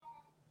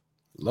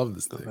Love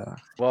this thing.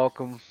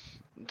 Welcome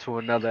to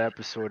another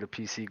episode of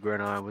PC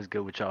Gridiron. What's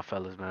good with y'all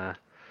fellas, man?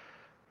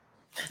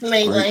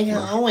 Late like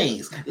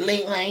always.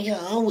 Late like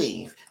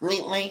always.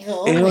 Late like El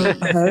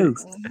always.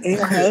 host.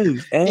 El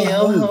host.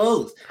 El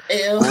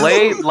host.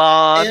 Late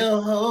lawn.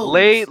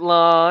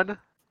 host.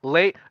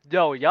 Late.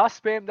 Yo, y'all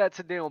spammed that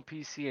today on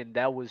PC, and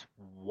that was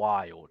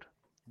wild.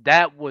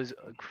 That was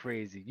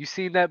crazy. You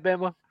seen that,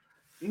 Bama?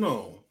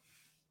 No.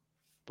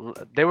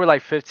 They were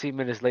like 15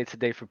 minutes late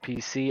today for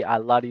PC. I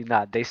lie to you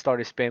not. They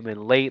started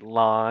spamming late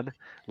lawn,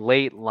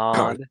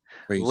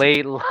 Crazy.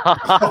 late lawn.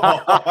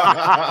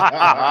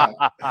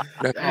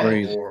 That's Y'all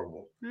crazy.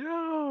 horrible.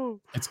 Yo.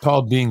 It's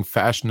called being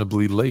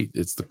fashionably late.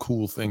 It's the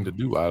cool thing to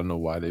do. I don't know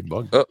why they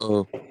bugged.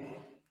 Uh-oh.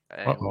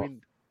 Hey, Uh-oh.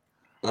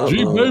 we,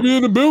 G baby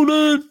in the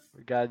building.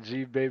 we got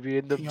G baby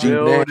in the Can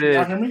building.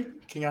 y'all hear me?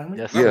 Can y'all hear me?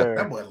 Yes, Yeah. sir.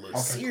 That boy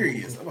looks Okay,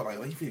 serious. cool. I'm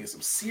like, you feeling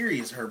some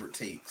serious Herbert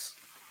takes.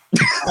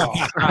 Oh,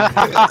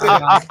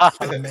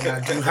 I mean, I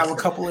do have a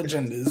couple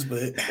agendas,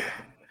 but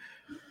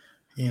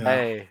you know,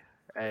 Hey,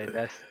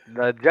 that's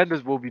the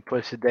agendas will be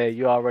pushed today.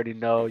 You already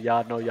know.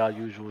 Y'all know y'all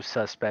usual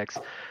suspects.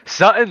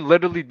 Something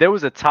literally, there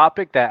was a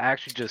topic that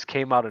actually just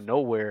came out of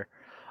nowhere,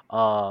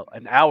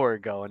 an hour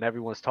ago, and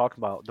everyone's talking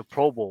about the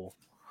Pro Bowl.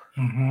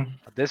 mhm.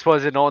 This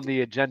wasn't on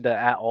the agenda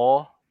at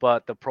all,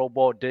 but the Pro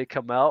Bowl did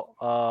come out,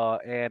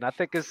 and I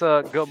think it's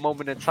a good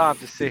moment in time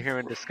to sit here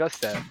and discuss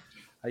that.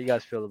 How you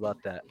guys feel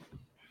about that?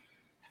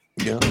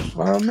 Yeah, that's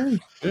fine, man.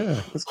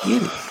 Yeah. Let's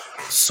get it.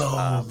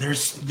 So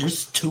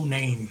there's two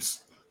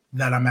names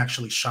that I'm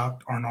actually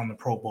shocked aren't on the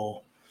Pro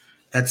Bowl.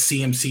 That's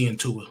CMC and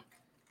Tua.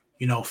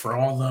 You know, for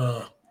all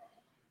the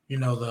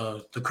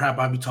the crap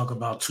I be talking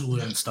about Tua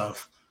and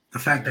stuff. The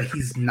fact that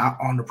he's not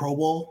on the Pro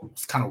Bowl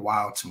is kind of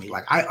wild to me.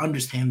 Like I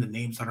understand the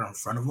names that are in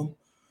front of him,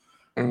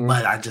 Mhm.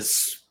 but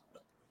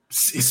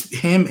it's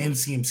him and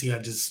CMC. I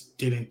just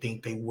didn't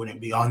think they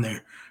wouldn't be on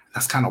there.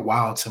 That's kind of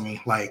wild to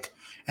me. Like,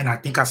 and I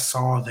think I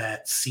saw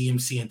that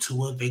CMC and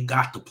Tua, they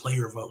got the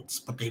player votes,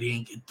 but they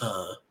didn't get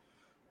the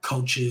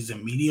coaches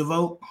and media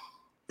vote.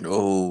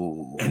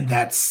 Oh. And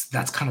that's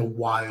kind of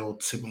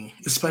wild to me,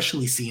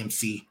 especially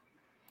CMC.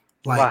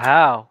 Like, Well,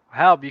 how?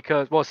 How?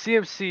 Because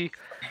CMC,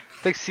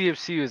 I think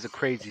CMC is a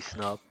crazy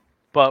snub,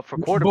 but for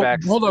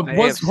quarterbacks, Hold in on. the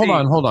AFC,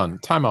 Hold on.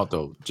 Time out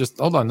though. Just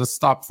hold on. Let's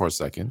stop for a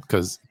second.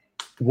 Because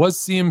was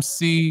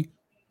CMC,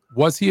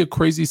 was he a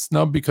crazy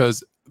snub?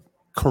 Because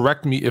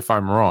correct me if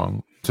I'm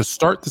wrong. To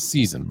start the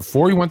season,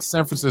 before he went to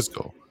San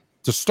Francisco,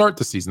 to start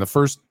the season, the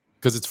first,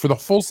 because it's for the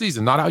full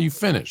season, not how you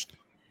finished.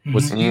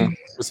 Was mhm.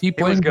 he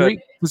playing good. great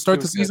to start He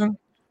the was good. season?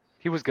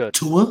 he was good.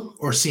 Tua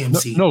or No,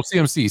 CMC? no,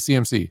 CMC.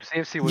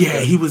 CMC was Yeah,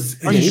 good. he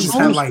was. Are He you just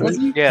sure? had like Was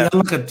he? Yeah.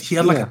 he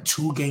had like Yeah. a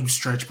 2-game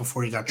stretch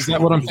before he got Is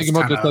traded. that what I'm He was thinking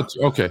about? kinda- Just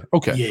that,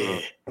 okay. Yeah,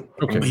 Okay,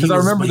 But because he I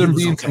was- remember but he there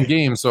was being some okay.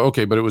 games. So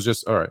okay, but it was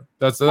just all right.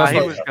 That's He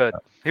what- was good.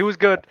 He was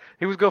good.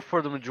 He was good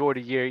for the majority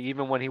of the year,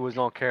 even when he was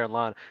on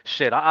Carolina.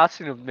 Shit, I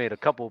seen him made a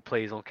couple of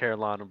plays on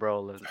Carolina,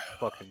 bro. And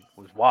fucking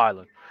was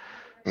wilding.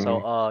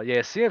 So, yeah,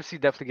 CMC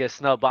definitely gets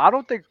snubbed, but I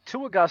don't think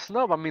Tua got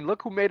snubbed. I mean,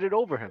 look who made it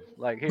over him.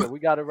 Like here, we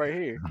got it right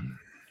here.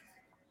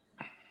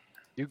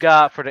 You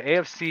got for the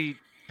AFC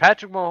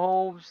Patrick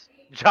Mahomes,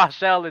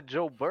 Josh Allen,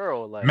 Joe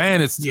Burrow. Like,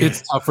 Man, it's Yeah.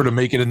 tougher to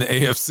make it in the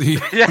AFC.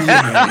 yeah,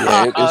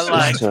 Yeah, it's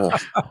like,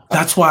 tough.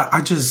 that's why I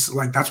was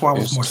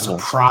It's more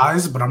tough.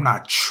 surprised, but I'm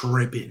not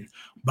tripping.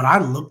 But I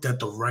looked at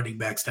the running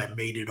backs that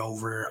made it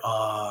over.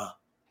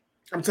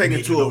 I'm taking Made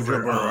it two over Joe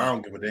over, Burrow. I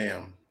don't give a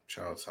damn what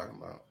y'all talking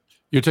about.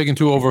 You're taking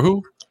two over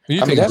who?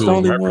 You're I mean, taking that's two the over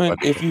only one.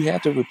 everybody. If you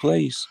had to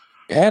replace,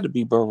 it had to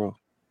be Burrow.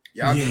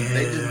 Y'all Yeah.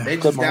 they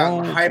Because just got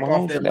Mahomes- hype off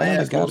Mahomes that and Allen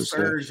last little gotta stay.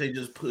 surge they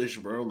just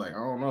pushed, bro. Like I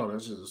don't know.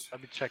 That's just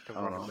let me check the I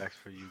don't running know. backs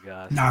for you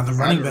guys. Nah, the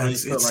running really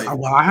backs. felt It's like-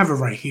 well, I have it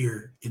right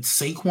here. It's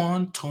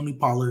Saquon, Tony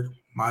Pollard,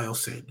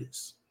 Miles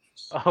Sanders.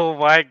 Oh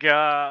my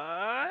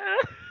god.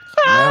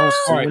 Miles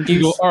All right,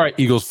 Sanders.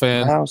 Eagles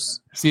fan. Miles.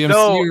 CMC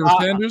No,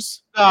 or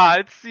Sanders? Nah,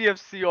 it's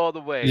CFC all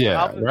the way.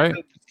 Yeah, right?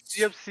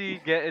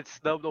 CFC get it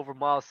snubbed over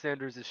Miles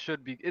Sanders. It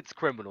should be. It's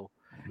criminal.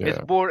 Yeah.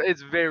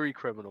 It's very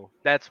criminal.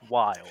 That's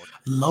wild.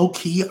 Low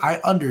key, I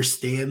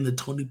understand the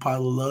Tony Pollard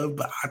love,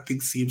 but I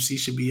think CMC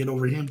should be in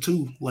over him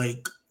too.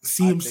 Like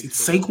CMC, think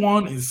so.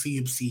 Saquon and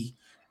CMC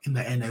in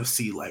the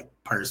NFC, like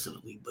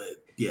personally. But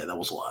yeah, that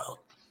was wild.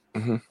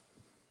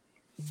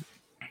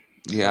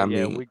 Yeah, I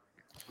Yeah, mean,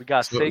 we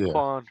got So, yeah.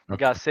 Saquon. We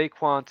got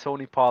Saquon,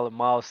 Tony Pollard,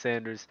 Miles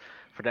Sanders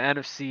for the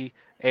NFC,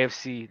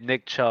 AFC.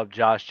 Nick Chubb,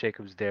 Josh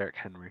Jacobs, Derrick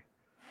Henry.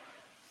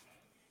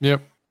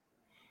 Yep.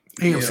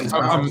 AFC 's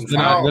Miles-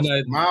 Then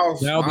I-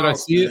 Miles- Now that I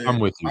Miles see it, said- I'm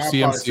with you. I'll probably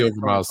CMC say over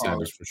Tony Miles Pollard.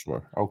 Sanders for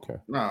sure. Okay.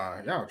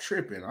 Nah, y'all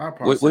tripping. I'll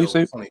probably What you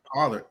say say? Tony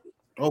Pollard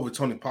over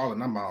Tony Pollard,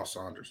 not Miles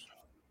Sanders.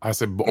 I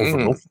said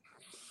over both.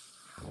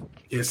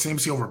 Yeah,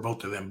 CMC over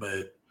both of them.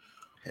 But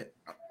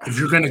if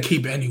you're gonna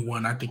keep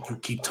anyone, I think you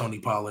keep Tony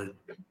Pollard.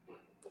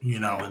 You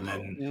know, and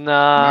then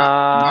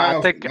Nah, I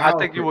Miles- think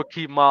Miles- you would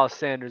keep Miles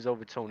Sanders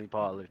over Tony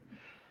Pollard.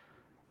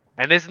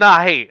 And it's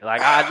not hate.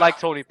 Like I like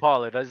Tony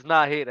Pollard. It's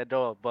not hate at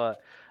all.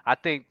 But I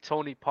think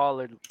Tony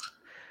Pollard.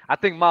 I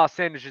think Miles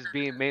Sanders just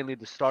being mainly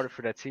the starter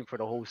for that team for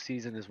the whole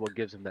season is what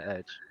gives him the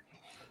edge.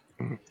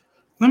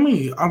 I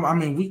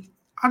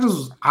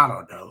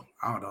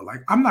don't know.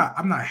 Like, I'm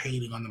not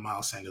hating on the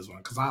Miles Sanders one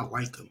because I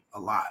like him a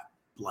lot.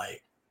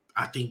 Like,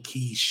 I think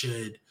he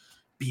should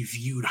be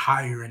viewed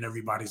higher in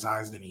everybody's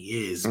eyes than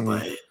he is.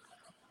 But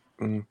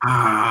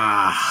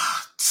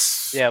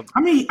yeah,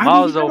 he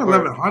Miles got over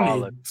 1100,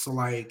 Pollard. so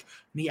like,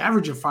 and he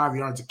averaging 5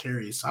 yards a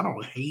carry. So I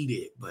don't hate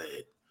it, but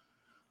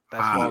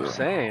That's what I'm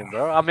saying,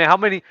 bro. I mean, how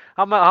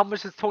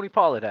much does Tony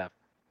Pollard have?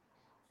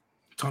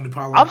 Tony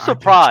Pollard. I'm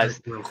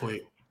surprised. Real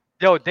quick.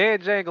 Yo, Dan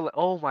Jangalon.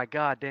 Oh my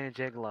God, Dan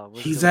Jangalon.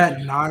 He's at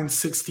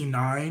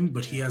 969,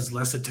 but he has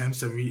less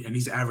attempts and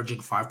he's averaging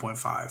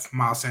 5.5.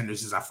 Miles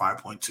Sanders is at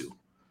 5.2.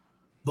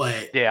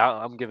 But yeah,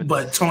 I'm giving.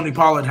 But Tony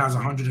Pollard has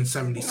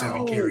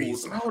 177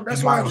 carries. No,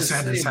 that's and why Miles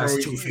Sanders has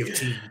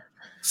 215.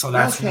 So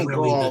that's really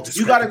the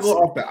you got to go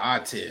off the eye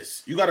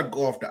test. You got to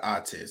go off the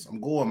eye test.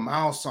 I'm going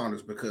Miles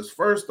Sanders because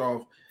first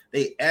off,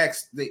 they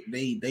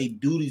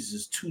duties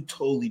is two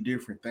totally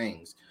different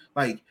things.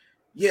 Like,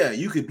 yeah,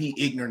 you could be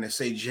ignorant and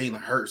say Jalen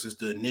Hurts is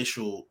the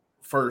initial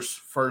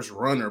first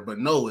runner, but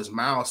no, it's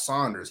Miles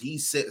Sanders. He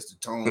sets the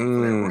tone for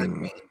that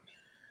run game.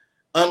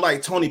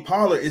 Unlike Tony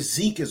Pollard,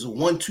 Zeke is a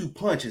 1-2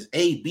 punch. It's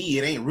A-B.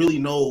 It ain't really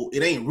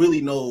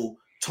no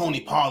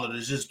Tony Pollard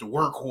is just the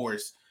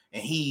workhorse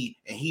and he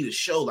the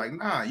show. Like,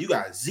 nah, you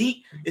got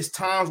Zeke. It's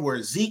times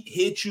where Zeke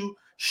hit you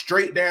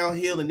straight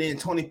downhill and then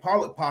Tony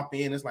Pollard pop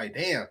in. It's like,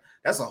 damn,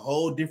 that's a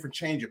whole different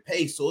change of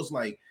pace. So it's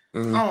like, I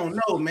don't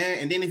know, man.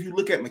 And then if you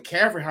look at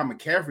McCaffrey, how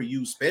McCaffrey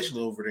used,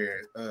 especially over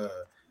there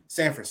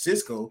San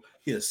Francisco,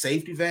 he's a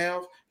safety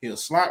valve, he's a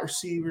slot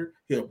receiver,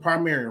 he's a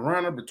primary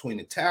runner between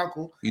the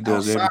tackle, he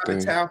does everything.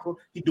 The tackle,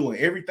 he doing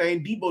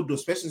everything. Debo do,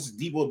 especially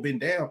since Debo been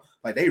down,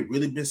 like they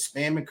really been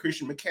spamming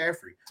Christian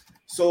McCaffrey.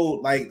 So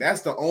like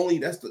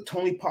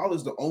Tony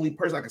Pollard's the only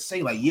person I can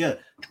say, like, yeah,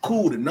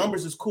 cool, the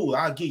numbers is cool,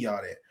 I'll give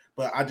y'all that.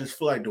 But I just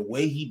feel like the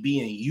way he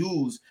being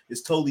used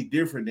is totally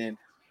different than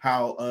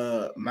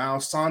how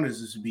Miles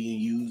Sanders is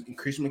being used and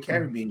Christian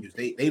McCaffrey being used.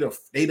 They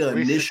the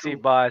initial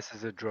bias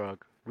is a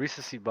drug.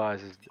 Recency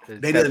bias is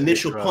they the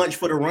initial punch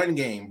for the run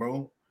game,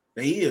 bro.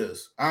 They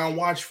is. I don't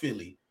watch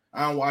Philly.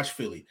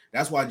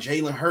 That's why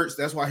Jalen Hurts.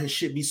 That's why his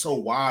shit be so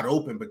wide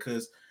open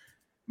because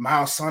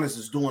Miles Sanders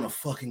is doing a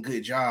fucking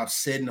good job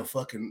setting the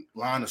fucking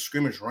line of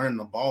scrimmage, running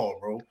the ball,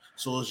 bro.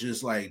 So it's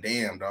just like,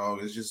 damn, dog.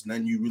 It's just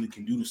nothing you really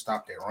can do to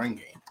stop that run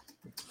game.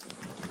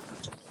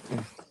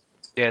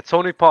 Yeah,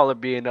 Tony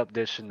Pollard being up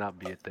there should not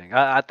be a thing.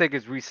 I think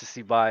it's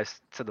recency bias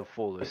to the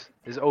fullest.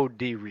 It's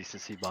OD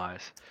recency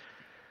bias.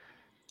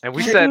 And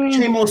we said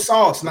Chamo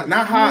Sauce, not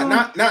how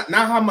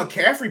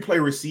McCaffrey play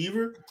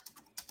receiver.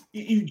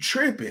 You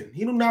tripping?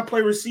 He do not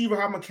play receiver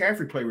how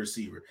McCaffrey play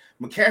receiver.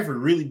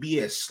 McCaffrey really be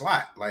at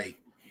slot, like.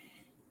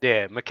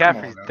 Yeah,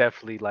 McCaffrey's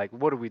definitely like,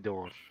 what are we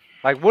doing?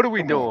 Like, what are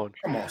we doing?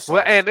 Come on, Sauce.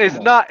 Well, and it's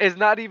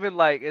not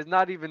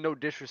even no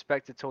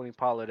disrespect to Tony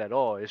Pollard at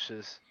all. It's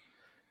just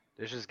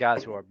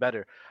guys who are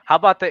better. How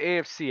about the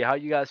AFC? How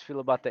you guys feel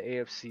about the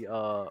AFC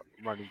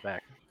running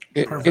back?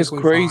 It's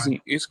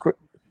crazy.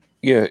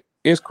 Fine.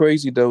 It's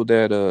crazy though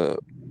that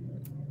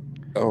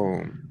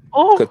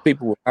because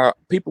people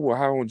were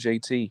high on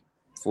JT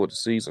before the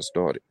season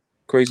started.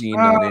 Crazy he's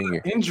not in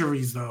here.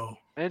 Injuries though.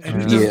 I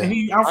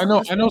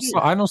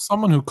know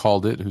someone who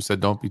called it who said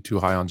don't be too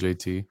high on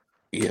JT.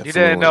 Yeah, you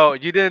didn't know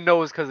it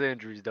was because of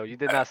injuries though. You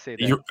did not say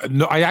that.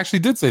 No, I actually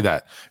did say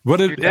that.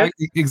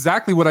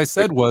 Exactly what I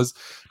said was,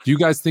 do you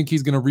guys think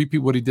he's going to repeat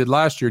what he did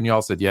last year? And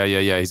y'all said, yeah,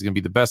 he's going to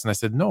be the best. And I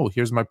said, no,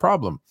 here's my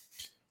problem.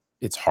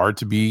 It's hard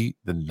to be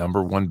the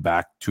number one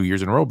back 2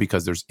 years in a row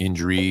because there's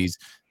injuries.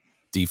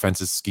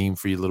 Defenses scheme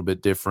for you a little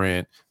bit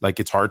different. Like,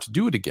 it's hard to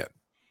do it again.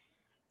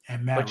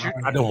 And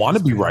I don't want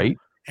to be right.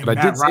 And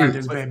Matt Ryan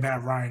has been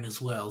Matt Ryan as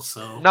well.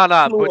 So no.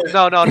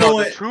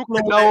 The true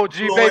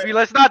baby.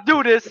 Let's not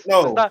do this.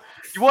 No.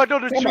 You want to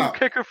know the true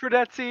kicker for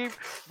that team?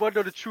 You want to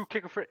know the true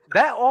kicker for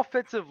that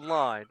offensive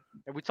line?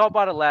 And we talked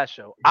about it last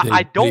show.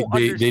 I don't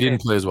understand. They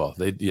didn't play as well.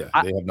 They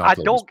have not.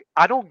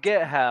 I don't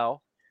get how.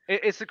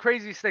 It's the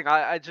craziest thing.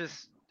 I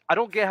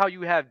don't get how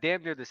you have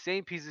damn near the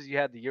same pieces you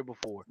had the year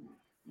before.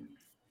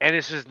 And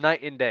it's just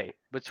night and day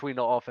between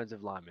the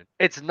offensive linemen.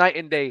 It's night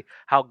and day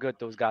how good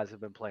those guys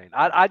have been playing.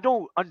 I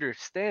don't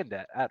understand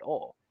that at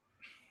all.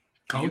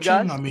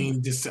 Coaching, I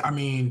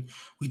mean,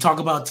 we talk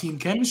about team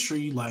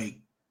chemistry. Like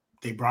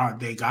they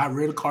got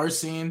rid of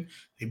Carson.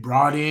 They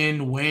brought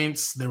in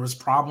Wentz. There was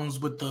problems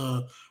with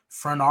the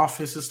front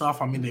office and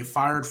stuff. I mean, they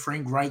fired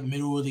Frank Reich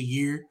middle of the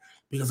year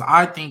because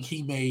I think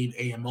he made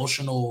an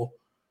emotional,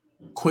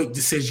 quick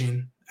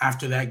decision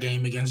after that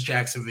game against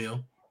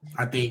Jacksonville.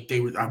 I think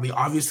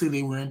obviously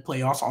they were in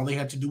playoffs. All they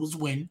had to do was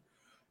win,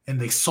 and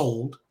they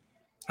sold.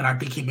 And I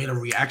think he made a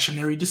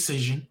reactionary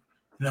decision.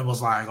 And it was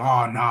like,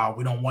 oh, no,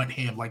 we don't want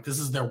him. Like, this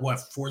is their,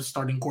 fourth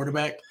starting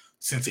quarterback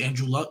since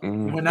Andrew Luck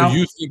went out. Do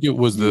you think it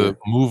was the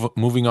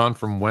moving on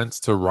from Wentz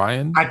to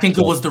Ryan? I think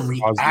it was the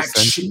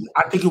reaction.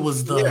 I think it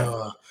was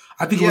the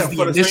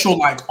initial,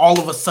 like, all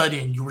of a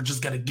sudden, you were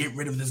just going to get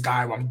rid of this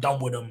guy. I'm done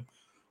with him.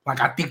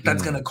 Like, I think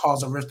that's going to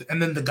cause a rift.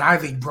 And then the guy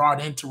they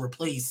brought in to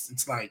replace,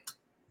 it's like,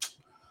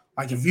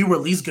 Like if you were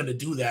at least gonna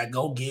do that,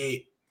 go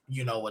get a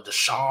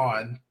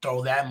Deshaun,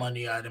 throw that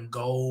money at him.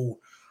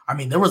 I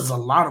mean, there was a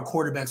lot of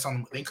quarterbacks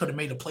on. They could have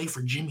made a play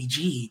for Jimmy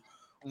G.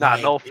 Nah,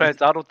 no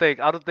offense. I don't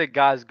think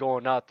guys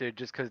going out there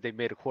just because they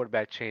made a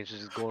quarterback change is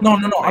just going. No.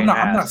 I'm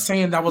not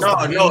saying that was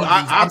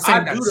I'm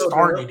saying that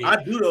started it.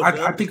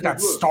 I think that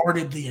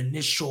started the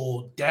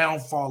initial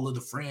downfall of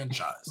the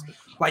franchise.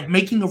 Like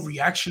making a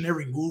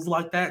reactionary move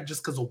like that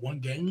just because of one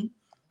game,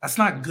 that's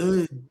not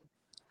good.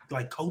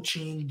 Like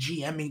coaching,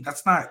 GMing,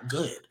 that's not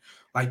good.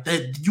 Like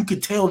that, you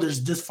could tell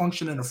there's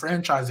dysfunction in the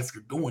franchise if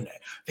you're doing that.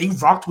 They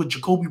rocked with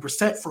Jacoby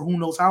Brissett for who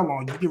knows how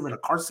long. You get rid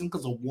of Carson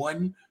because of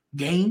one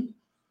game.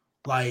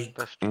 Like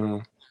that's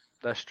true.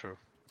 That's true.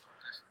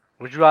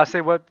 Would you about to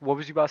say what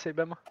was you about to say,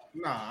 Bema?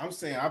 Nah, I'm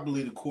saying I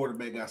believe the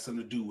quarterback got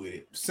something to do with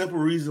it. Simple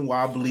reason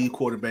why I believe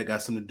quarterback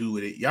got something to do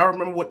with it. Y'all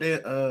remember what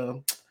that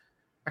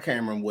I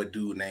can't remember what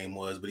dude's name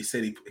was, but he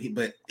said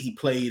he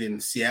played in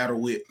Seattle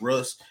with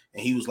Russ,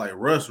 and he was like,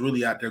 Russ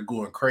really out there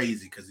going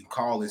crazy because he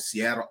calling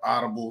Seattle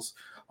audibles,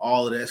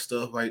 all of that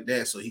stuff like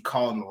that. So he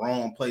calling the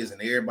wrong plays, and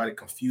everybody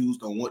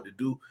confused on what to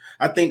do.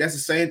 I think that's the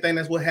same thing.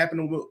 That's what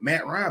happened with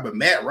Matt Ryan, but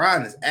Matt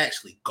Ryan is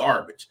actually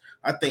garbage.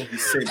 I think he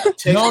said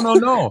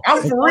no.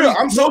 I'm for real.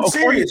 I'm so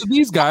serious.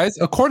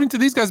 According to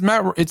these guys,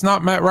 it's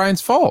not Matt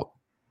Ryan's fault.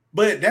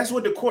 But that's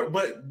what the court.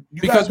 But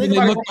because when they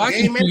look back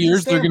in 2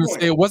 years, they're going to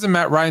say it wasn't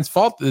Matt Ryan's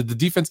fault. The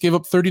defense gave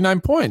up 39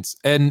 points,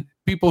 and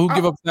people who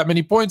give up that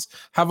many points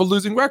have a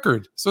losing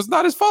record. So it's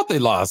not his fault they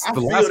lost. I'm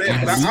just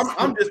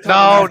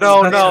no.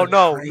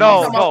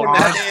 That's wild.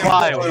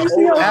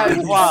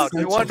 That's wild.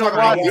 You want to know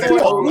why?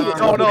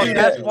 No.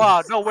 That's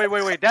wild. No,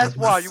 wait. That's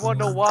wild. You want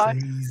to know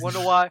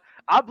why?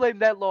 I blame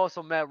that loss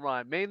on Matt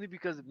Ryan mainly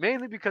because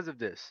of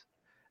this.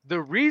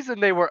 The reason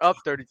they were up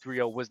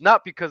 33-0 was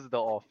not because of the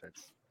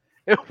offense.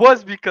 It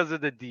was because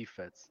of the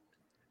defense.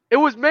 It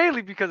was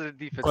mainly because of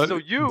the defense.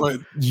 But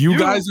you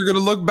guys are gonna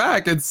look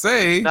back and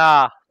say,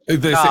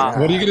 Say,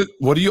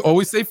 what do you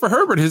always say for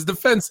Herbert? His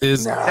defense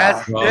is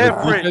that's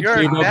different.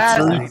 You're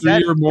nasty.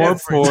 33 or more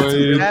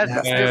points.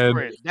 That's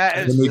different. That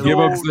is when they give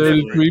up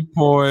 33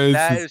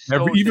 points.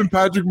 Even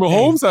Patrick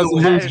Mahomes has a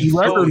losing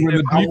record when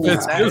the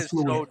defense gives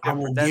to it. I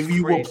will give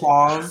you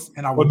applause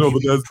and I will give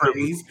you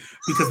praise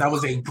because that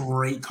was a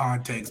great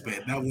context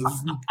bet. That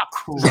was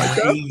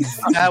crazy.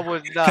 That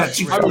was not. That was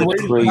crazy. I've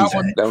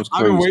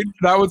been waiting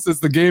for that one since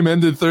the game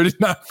ended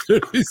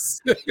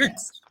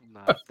 39-36.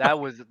 That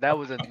was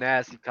a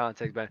nasty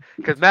context, man.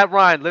 Because Matt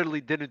Ryan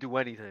literally didn't do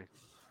anything.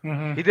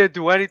 Mm-hmm. He didn't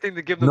do anything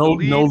to give them the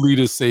lead. No lead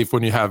is safe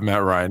when you have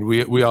Matt Ryan.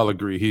 We all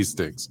agree he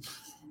stinks.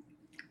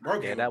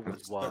 Yeah, that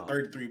was wild.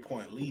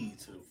 33-point lead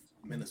to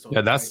Minnesota.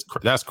 Yeah, that's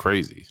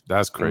crazy.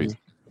 That's crazy.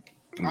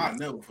 I'll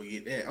never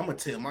forget that. I'm gonna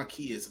tell my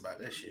kids about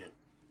that shit.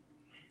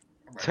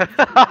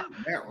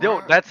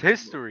 Yo, that's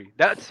history.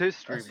 That's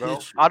history, bro.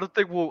 History. I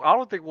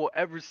don't think we'll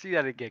ever see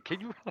that again.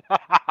 Can you?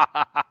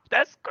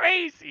 That's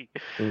crazy.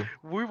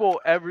 We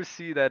won't ever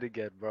see that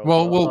again, bro.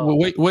 Well, we'll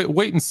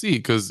wait and see.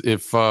 Because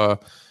if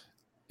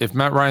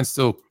Matt Ryan's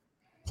still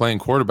playing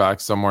quarterback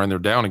somewhere and they're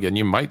down again,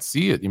 you might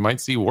see it. You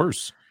might see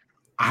worse.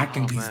 I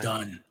think he's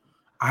done.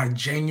 I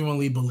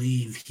genuinely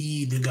believe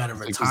he either got to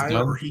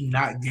retire or he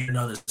not get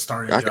another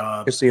starting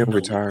job. I can see him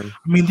retiring.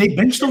 I mean, they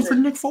benched him for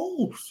Nick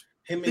Foles.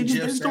 Him and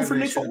Jeff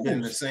Saturday should have been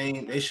in the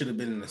same. They should have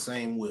been in the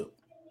same whip.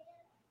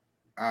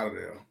 Out of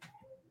there.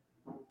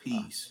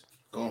 Peace.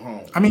 Go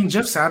home. I mean,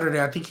 Jeff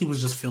Saturday. I think he was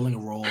just filling a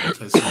role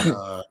because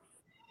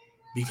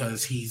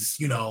he's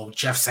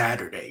Jeff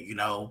Saturday. He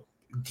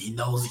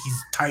knows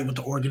he's tight with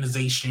the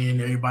organization.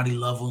 Everybody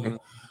love him.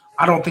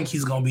 I don't think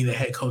he's gonna be the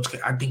head coach.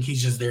 I think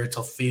he's just there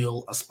to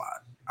fill a spot.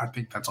 I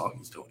think that's all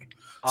he's doing.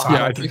 So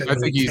I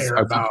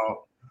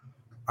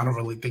don't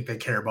really think they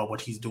care about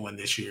what he's doing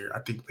this year. I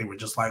think they were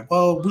just like,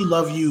 well, we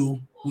love you.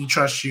 We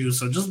trust you.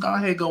 So just go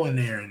ahead, go in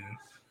there and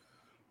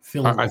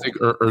fill it. I think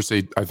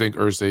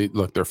Irsay,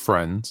 look, they're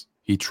friends.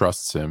 He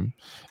trusts him.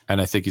 And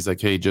I think he's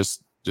like, hey,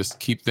 just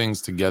keep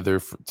things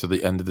together to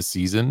the end of the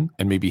season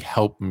and maybe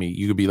help me.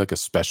 You could be like a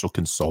special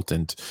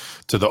consultant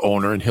to the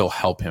owner and he'll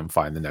help him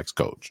find the next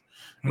coach.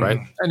 Right.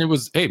 Mm-hmm. And it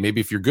was, hey,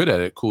 maybe if you're good at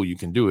it, cool, you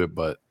can do it.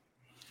 But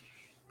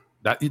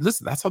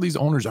listen, that's how these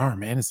owners are,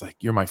 man. It's like,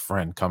 you're my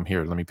friend. Come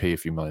here. Let me pay you a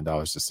few $1 million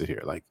to sit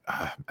here. Like,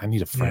 I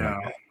need a friend.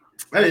 Yeah.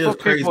 That is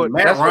crazy.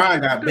 Matt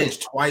Ryan got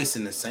benched twice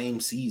in the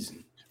same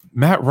season.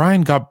 Matt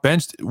Ryan got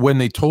benched when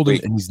they told him,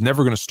 and he's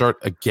never going to start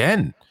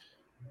again.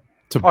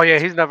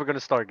 He's never going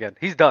to start again.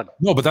 He's done.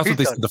 No, but that's what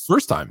they said the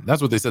first time.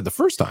 That's what they said the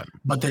first time.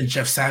 But then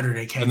Jeff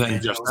Saturday came in. And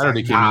then Jeff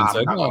Saturday came in and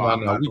said,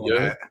 no, we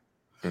good.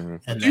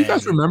 Mm-hmm. Do you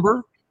guys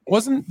remember?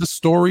 Wasn't the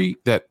story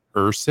that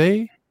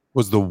Irsay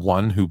was the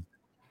one who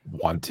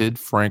wanted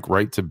Frank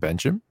Reich to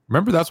bench him?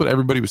 Remember, that's what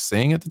everybody was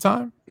saying at the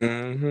time.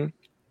 Mm-hmm.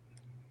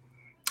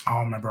 I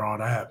don't remember all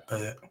that,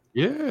 but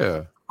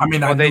yeah. I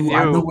mean, I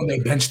knew when they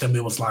benched him,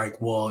 it was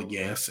like, well,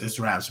 yes, it's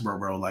raps,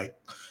 bro. Like,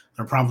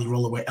 they're probably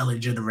rolling with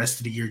Ellinger the rest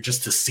of the year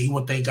just to see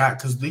what they got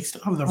because they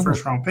still have their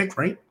first round pick,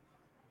 right?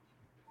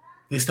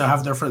 They still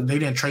have they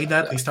didn't trade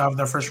that. They still have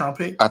their first round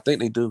pick. I think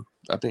they do.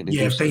 I think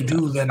Yeah, if they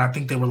do, then I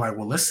think they were like,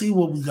 well, let's see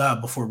what we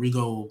got before we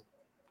go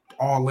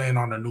all in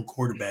on a new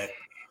quarterback.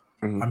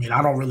 Mhm. I mean,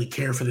 I don't really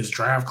care for this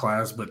draft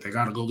class, but they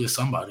got to go get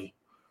somebody,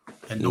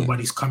 and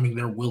nobody's coming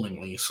there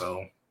willingly.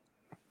 So,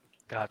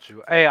 Got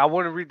you. Hey, I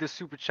want to read this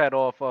super chat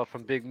off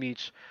from Big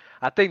Meech.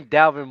 I think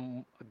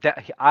Dalvin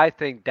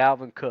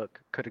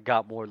Cook could have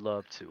got more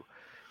love too,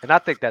 and I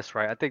think that's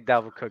right. I think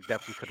Dalvin Cook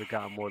definitely could have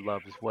gotten more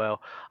love as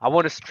well. I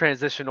want to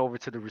transition over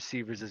to the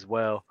receivers as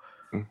well.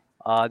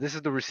 This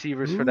is the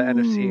receivers for the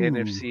NFC,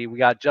 NFC. We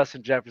got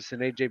Justin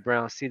Jefferson, A.J.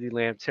 Brown, CeeDee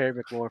Lamb, Terry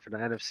McLaurin for the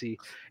NFC.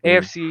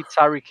 AFC,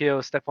 Tyreek Hill,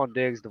 Stephon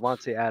Diggs,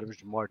 Devontae Adams,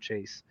 Jamar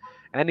Chase.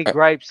 Any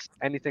gripes?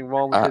 Anything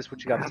wrong with this?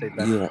 What you got to say,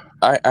 Ben? Yeah,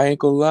 I ain't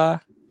gonna lie.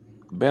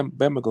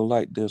 Bama gonna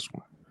like this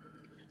one.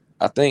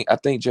 I think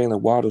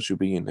Jalen Waddle should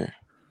be in there.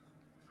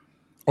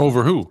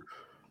 Over who?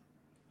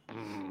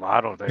 I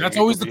don't think That's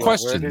he always could the be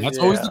question. already. That's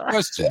always the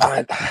question.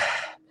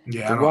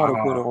 yeah, Waddle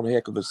put on a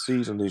heck of a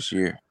season this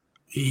year.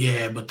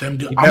 Yeah, but them.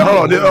 Hey,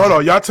 hold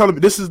on. Y'all telling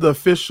me this is the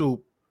official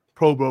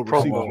Pro Bowl Pro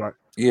receivers, Bowl. right?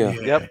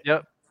 Yeah.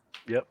 Yep.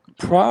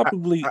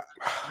 Probably.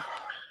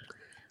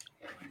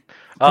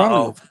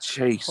 Uh-oh.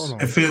 Chase.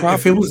 If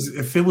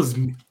it was,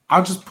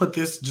 I'll just put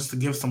this just to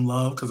give some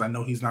love because I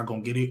know he's not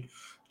gonna get it.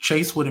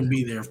 Chase wouldn't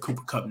be there if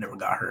Cooper Kupp never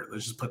got hurt.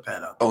 Let's just put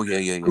that up. Oh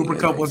yeah. Cooper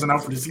Kupp wasn't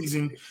out for the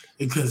season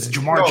because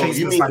Jamar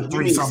Chase missed like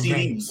 3-some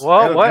games.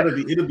 What?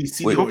 It'll be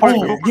CD.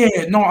 Oh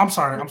yeah, no, I'm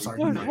sorry. What's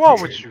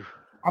wrong with you?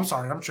 I'm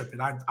sorry, I'm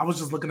tripping. I was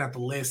just looking at the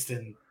list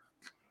and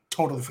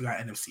totally forgot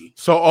NFC.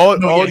 So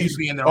all these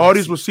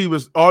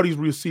receivers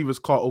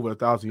caught over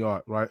 1,000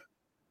 yards, right?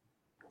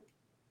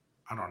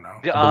 I don't know.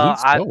 Yeah,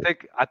 I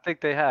I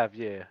think they have.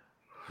 Yeah.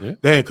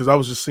 Damn, because I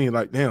was just seeing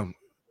like, damn.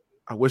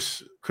 I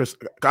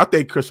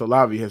think Chris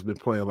Olave has been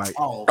playing like.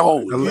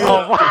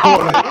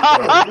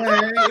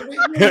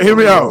 Hear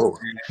me out,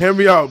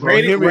 bro.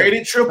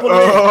 Rated triple.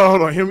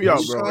 Hold on, hear me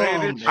out, bro.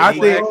 I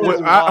think.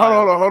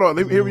 Hold on.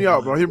 Hear me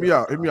out, bro. Hear me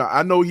out.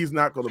 I know he's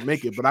not going to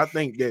make it, but I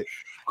think that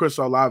Chris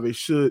Olave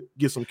should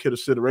get some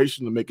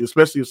consideration to make it,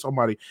 especially if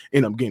somebody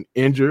end up getting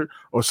injured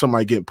or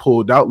somebody getting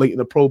pulled out late in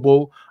the Pro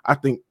Bowl. I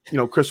think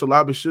Chris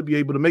Olave should be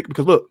able to make it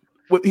because look,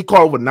 he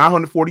caught over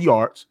 940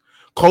 yards,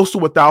 close to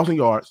 1,000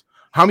 yards.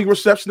 How many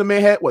receptions the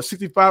man had?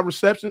 65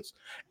 receptions?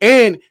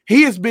 And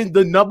he has been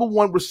the number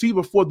one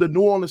receiver for the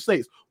New Orleans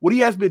Saints. What he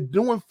has been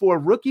doing for a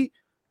rookie,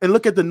 and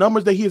look at the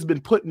numbers that he has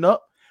been putting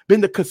up,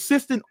 been the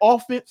consistent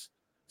offense,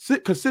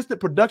 consistent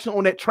production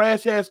on that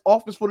trash-ass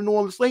offense for the New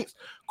Orleans Saints.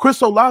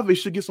 Chris Olave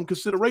should get some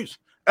consideration.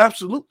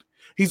 Absolutely.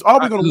 He's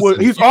already going to win.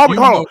 He's already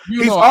going to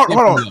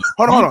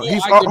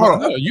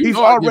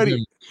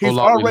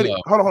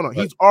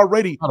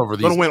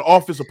win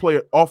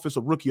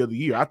offensive rookie of the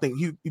year. I think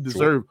he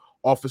deserved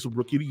offensive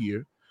rookie of the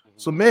year.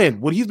 So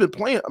man, what he's been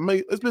playing, what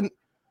do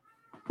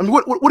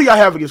y'all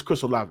have against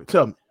Chris Olave?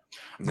 Tell me.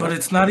 But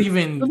it's not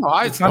even.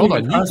 Just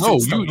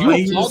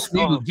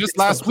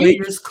last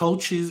week. Players,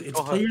 coaches. It's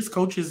players,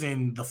 coaches,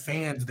 and the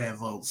fans that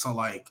vote. So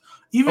like,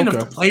 even if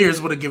the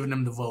players would have given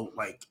them the vote,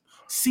 like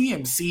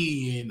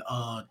CMC and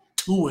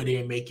Tua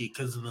didn't make it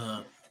because of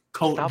the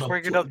coach. Stop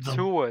bringing up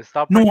Tua.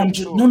 No.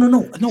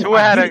 Tua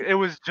had it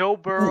was Joe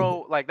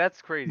Burrow. Like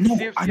that's crazy. No,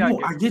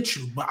 CMC, I get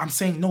you, but I'm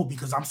saying no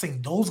because I'm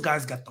saying those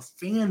guys got the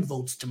fan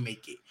votes to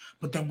make it.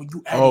 But then when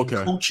you add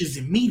in coaches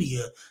and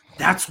media,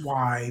 that's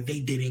why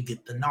they didn't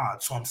get the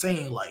nod. So I'm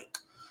saying like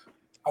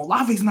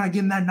Olave's not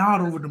getting that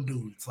nod over them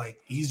dudes. Like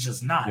he's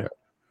just not. Yeah.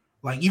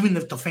 Like even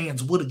if the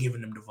fans would have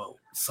given him the vote.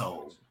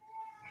 So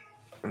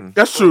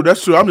that's true.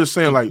 I'm just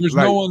saying like there's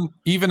no one,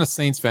 even a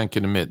Saints fan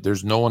can admit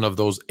there's no one of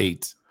those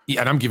 8.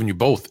 And I'm giving you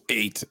both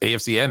 8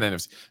 AFC and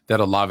NFC that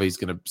Olave is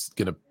gonna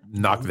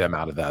knock them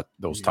out of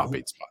those top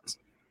 8 spots.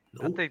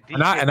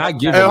 And I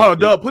give. Hey, hold on,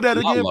 Doug. Put that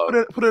again.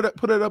 Put it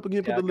up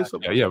again. Put the list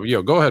up.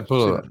 Yeah. Go ahead.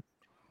 Put it up.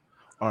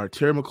 All right,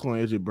 Terry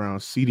McLaurin, A.J. Brown,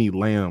 CeeDee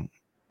Lamb.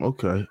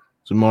 Okay,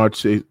 Jamar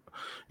Chase.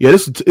 Yeah,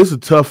 this is a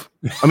tough.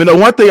 I mean, the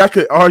one thing I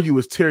could argue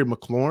is Terry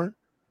McLaurin.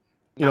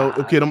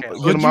 Get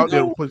him out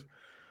there.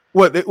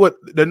 What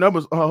the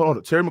numbers? Hold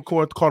on. Terry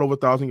McLaurin caught over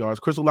 1,000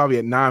 yards. Chris Olave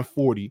at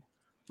 940.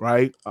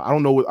 Right. I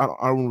don't know.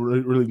 I don't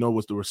really know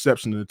what's the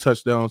reception and the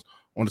touchdowns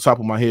on the top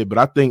of my head, but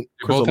I think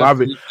Chris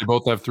Olave. They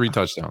both have 3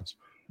 touchdowns.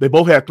 They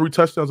both had 3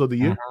 touchdowns of the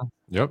year.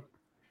 Mm-hmm. Yep.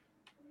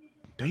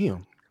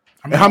 Damn.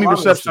 I mean, how many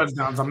receptions?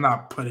 Touchdowns I'm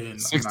not putting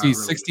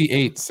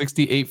 68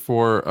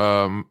 for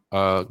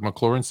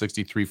McLaurin,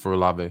 63 for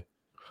Olave.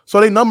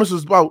 So their numbers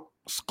is about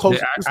close.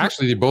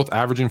 They're both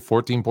averaging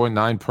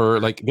 14.9 per.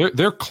 Like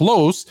they're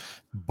close,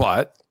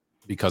 but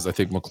because I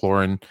think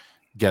McLaurin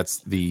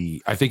gets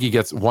he's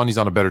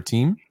on a better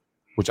team,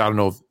 which I don't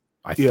know if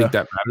I think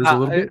that matters a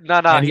little bit.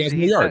 No, he's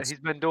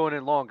been doing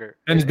it longer.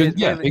 And he's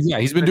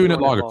been doing it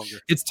longer.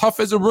 It's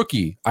tough as a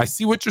rookie. I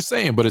see what you're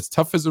saying, but it's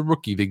tough as a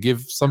rookie to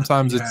give.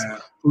 Sometimes it's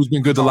who's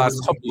been good the last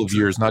couple of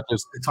years, not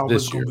just it's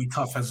always going to be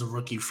tough as a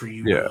rookie for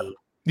you.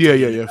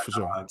 Yeah, for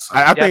sure.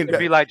 I think to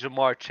be like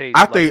Jamar Chase.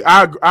 I think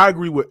I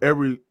agree with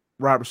every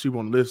wide receiver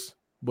on the list,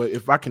 but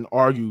if I can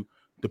argue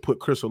to put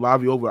Chris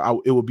Olave over,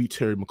 it would be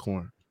Terry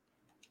McLaurin.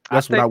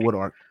 That's what I would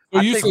argue.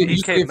 Well, you say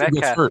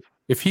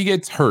if if he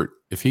gets hurt,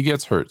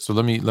 so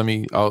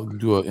I'll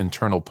do an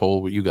internal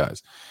poll with you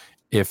guys.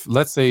 If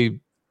let's say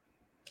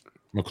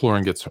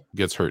McLaurin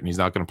gets hurt and he's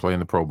not going to play in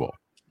the Pro Bowl,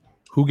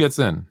 who gets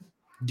in?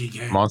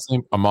 DK.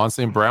 Amon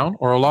St. Brown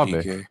or Olave?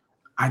 DK.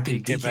 I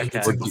think DK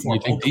gets in before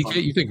You think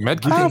DK? You think I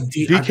Metcalf?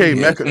 think DK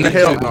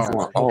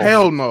Metcalf.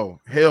 Hell no.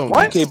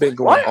 DK been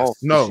going off.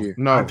 No.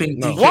 I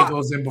think DK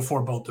goes in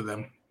before both of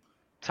them.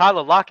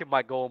 Tyler Lockett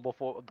might go in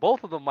before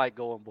both of them. Might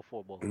go in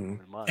before both of them.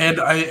 And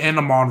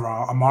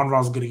Amon-Ra.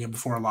 Amon-Ra's getting in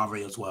before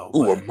Olave as well.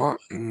 Ooh,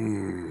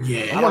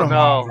 Yeah, I don't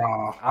know.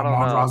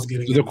 Amon-Ra's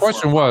getting in. The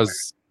question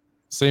was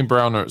St.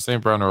 Brown or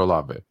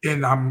Olave.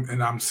 And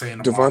I'm saying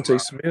Devontae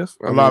Smith.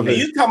 Olave.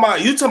 You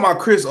talking about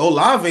Chris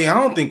Olave? I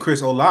don't think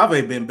Chris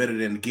Olave been better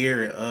than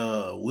Garrett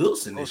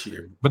Wilson this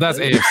year. But that's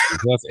AFC.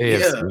 That's AFC.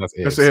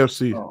 Yeah. That's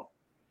AFC.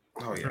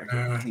 Oh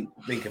yeah.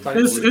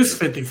 It's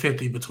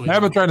 50-50 between.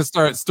 I've been trying to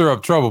stir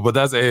up trouble, but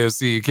that's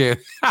AFC. You can't.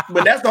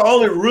 But that's the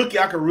only rookie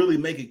I could really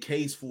make a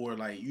case for,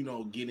 like,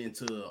 get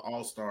into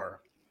All-Star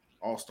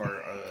Pro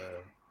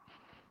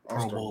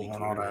Bowl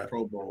and all that.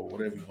 Pro Bowl,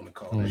 whatever you want to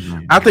call that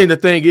shit. I think the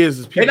thing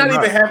is they're not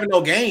even having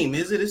no game,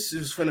 is it? It's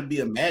just going to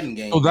be a Madden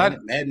game. So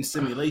Madden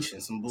simulation,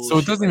 some bullshit. So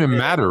it doesn't even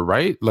matter,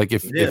 right? Like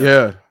if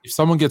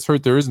someone gets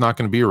hurt, there is not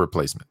going to be a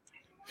replacement.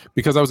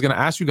 Because I was going to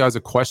ask you guys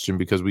a question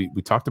because we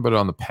talked about it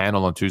on the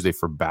panel on Tuesday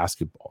for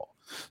basketball,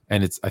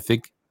 and I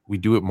think we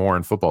do it more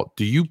in football.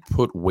 Do you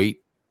put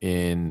weight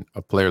in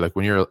a player, like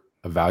when you're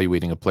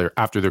evaluating a player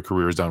after their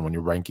career is done, when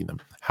you're ranking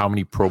them, how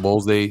many Pro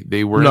Bowls they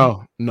were in?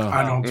 No,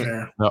 I don't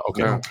care. No,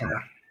 okay. I don't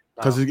care.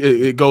 Because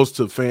it goes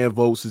to fan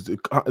votes. It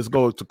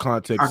goes to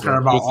context. I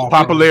care about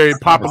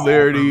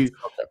popularity.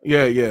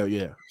 Yeah.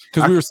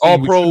 Because we were all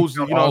saying pros.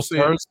 You know what I'm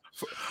saying?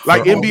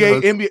 Like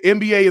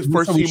NBA is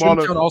first team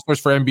all-stars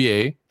for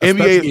NBA.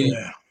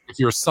 NBA, if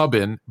you're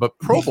subbing, but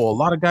Pro Bowl, a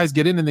lot of guys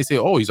get in and they say,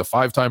 "Oh, he's a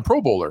 5-time Pro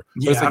Bowler."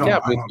 But it's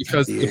like,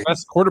 because the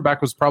best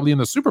quarterback was probably in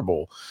the Super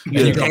Bowl. And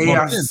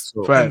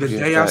the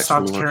day I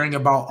stopped caring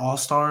about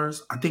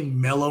all-stars, I think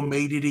Melo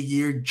made it a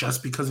year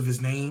just because of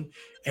his name.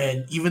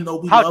 And even though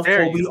we love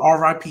Kobe,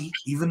 R.I.P.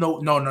 Even though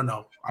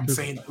no, I'm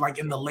saying like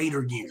in the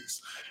later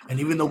years, and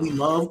even though we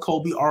love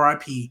Kobe,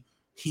 R.I.P.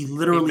 He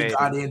literally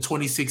got in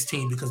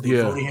 2016 because they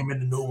voted him in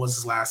the new was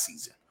his last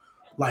season.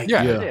 Like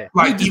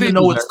even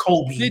though it's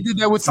Kobe, they did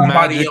that with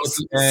somebody else.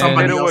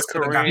 Somebody else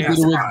could have got that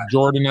with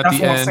Jordan at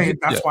the end. Saying.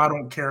 That's why I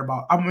don't care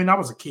about. I mean, I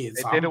was a kid,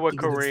 so I don't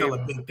think it's still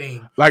a big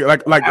thing. Like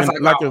as I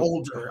got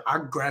older, I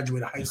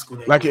graduated high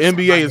school. Like the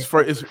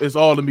NBA is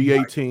all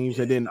NBA teams,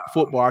 and then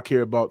football, I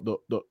care about the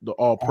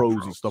all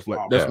pros and stuff like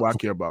that. That's what I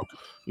care about.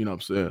 You know what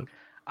I'm saying?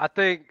 I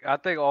think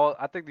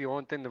the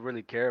only thing to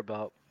really care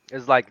about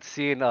is like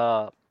seeing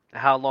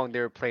how long they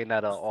were playing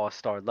at an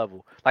all-star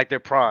level, like their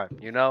prime,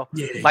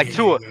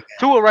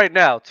 Tua right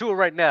now.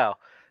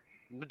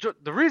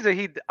 The reason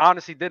he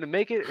honestly didn't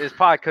make it is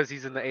probably because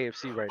he's in the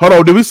AFC right now. Hold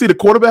on, did we see the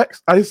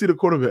quarterbacks? I didn't see the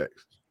quarterbacks.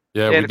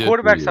 Yeah, the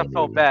quarterbacks have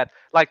felt bad.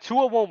 Like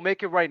Tua won't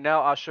make it right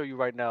now. I'll show you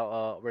right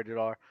now. Rated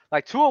R.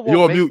 Like Tua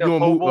won't make the Pro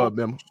Bowl.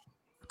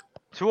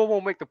 Tua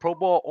won't make the Pro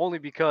Bowl only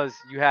because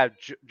you have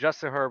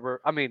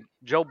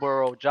Joe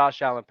Burrow,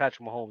 Josh Allen,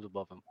 Patrick Mahomes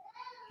above him.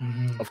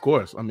 Of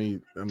course, I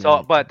mean,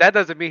 but that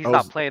doesn't mean he's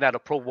not playing at a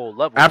Pro Bowl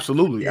level.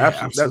 Absolutely.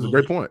 That's a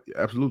great point.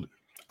 Absolutely.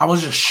 I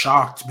was just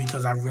shocked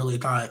because I really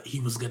thought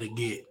he was gonna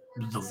get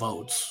the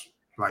votes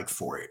like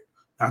for it.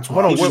 That's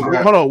why.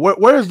 Hold on.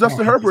 Where is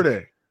Justin Herbert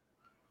at?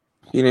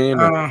 He didn't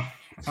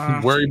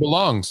where he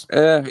belongs.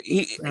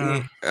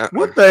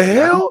 What the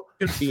hell?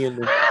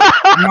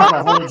 I'm not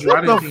gonna hold you.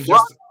 I didn't think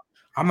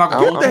I'm not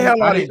gonna get the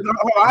hell out of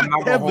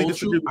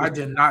here. I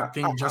did not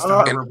think Justin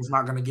Herbert was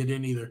not gonna get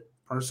in either.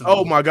 Personally.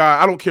 Oh my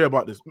God, I don't care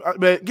about this.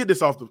 Man, get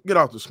off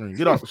the screen.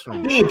 Get off the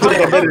screen. He ain't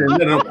playing better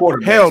than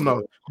quarterback. Hell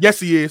no. Yes,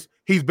 he is.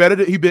 He's better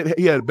than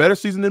he had a better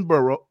season than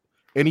Burrow,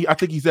 and I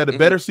think he's had a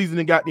better season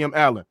than goddamn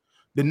Allen,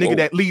 the nigga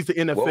that leads the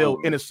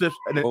NFL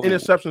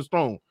interceptions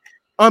thrown.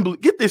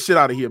 Get this shit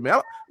out of here,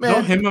 man.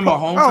 Don't him and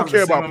Mahomes. I don't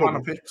care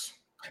about picks.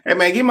 Hey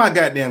man, get my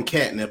goddamn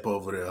catnip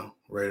over there,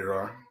 Rated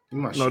R.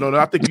 No.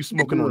 I think you're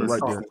smoking on it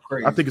right there.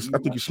 I think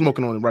you're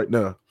smoking on it right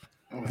now.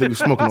 I think he's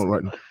smoking on it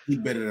right now. He's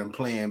better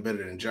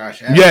than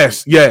Josh Allen.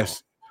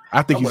 Yes.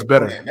 I think he's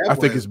better. I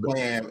think he's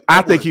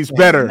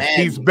better.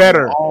 He's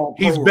better.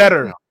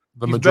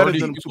 The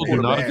majority of people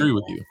do not agree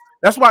with you.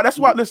 That's why.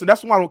 Listen,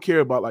 that's why I don't care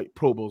about like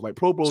Pro Bowls. Like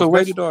Pro Bowls. So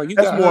Rated R, you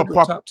got more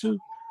top two.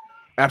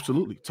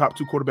 Absolutely, top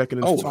two quarterback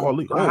in the football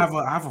league. I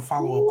have a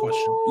follow up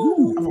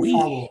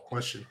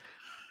question.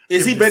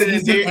 Is he better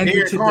than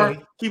Derek Carr?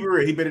 Keep it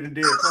real. He better than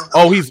Derek Carr.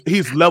 Oh,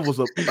 he's levels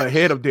up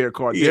ahead of Derek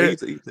Carr.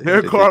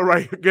 Derek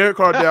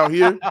Carr down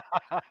here.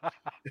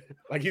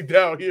 Like he's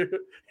down here.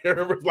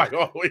 Herbert's like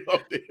all the way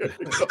up there.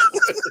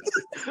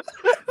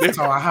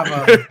 So I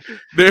have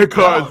Derek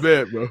Carr is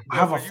bad, bro. I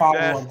have a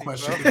follow-up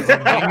question. Because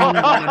I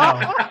genuinely want to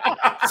know.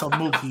 So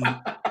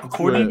Mookie,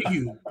 according to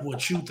you,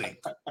 what you think,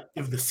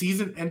 if the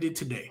season ended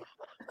today,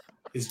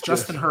 is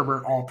Justin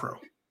Herbert all pro?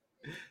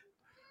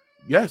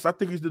 Yes, I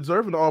think he's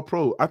deserving of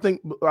All-Pro. I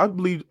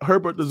believe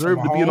Herbert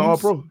deserved to be an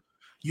All-Pro.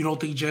 You don't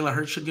think Jalen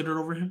Hurts should get it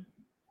over him?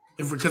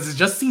 Because it's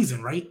just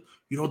season, right?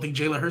 You don't think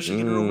Jalen Hurts should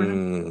get it over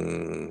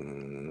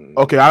him?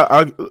 Okay,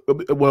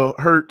 well,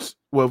 Hurts.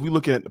 Well, if we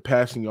look at the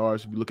passing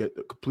yards, if you look at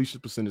the completion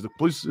percentage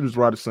is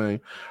right the same.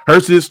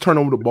 Hurts is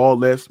turning over the ball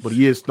less, but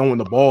he is throwing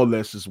the ball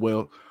less as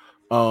well.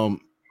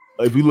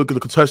 If you look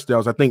at the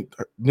touchdowns, I think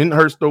didn't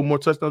Hurts throw more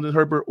touchdowns than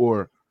Herbert,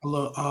 or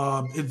Look,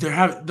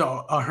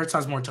 Hurts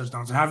has more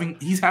touchdowns.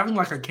 He's having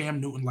like a Cam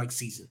Newton like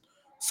season.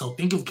 So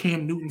think of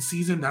Cam Newton's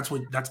season. That's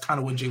kind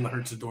of what Jalen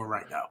Hurts is doing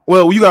right now.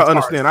 Well, you gotta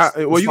understand.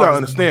 You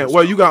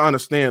gotta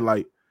understand.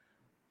 Like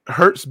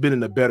Hurts been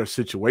in a better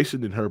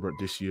situation than Herbert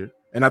this year,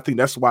 and I think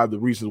that's why the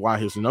reason why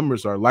his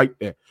numbers are like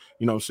that.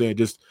 You know what I'm saying?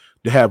 Just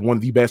to have one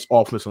of the best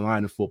offensive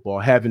line in football,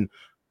 having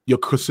your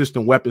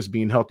consistent weapons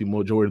being healthy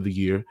majority of the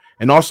year,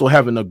 and also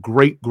having a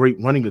great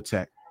running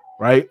attack,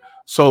 right?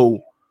 So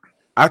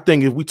I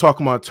think if we talk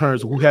about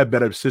terms of who had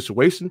better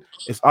situation,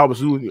 it's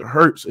obviously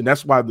Hurts, and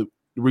that's why the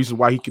reason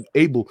why he can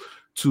able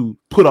to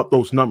put up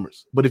those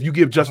numbers. But if you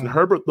give Justin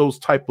Herbert those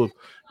type of,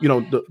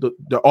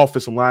 the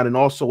offensive line, and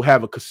also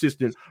have a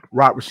consistent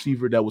wide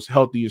receiver that was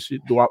healthy and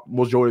shit throughout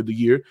majority of the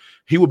year,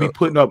 he would be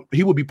putting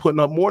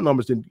up more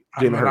numbers than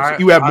Jalen Hurts.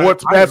 You have more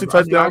passing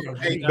touchdowns,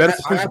 better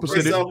completion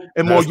percentage,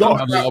 and more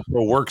yards. How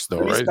the works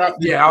though, right?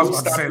 Yeah, I was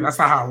about to say that's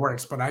not how it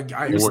works, but I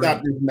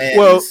stop this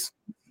madness.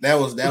 That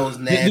was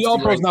nasty. The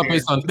All-Pro's not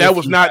based on. That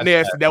was not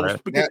nasty. That was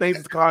speaking things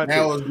in context.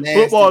 That was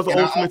nasty. Football is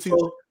the ultimate team.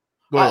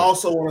 I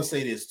also want to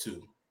say this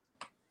too.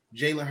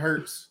 Jalen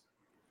Hurts,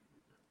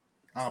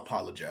 I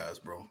apologize,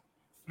 bro.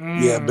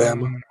 Yeah,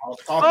 Bama. I was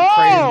talking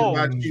crazy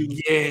about you.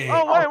 Yeah.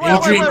 Oh,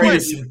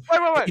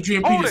 wait.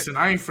 Adrian Peterson,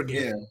 I ain't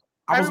forget. Yeah.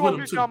 I was Everyone with him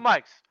mute too. your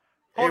mics.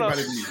 Hold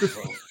Everybody up. mute,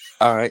 bro.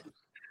 All right.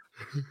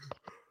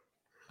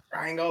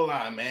 I ain't gonna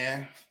lie,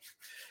 man.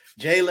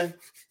 Jalen,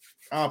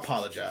 I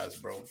apologize,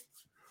 bro.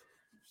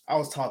 I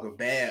was talking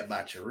bad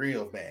about you,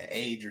 real bad.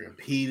 Adrian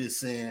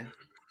Peterson,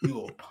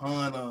 you a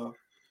punter,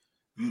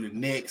 you the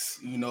next,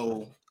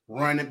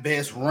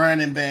 best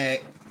running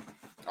back,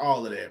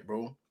 all of that,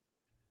 bro.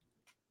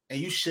 And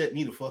you shut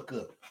me the fuck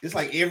up. It's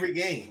like every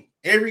game,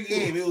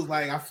 it was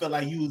like I felt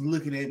like you was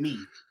looking at me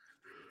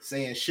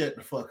saying, "Shut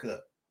the fuck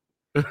up."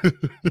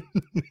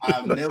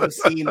 I've never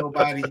seen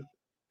nobody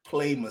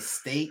play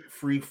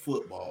mistake-free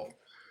football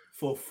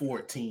for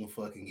 14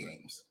 fucking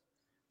games.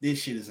 This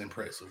shit is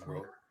impressive,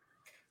 bro.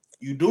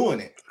 You doing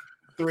it.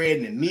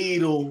 Threading the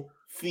needle,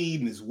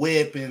 feeding his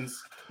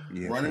weapons,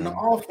 running the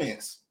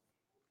offense.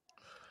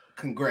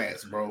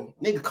 Congrats, bro.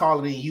 Nigga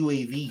calling in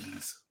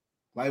UAVs.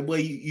 Like, boy,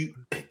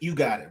 you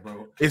got it,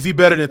 bro. Is he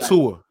better than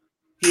Tua?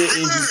 He'll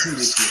MVP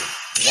this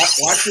year.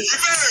 Watch it.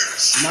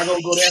 I'm not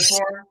gonna go that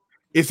far.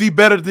 Is he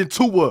better than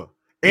Tua?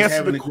 He's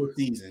having a good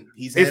season.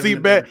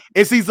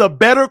 Is he a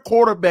better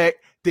quarterback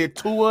than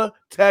Tua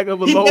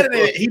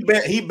Tagovailoa?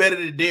 He better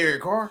than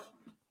Derek Carr.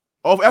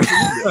 Oh,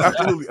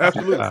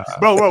 absolutely.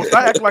 Bro,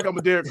 stop acting like I'm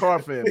a Derek Carr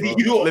fan,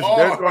 bro.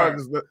 Derek Carr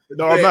is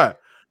I'm not.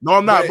 No,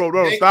 I'm not,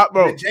 bro. Stop,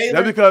 bro.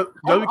 That's because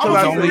I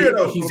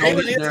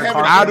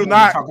do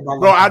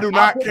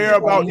not care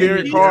about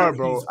Derek Carr,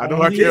 bro. I do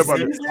not care about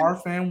Derek Carr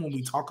fan when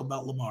we talk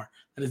about Lamar.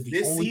 That is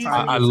the only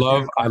time. I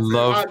love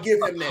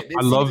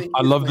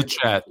the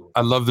chat.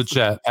 I love the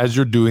chat. As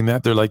you're doing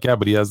that, they're like, yeah,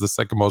 but he has the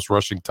second most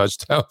rushing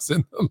touchdowns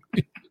in the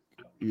league.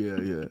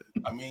 Yeah.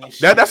 I mean,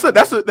 that's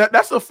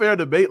a fair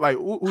debate. Like,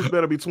 who's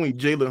better between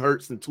Jalen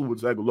Hurts and Tua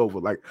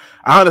Tagovailoa? Like,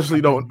 I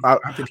honestly don't.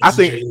 I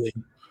think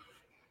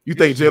you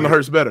think Jalen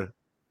Hurts better.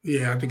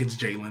 Yeah, I think it's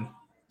Jalen.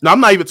 No,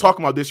 I'm not even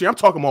talking about this year. I'm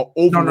talking about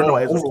overall. No.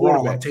 As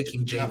overall, I'm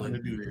taking Jalen.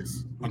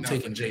 I'm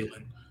taking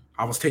Jalen.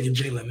 I was taking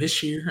Jalen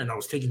this year, and I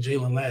was taking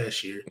Jalen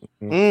last year.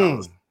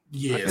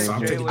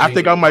 I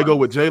think I might go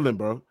with Jalen,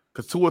 bro,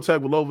 because Tua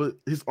Tagovailoa,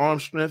 his arm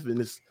strength and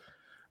his,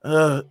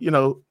 I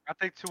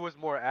think Tua's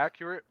more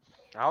accurate.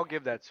 I'll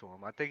give that to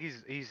him. I think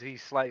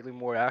he's slightly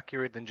more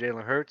accurate than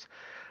Jalen Hurts,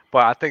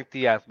 but I think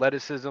the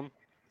athleticism,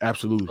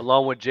 absolutely,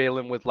 along with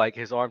Jalen with like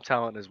his arm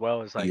talent as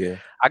well, is like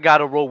I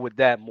gotta roll with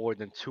that more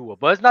than Tua.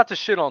 But it's not to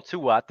shit on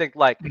Tua. I think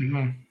like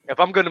if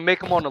I'm gonna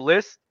make him on the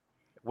list,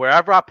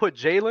 wherever I put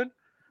Jalen,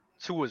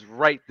 Tua's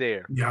right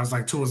there. Yeah, I was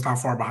like Tua's not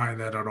far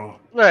behind that at all.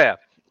 Yeah.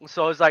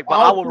 So it's like, but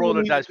I will roll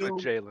the dice with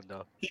Jalen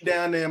though. He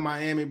down there in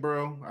Miami,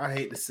 bro. I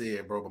hate to say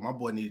it, bro, but my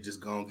boy need to just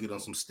go and get on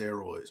some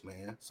steroids,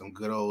 man. Some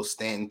good old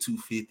Stanton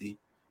 250.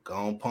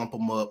 Go and pump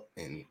him up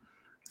and.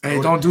 Hey,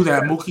 don't do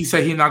that. Mookie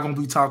said he's not gonna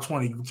be top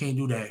 20. You can't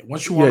do that.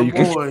 Once you want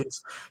the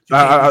boys,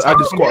 I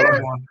just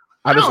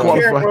don't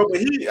care, bro.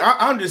 But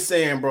I'm just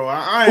saying, bro.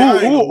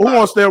 Who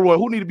on steroid?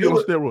 Who need to be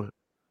on steroid?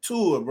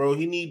 Tua, bro.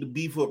 He need to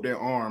beef up that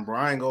arm, bro.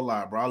 I ain't gonna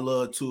lie, bro. I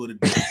love Tua to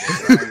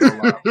death,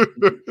 bro.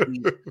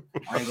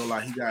 I ain't gonna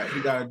lie. He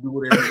got to do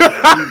whatever he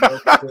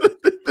got to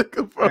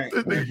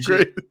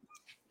do.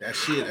 That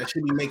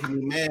shit be making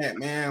me mad,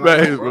 man.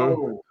 Like,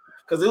 bro.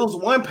 Because it was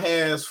one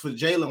pass for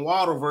Jalen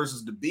Waddle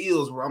versus the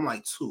Bills where I'm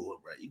like, Tua,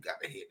 bro, you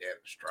gotta hit that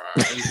in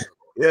stride.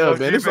 Yeah,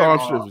 man, this arm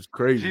strength is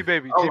crazy. G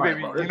baby.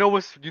 You know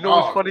what's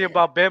funny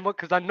about Bama?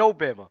 Because I know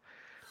Bama,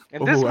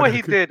 and this is what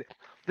he did.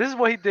 This is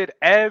what he did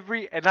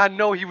and I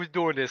know he was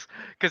doing this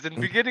because in the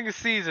beginning of the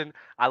season,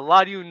 I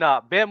lie to you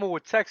not, Bama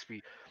would text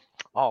me,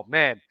 oh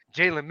man,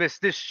 Jalen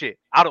missed this shit.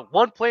 Out of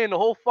one play in the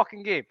whole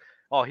fucking game.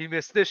 Oh, he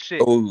missed this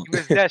shit. Oh. He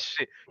missed that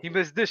shit. He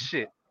missed this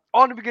shit.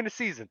 On the beginning of the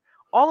season.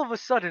 All of a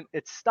sudden,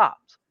 it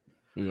stopped.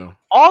 Yeah.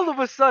 All of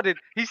a sudden,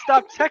 he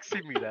stopped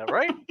texting me that,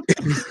 right?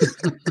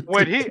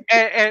 When he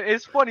and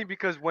it's funny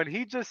because when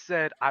he just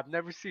said, "I've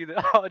never seen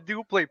a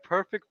dude play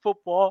perfect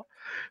football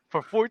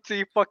for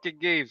 14 fucking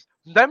games,"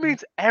 that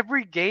means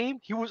every game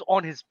he was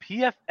on his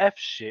PFF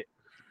shit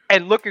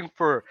and looking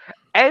for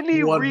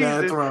any One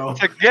bad reason throw.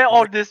 to get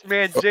on this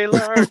man Jalen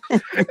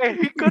Hurts, and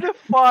he couldn't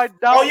find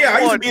out. Oh yeah, I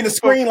used to be in the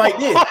screen like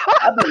this.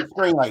 I've been in the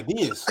screen like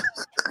this.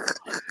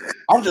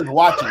 I'm just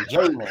watching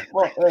Jalen.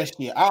 Fuck that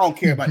shit. I don't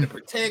care about the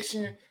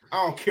protection.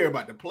 I don't care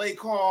about the play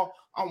call.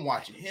 I'm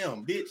watching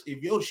him, bitch.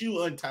 If your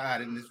shoe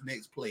untied in this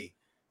next play,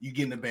 you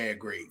getting a bad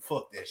grade.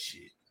 Fuck that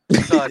shit.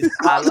 Son,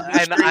 I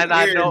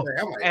know,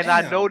 like, and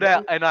I know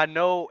that, and I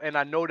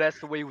know that's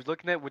the way he was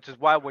looking at it, which is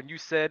why when you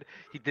said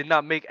he did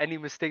not make any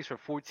mistakes for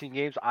 14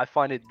 games, I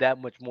find it that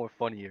much more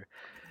funnier,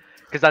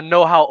 because I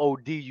know how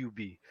OD you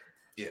be.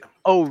 Yeah,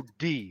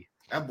 OD.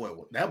 that boy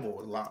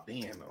was locked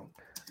in though.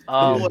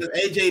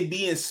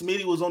 AJB and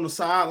Smitty was on the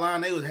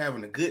sideline. They was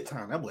having a good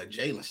time. That boy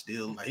Jalen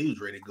still, like, he was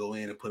ready to go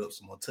in and put up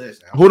some more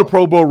touchdowns. Who the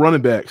Pro Bowl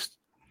running backs?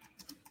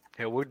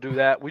 Yeah, we'll do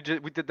that. We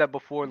did that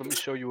before. Let me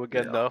show you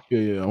again though.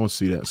 Yeah. I want to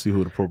see that. See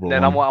who the Pro Bowl.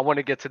 Then I want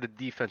to get to the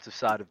defensive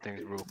side of things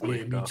real Yeah,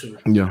 quick. me though. too.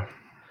 Yeah.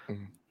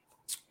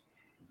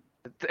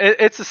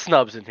 It's a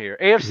snubs in here.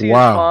 AFC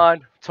Wow. is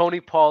fine. Tony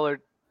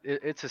Pollard,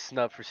 it's a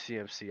snub for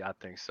CMC. I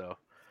think so.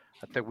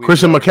 I think we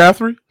Christian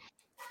McCaffrey.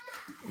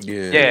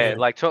 Yeah,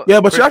 like But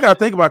y'all gotta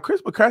think about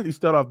Chris McCaffrey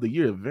started off the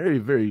year very,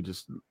 very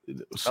just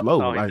slow.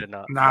 No, he like, did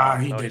not. Nah,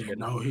 he No, didn't.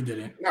 No, he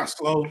didn't. Not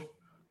slow.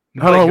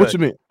 hold on, what good. you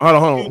mean? Hold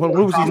on. What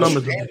was his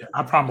numbers?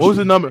 I promise. What was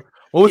his number?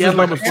 What was He his had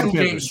like numbers a for the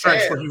 2-game Panthers?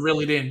 stretch where he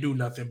really didn't do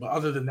nothing, but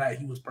other than that,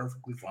 he was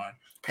perfectly fine.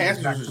 He was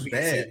back Panthers to was being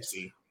bad.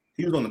 CMC.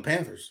 He was on the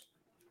Panthers.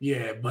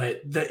 Yeah,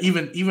 but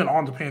even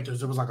on the Panthers,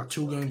 there was like a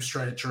 2-game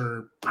stretch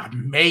or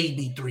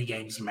maybe 3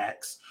 games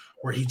max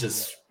where he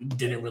just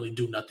didn't really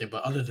do nothing.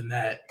 But other than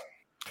that,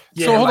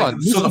 yeah. So hold like,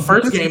 on. So the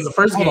first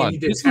game, he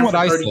did This is 10 what for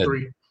I said.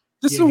 33.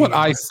 This Yeah, is what yeah,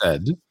 I right.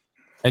 said,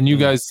 and you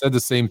guys said the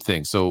same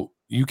thing. So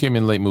you came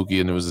in late, Mookie,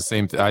 and it was the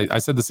same thing. I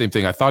said the same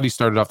thing. I thought he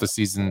started off the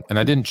season, and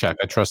I didn't check.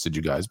 I trusted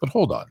you guys, but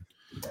hold on.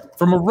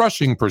 From a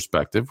rushing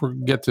perspective, we'll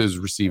get to his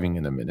receiving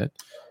in a minute.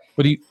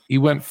 But he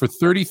went for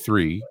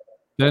 33,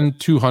 then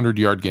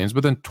 200-yard games,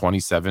 but then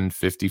 27,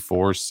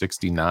 54,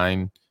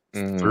 69,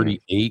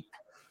 38.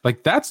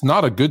 Like, that's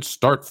not a good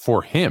start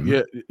for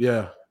him.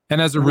 Yeah.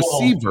 And as a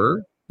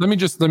receiver, let me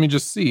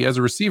just see. As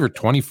a receiver,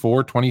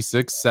 24,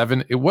 26,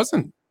 7. It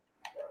wasn't.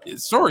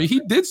 Sorry, he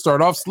did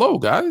start off slow,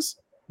 guys.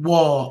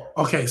 Well,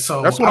 okay,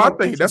 so That's what I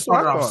think. That's what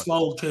I started off thought.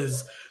 slow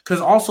because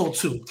also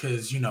too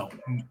because No,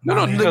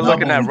 man You're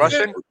looking Double- at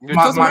rushing.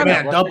 my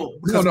man double.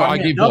 No, I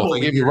gave both. I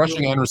gave you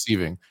rushing and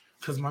receiving.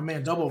 Because my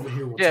man Double over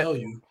here will Yeah. tell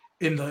you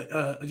in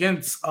the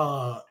against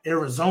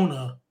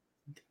Arizona.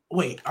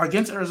 Wait,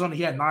 against Arizona,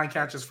 he had 9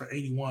 catches for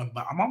 81,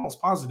 but I'm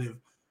almost positive.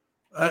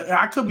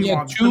 I could be He had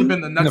wrong. It could have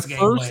been the in next the game,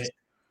 first- but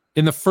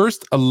In the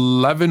first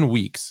 11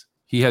 weeks,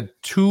 he had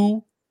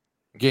 2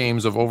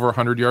 games of over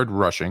 100-yard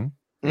rushing.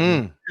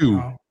 2.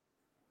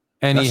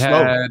 And he That's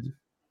slow. had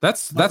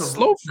that's the-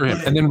 slow for him.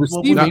 but- And then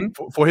well, receiving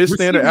For his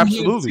standard, receiving, he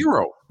had absolutely.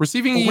 0.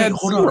 Receiving, he wait, had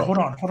hold 0.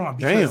 on.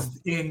 Because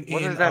in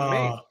What does that mean?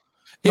 no,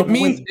 It but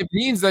means wait. it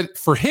means that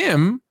for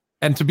him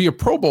and to be a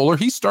Pro Bowler,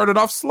 he started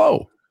off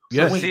slow.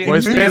 Yes, wait, for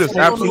his he standards,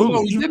 didn't-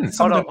 absolutely. He didn't.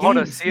 Some of the Hold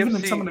on, games, even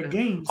in CMC. some of the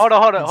games. Hold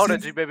on,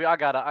 CMC G baby. I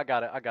got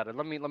it.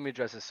 Let me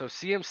address this. So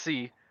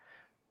CMC,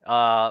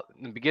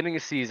 in the beginning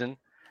of season,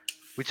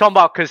 we talking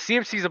about because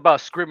CMC is about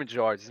scrimmage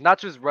yards. It's not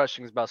just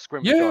rushing; it's about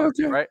scrimmage Yeah, yards,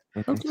 okay. right?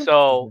 Okay.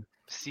 So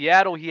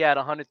Seattle, he had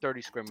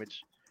 130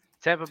 scrimmage.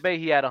 Tampa Bay,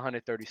 he had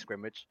 130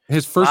 scrimmage.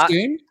 His first I-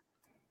 game?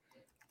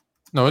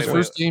 No, his Wait,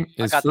 first game.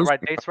 I His got the first,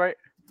 right dates right.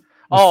 his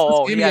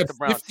Oh, first he game had the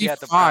Browns. He had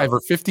the 55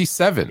 Browns. or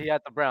 57. He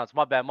had the Browns.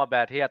 My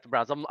bad. He had the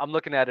Browns. I'm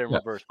looking at it in Yeah.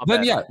 reverse. My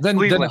Then bad. then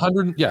Cleveland.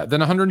 100, then Then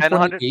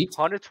 128.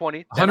 120,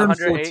 then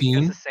 108 114.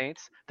 against the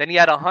Saints. Then he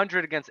had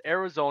 100 against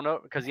Arizona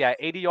because he had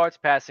 80 yards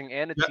passing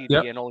and a Yep, TD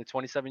yep. and only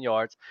 27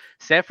 yards.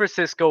 San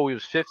Francisco, he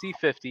was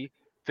 50-50,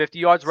 50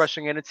 yards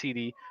rushing and a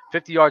TD,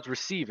 50 yards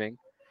receiving.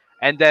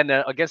 And then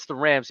against the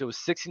Rams, it was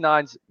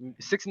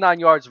 69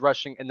 yards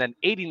rushing and then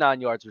 89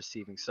 yards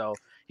receiving. So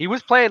he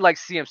was playing like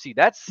CMC.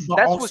 That's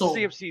also- what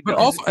CMC But does.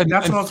 also, and,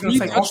 That's and what I was gonna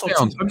 3 say. Also,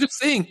 touchdowns. too- I'm just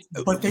saying.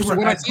 But they so were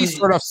when I say actually-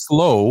 start off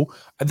slow,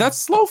 that's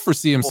slow for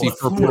CMC Well,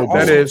 for a Hold Pro on, Bowl.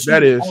 That also, is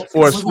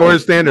too, for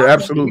his standard, He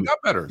absolutely. got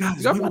better. He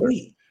Guys, got wait.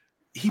 better.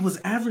 He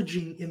was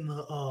averaging in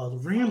the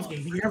Rams game.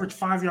 He averaged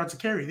 5 yards a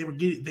carry.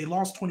 They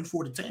lost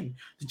 24-10.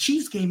 The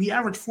Chiefs game, he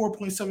averaged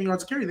 4.7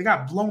 yards a carry. They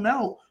got blown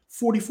out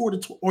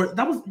 44-20. Or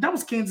that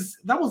was Kansas.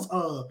 That was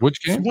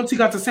Which game? once he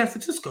got to San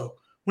Francisco.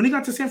 When he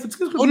got to San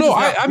Francisco, Oh he no,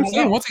 just got I'm blown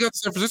saying out. once he got to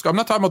San Francisco, I'm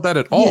not talking about that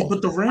at Yeah, all.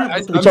 but the Rams.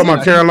 I'm We're talking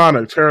about saying-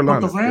 Carolina.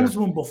 But the Rams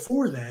one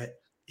before that,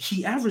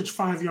 he averaged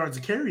 5 yards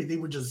a carry. They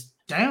were just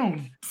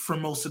down for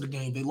most of the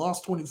game. They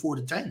lost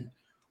 24-10.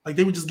 Like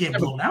they were just getting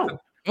blown out.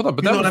 Hold on,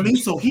 but You that know what I was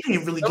mean? So he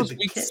didn't really that get was the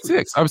week carry.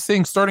 6. I was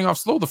saying starting off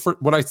slow.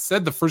 What I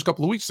said the first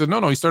couple of weeks. I said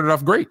no, he started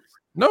off great.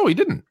 No, he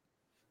didn't.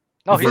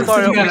 No, he I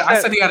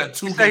started. said he had a he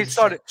 2 said he game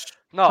started. stretch.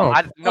 No,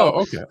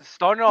 okay.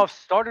 Starting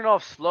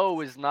off slow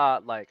is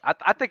not like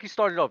I think he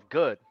started off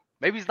good.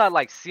 Maybe he's not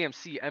like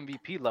CMC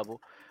MVP level,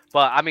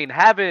 but I mean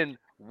having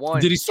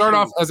one. Did he start 2,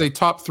 off as a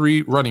top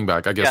 3 running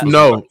back? I guess. Yeah. was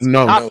No, what-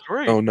 no, top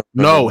 3?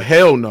 no,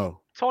 hell no.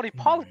 Tony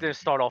Pollard didn't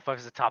start off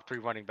as a top 3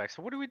 running back.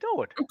 So what are we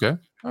doing? Okay.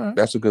 All right.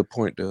 That's a good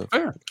point, though.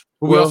 Fair.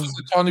 But we Well- also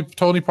said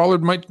Tony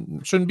Pollard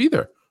shouldn't be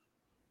there.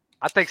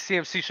 I think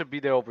CMC should be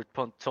there over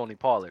Tony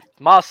Pollard.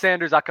 Miles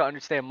Sanders, I can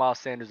understand Miles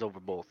Sanders over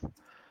both,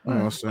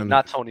 but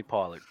not Tony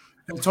Pollard.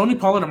 And Tony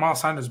Pollard and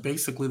Miles Sanders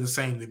basically the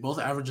same. They both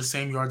average the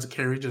same yards of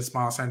carry, just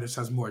Miles Sanders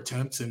has more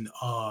attempts, and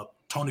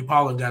Tony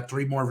Pollard got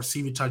 3 more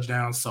receiving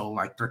touchdowns. So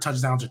like their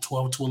touchdowns are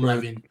 12 to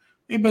 11.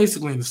 They're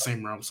basically in the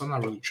same realm. So I'm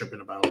not really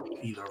tripping about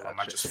either of them.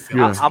 I just feel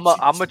like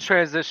I'm a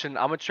transition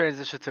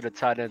to the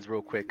tight ends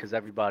real quick because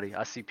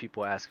I see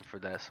people asking for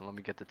that. So let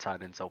me get the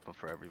tight ends open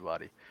for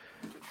everybody.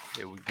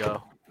 Here we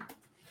go.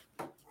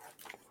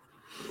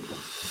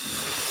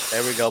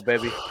 There we go,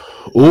 baby.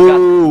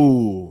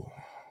 Ooh.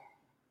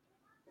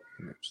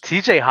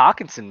 TJ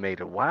Hawkinson made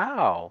it.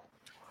 Wow.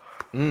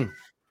 Mm.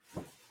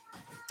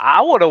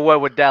 I would have went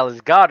with Dallas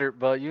Goedert,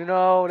 but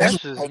that's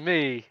just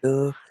me.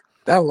 That's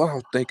what I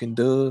was thinking,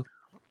 Doug.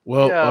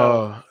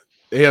 Well,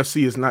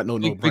 AFC is not They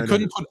no-brainer.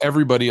 couldn't put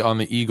everybody on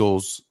the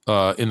Eagles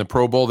in the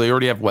Pro Bowl. They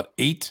already have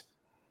 8?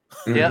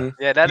 Yeah,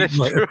 that is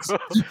true.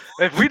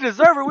 If we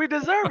deserve it, we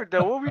deserve it.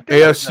 Though what we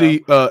doing?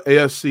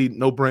 AFC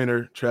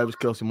no-brainer. Travis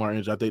Kelce, Martin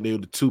Andrews. I think they were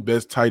the 2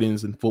 best tight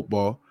ends in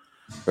football.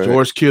 Right.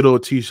 George Kittle,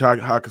 TJ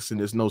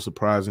Hawkinson is no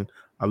surprising.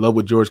 I love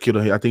what George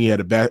Kittle had. I think he had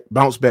a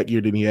bounce back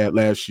year than he had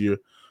last year,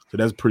 so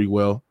that's pretty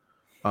well.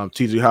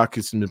 TJ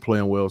Hawkinson been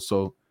playing well,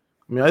 so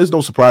I mean, it's no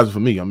surprise for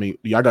me. I mean,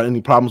 y'all got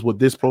any problems with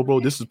this Pro Bowl?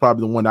 This is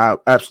probably the one I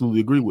absolutely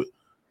agree with.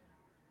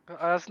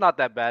 It's not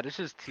that bad. It's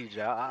just TJ.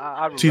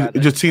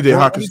 Just TJ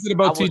What Hawkinson. is it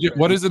about TJ?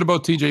 What is it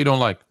about TJ you don't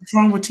like? what's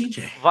wrong with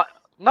TJ?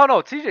 No,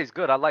 TJ's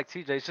good. I like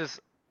TJ. It's just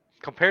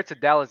compared to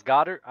Dallas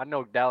Goedert. I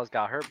know Dallas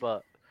got hurt,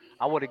 but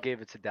I would have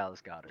gave it to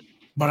Dallas Goedert.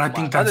 But I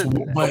think that's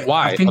but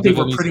why? I think they Other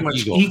were than pretty he's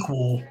much an Eagle.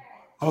 equal.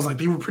 I was like,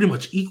 they were pretty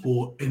much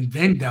equal, and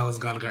then Dallas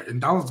got it.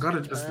 And Dallas got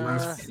it just the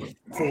last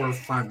 4 or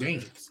 5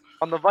 games.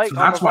 On the So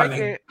that's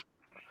why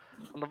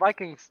on the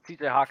Vikings,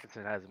 TJ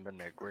Hawkinson hasn't been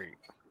that great.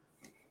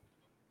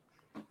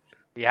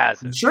 He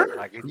hasn't. Sure?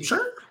 Like, You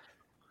sure?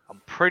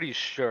 I'm pretty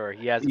sure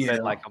he hasn't Yeah.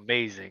 been like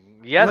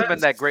amazing. He hasn't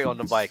been that great on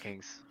the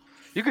Vikings.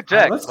 You could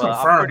check, Let's but I'm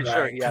confirm pretty that,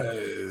 sure he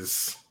hasn't.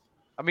 'cause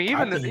I mean,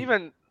 I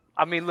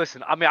think-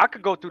 listen. I mean, I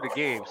could go through the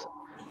games.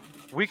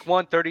 Week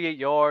 1, 38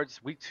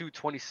 yards. Week 2,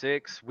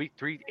 26. Week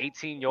 3,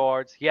 18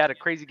 yards. He had a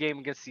crazy game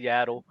against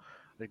Seattle.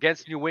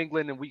 Against New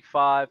England in week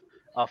 5,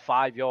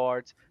 5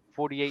 yards.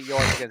 48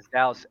 yards against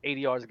Dallas.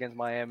 80 yards against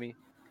Miami.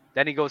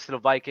 Then he goes to the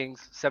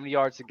Vikings. 70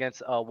 yards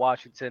against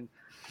Washington.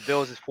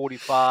 Bills is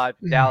 45.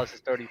 Dallas is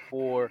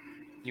 34.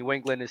 New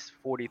England is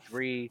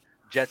 43.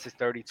 Jets is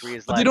 33.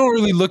 But they don't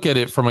really look at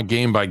it from a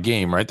game by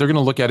game, right? They're going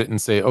to look at it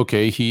and say,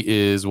 okay, he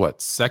is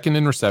second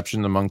in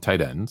reception among tight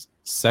ends,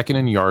 second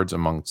in yards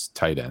amongst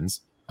tight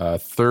ends,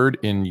 third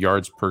in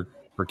yards per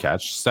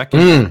catch,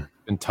 second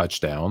in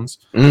touchdowns.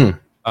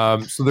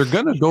 So they're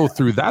going to go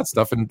through that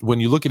stuff, and when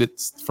you look at it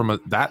from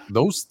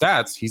those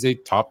stats, he's a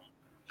top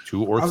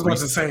 2 or 3.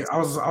 I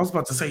was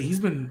about to say he's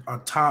been a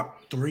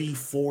top 3,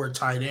 4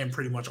 tight end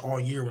pretty much all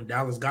year when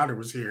Dallas Goedert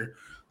was here.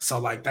 So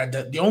like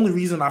that the only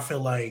reason I feel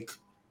like,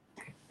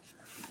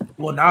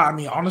 well, now I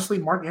mean honestly,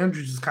 Mark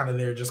Andrews is kind of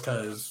there just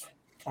because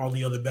all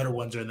the other better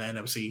ones are in the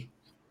NFC.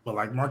 But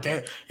like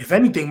if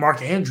anything,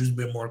 Mark Andrews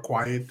been more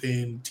quiet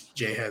than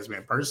TJ has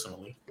been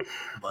personally.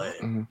 But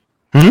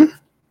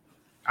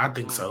I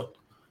think so.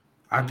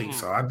 Mark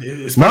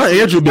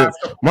Andrews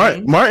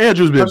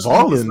been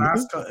balling,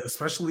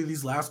 especially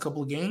these last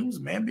couple of games.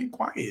 Man, been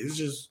quiet. It's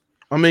just.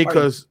 I mean,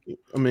 because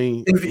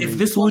if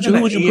this who would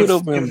you put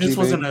over him? If this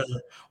wasn't a,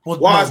 well,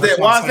 why is that?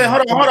 Why is that?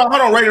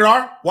 Hold on, Rated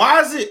R. Why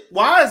is it?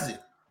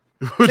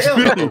 What you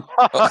mean?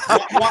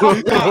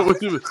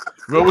 What you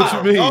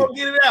mean? Don't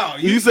get it out.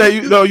 You say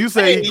you know. You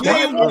say you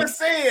didn't want to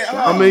say it.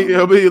 I mean,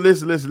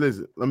 listen.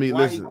 Let me Why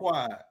listen. he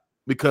quiet?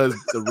 Because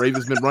the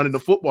Ravens been running the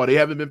football. They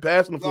haven't been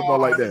passing the football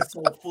like that.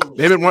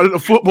 They've been running the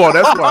football.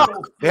 That's why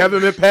they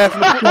haven't been passing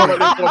the football like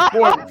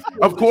that.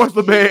 So of course,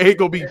 the man ain't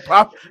gonna be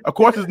pop. Of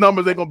course, his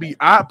numbers ain't gonna be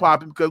eye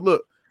popping because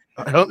look,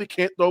 Huntley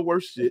can't throw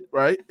worse shit,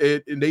 right?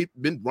 And they've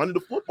been running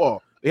the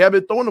football. They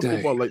haven't been throwing the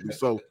football lately.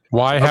 So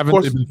why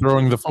haven't they been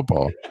throwing the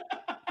football?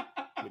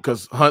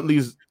 Because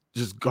Huntley's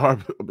just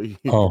garbage.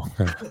 Oh,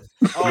 wait,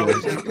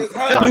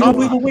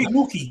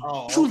 Mookie.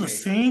 You the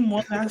same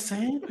one I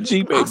said?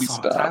 G baby, saw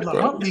stop, Tyler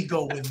bro. Huntley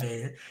go in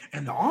there,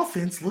 and the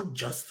offense looked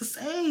just the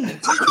same.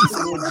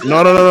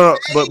 No.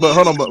 But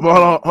hold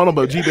on.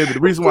 But G baby, the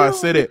reason why I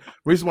said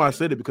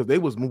it, because they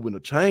was moving the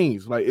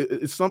chains. Like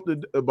it's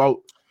something about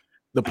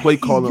the play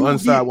calling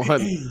inside with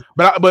Huntley.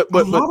 But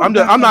I'm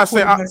not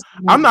saying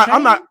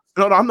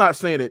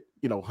that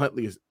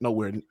Huntley is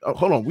nowhere.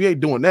 Hold on, we ain't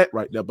doing that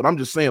right now. But I'm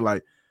just saying,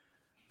 like,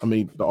 I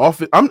mean, the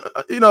offense.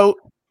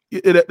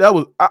 That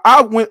was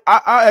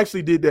I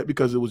actually did that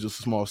because it was just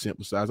a small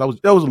sample size. That was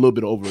a little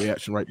bit of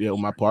overreaction right there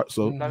on my part.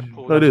 So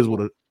cool. it is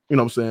what it, you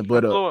know what I'm saying.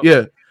 But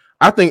yeah,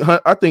 I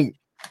think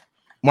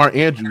Mark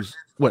Andrews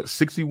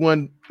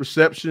 61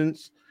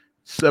 receptions,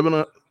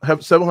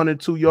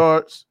 702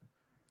 yards.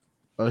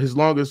 His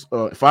longest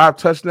 5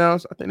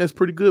 touchdowns. I think that's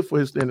pretty good for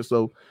his standard.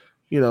 So,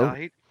 he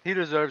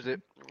deserves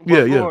it.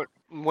 But Lord,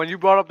 when you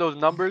brought up those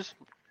numbers,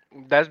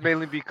 that's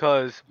mainly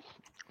because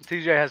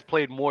TJ has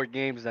played more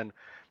games than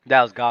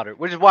Dallas Goedert,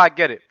 which is why I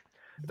get it.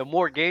 The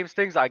more games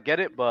things, I get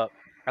it, but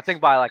I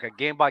think by like a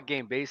game by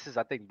game basis,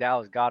 I think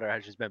Dallas Goedert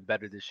has just been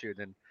better this year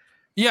than.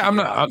 Yeah, I'm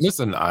not.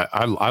 Listen,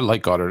 I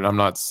like Goddard. I'm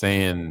not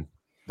saying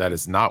that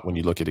it's not when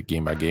you look at it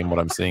game by game. What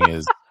I'm saying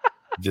is,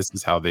 this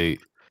is how they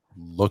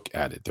look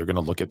at it. They're going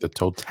to look at the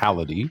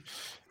totality,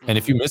 and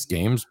if you miss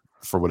games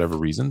for whatever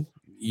reason,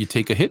 you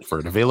take a hit for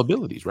it.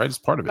 Availabilities, right? It's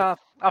part of it.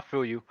 I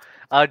feel you.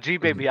 G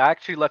baby, I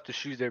actually left the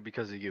shoes there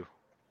because of you.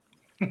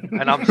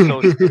 And I'm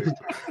so serious.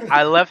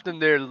 I left them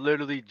there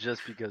literally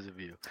just because of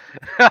you.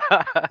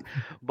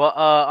 But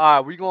all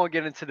right, we're gonna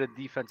get into the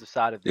defensive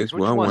side of things.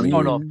 Which one want to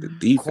start off?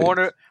 The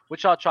corner.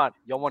 What y'all trying?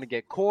 Y'all want to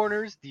get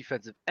corners,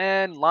 defensive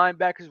end,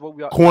 linebackers? What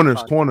we are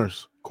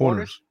corners.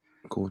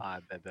 Cool. All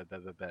right,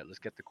 bet. Let's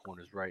get the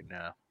corners right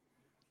now.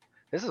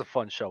 This is a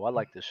fun show. I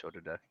like this show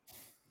today.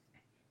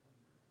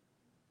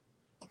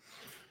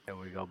 There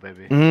we go,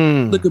 baby.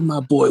 Look at my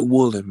boy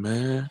Woolen,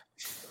 man.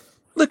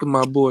 Look at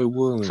my boy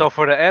Woolen. So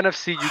for the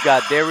NFC, you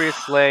got Darius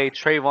Slay,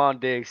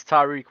 Trayvon Diggs,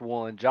 Tyreek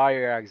Woolen,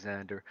 Jair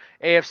Alexander.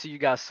 AFC, you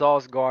got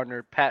Sauce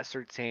Gardner, Pat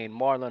Surtain,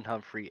 Marlon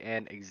Humphrey,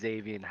 and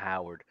Xavier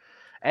Howard.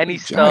 Any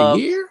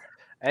snubs?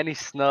 Any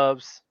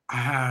snubs?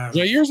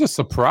 Jair's a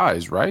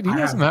surprise, right? He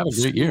hasn't had a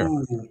great year.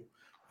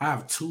 I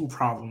have 2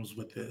 problems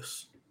with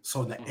this.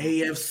 So the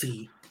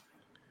AFC,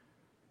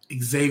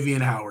 Xavier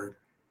Howard.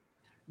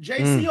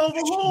 JC over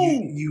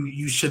who?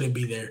 You shouldn't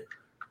be there.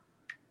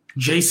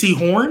 JC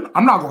Horn,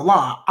 I'm not gonna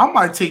lie. I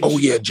might take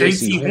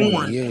JC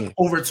Horn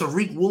over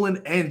Tariq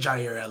Woolen and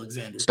Jair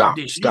Alexander. Stop.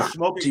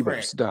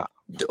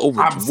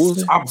 Over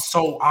Woolen.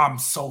 I'm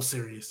so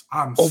serious.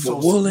 I'm over so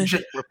Woolen.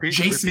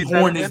 JC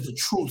Horn is the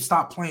truth.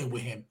 Stop playing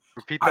with him.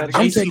 I'm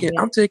taking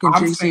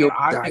JC.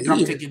 I think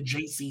I'm taking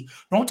JC.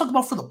 No, I'm talking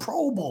about for the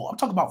Pro Bowl. I'm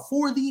talking about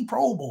for the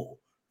Pro Bowl.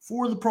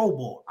 For the Pro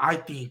Bowl, I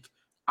think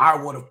I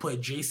would have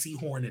put JC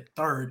Horn at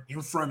 3rd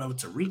in front of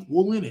Tariq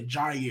Woolen and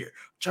Jair.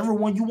 Whichever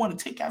one you want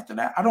to take after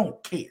that, I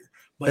don't care.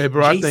 But hey,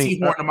 bro,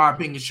 JC Horn, in my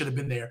opinion, should have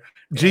been there.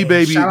 G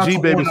baby,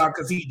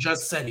 because he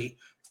just said it.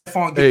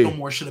 Stephon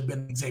Gilmore should have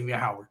been Xavier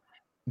Howard.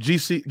 G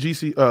baby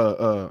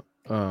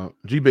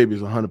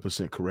is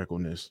 100% correct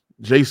on this.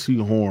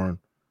 JC Horn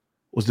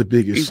was the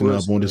biggest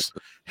snub on this.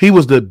 He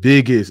was the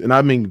biggest, and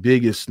I mean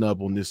biggest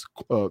snub on this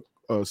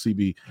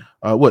CB.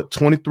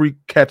 23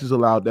 catches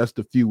allowed, that's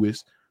the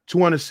fewest.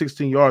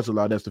 216 yards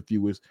allowed, that's the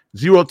fewest.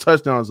 0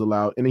 touchdowns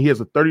allowed, and he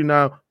has a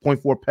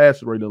 39.4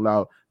 passer rate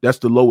allowed. That's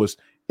the lowest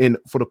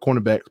for the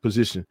cornerback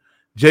position.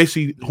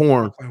 JC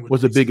Horn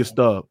was the biggest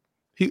snub.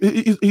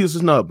 He's a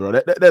snub,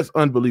 bro. That's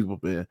unbelievable,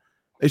 man.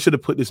 They should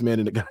have put this man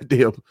in the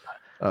goddamn.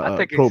 I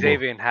think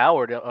Xavier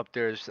Howard up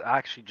there is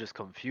actually just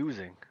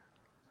confusing.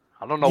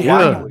 I don't know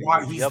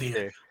why he's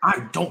there.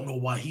 I don't know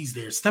why he's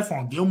there.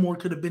 Stephon Gilmore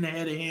could have been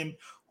ahead of him.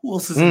 Who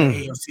else is in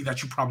the AFC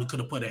that you probably could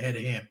have put ahead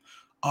of him?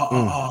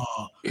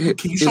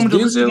 Can you show me the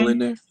list in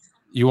there?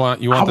 You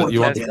want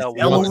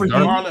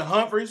Marlon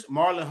Humphreys?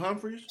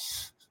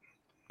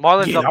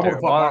 Marlon's up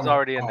there. Marlon's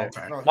already in there.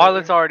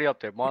 Marlon's already up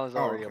there. Marlon's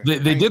already up there.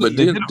 They did.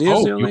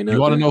 You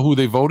want to know who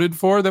they voted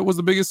for? That was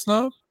the biggest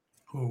snub.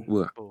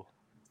 Who?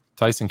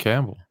 Tyson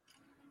Campbell.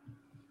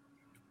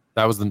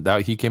 That was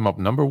he came up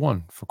number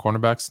 1 for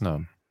cornerback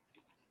snub.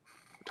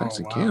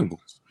 Tyson Campbell.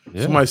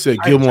 Yeah. Somebody said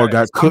Gilmore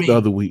got cooked the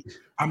other week.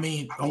 I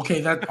mean,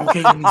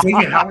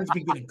 Xavier Howard's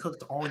been getting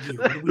cooked all year.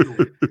 What are we doing?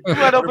 We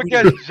went up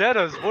against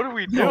Jettas. What are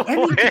we doing?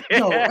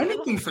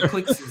 Anything for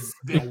clicks has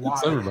been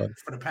wild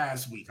for the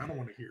past week. I don't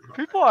want to hear about it.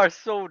 People are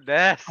so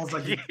nasty. I was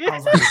like,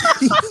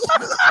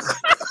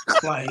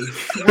 what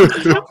are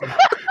you talking about?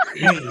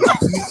 Hey,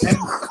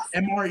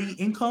 MRE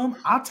income,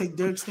 I'll take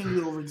Derek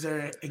Stingley over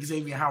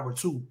Xavier Howard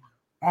too.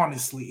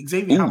 Honestly,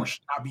 Xavier Howard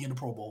should not be in the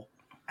Pro Bowl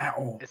at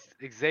all.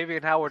 Is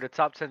Xavier Howard a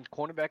top 10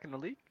 cornerback in the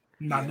league?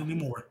 Not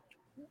anymore.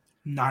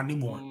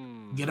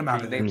 Get him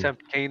out of there. Can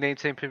you name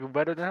 10 people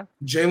better than him?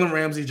 Jalen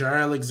Ramsey, Jair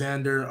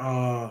Alexander,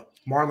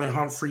 Marlon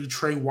Humphrey,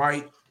 Trey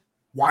White.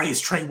 Why is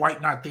Trey White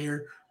not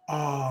there?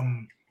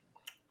 Marlon,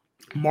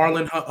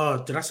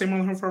 did I say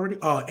Marlon Humphrey already?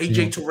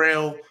 AJ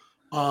Terrell,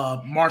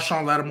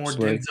 Marshawn Lattimore,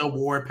 Denzel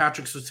Ward,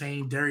 Patrick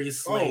Surtain, Darius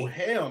Slay. Oh,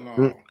 hell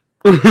no.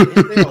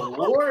 Denzel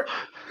Ward?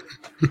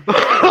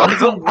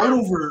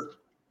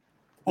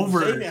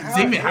 over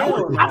Xavier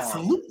Howard?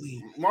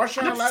 Absolutely.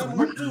 Marshawn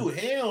Lattimore too?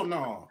 Hell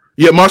no.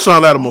 Yeah,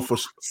 Marshawn Lattimore for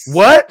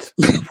what?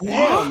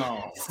 Hell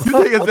no.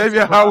 You think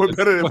Xavier Howard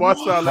better than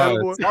Marshawn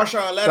Lattimore?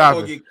 Marshawn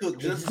Lattimore get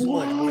cooked just as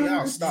much.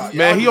 Y'all stop.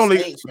 Man, y'all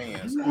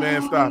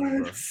stop it,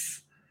 bro.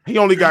 He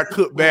only got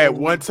cooked bad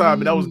one time,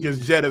 and that was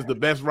against Jet as the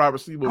best wide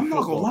receiver. I'm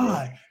not gonna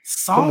lie.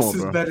 Sauce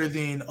is better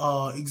than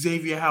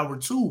Xavier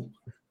Howard too.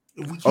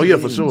 Oh yeah,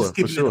 for sure.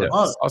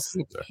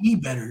 He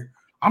better.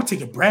 I'm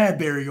taking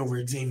Bradbury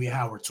over Xavier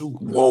Howard too.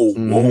 Whoa.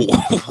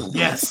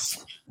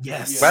 Yes.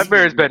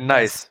 Bradbury's been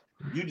nice.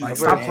 Like,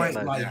 stop playing,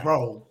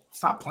 bro.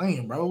 Stop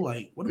playing, bro.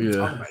 Like, what are we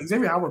talking about?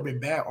 Xavier Howard been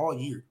bad all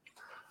year.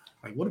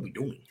 Like, what are we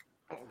doing?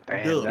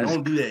 Dude,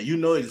 don't do that. You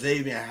know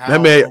Xavier Howard.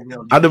 That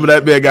man, I remember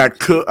that man got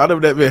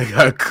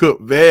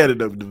cooked. Bad in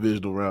the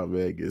divisional round,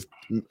 man, against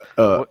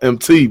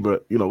MT.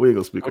 But we ain't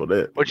gonna speak on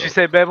that. What you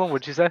say, Bama?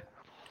 What you say?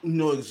 You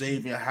know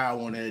Xavier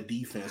Howard on that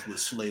defense with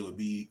Slay would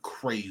be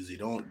crazy.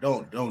 Don't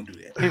do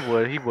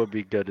that. He would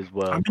be good as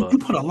well. I mean, you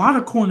put a lot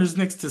of corners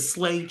next to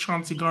Slay,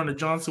 Chauncey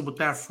Gardner-Johnson with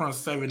that front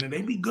seven, and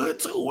they'd be good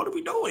too. What are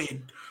we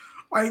doing?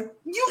 Like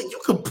you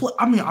could play.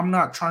 I mean, I'm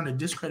not trying to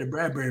discredit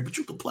Bradbury, but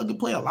you could plug and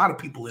play a lot of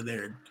people in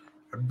there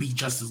and be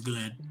just as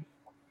good.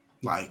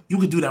 Like you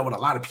could do that with a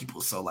lot of people.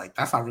 So like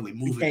that's not really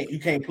moving. You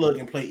can't plug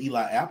and play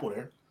Eli Apple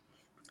there.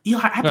 Eli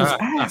Apple's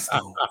ass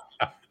though.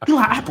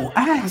 Eli Apple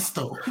ass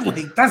though.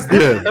 Like that's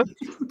different.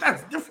 Yeah.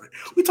 That's different.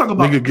 We talk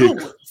about nigga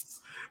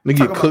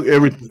get cooked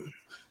everything.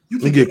 You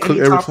can get cooked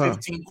every top time.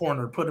 15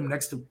 corner. Put him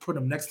next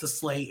to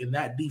Slay in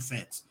that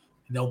defense,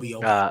 and they'll be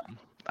okay.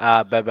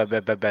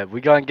 Bet. We're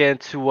gonna get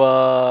into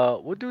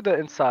we'll do the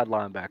inside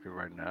linebacker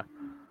right now.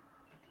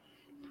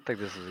 I think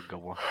this is a good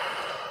one.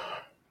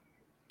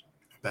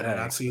 Better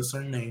not see a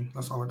certain name.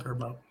 That's all I care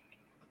about.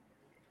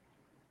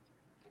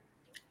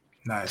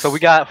 Nice. So we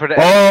got for the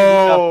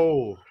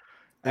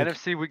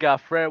NFC, we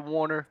got Fred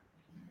Warner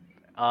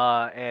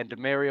and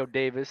Demario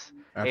Davis.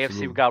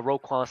 Absolutely. AFC, we got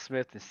Roquan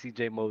Smith and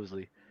C.J.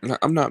 Mosley.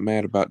 I'm not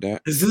mad about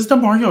that. Is this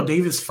Demario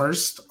Davis'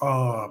 first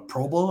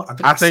Pro Bowl?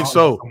 I think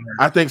so.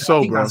 I think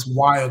so, bro. That's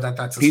wild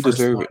that's his he first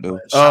deserved it though.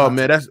 Oh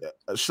man, that's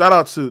shout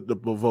out to the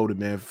voted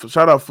man.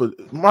 Shout out for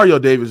Mario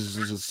Davis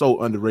is just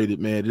so underrated,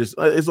 man.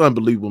 It's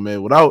unbelievable,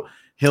 man. Without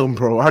him,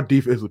 bro, our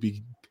defense would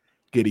be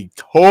getting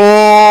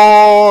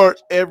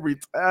torched every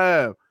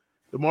time.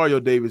 Mario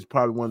Davis is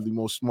probably one of the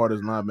most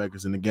smartest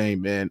linebackers in the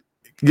game, man.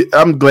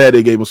 I'm glad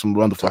they gave him some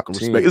motherfucking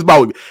respect. It's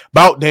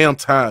about damn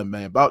time,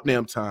 man. About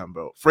damn time,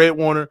 bro. Fred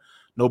Warner,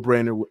 no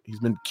brainer. He's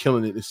been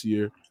killing it this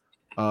year.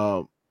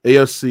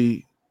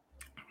 AFC,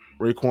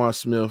 Roquan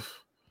Smith.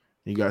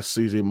 You got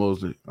C.J.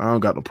 Mosley. I don't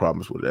got no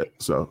problems with that.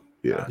 So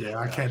yeah. Yeah,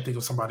 I can't think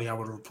of somebody I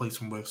would replace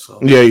him with. So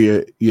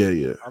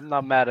yeah. I'm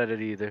not mad at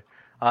it either.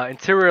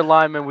 Interior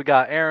linemen, we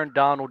got Aaron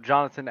Donald,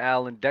 Jonathan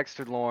Allen,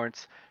 Dexter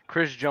Lawrence,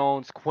 Chris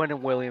Jones,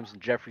 Quentin Williams,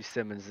 and Jeffrey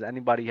Simmons. Does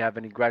anybody have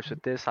any gripes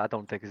with this? I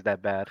don't think it's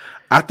that bad.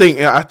 I think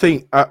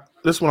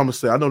this is what I'm gonna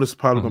say. I know this is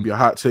probably gonna be a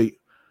hot take,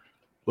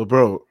 but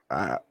bro,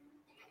 I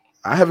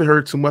haven't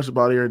heard too much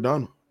about Aaron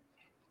Donald.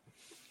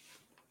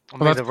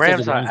 I mean, the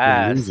Rams are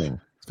ass. It's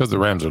because the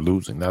Rams are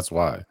losing. That's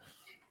why.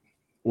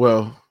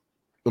 Well,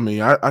 I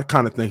mean, I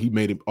kind of think he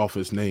made it off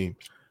his name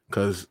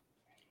because,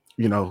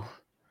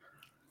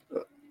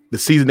 the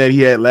season that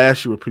he had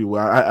last year was pretty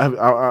well. I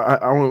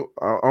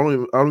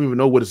don't even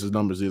know what his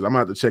numbers is. I'm gonna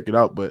have to check it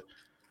out, but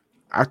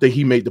I think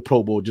he made the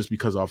Pro Bowl just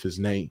because of his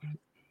name.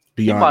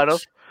 He might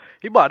have.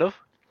 100%. You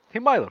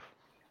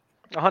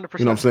know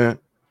what I'm saying?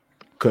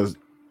 Because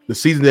the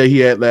season that he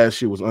had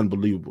last year was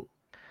unbelievable.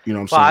 You know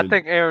what I'm saying? I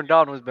think Aaron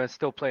Donald has been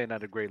still playing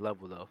at a great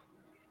level, though.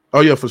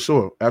 Oh yeah, for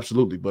sure,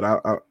 absolutely. But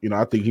I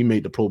think he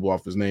made the Pro Bowl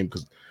off his name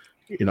because,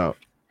 Can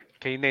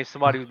you name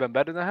somebody who's been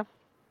better than him?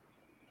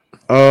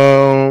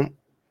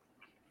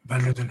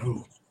 Better than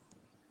who?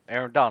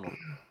 Aaron Donald.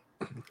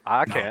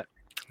 I can't.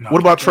 No, what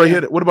about Trey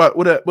Henderson? What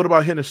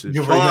about Henderson?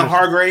 Javon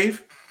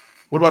Hargrave.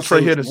 What about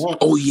Trey Henderson?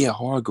 Oh yeah,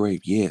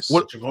 Hargrave. Yes.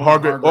 What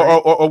Hargrave?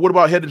 Or what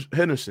about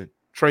Henderson?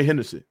 Trey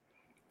Henderson.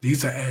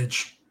 These are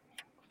edge.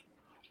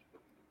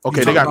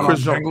 Okay, they got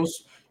Chris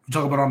Jones. You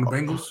talk about on the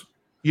Bengals?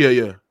 Yeah.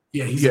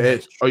 Yeah, he's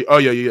edge. Oh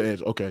yeah,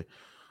 edge. Okay.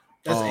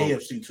 That's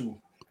AFC too.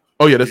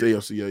 Oh yeah, that's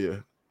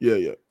AFC.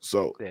 Yeah.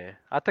 So yeah,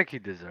 I think he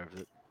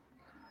deserves it.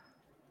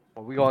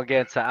 Well, we're going to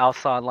get into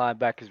outside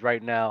linebackers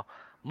right now.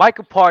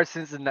 Micah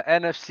Parsons in the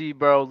NFC,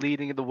 bro,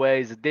 leading the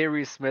way.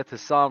 Zadarius Smith,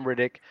 Hassan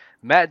Riddick,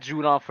 Matt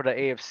Judon for the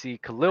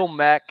AFC, Khalil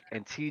Mack,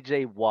 and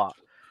TJ Watt.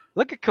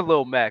 Look at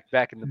Khalil Mack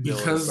back in the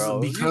building, bro.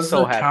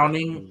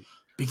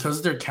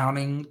 Because they're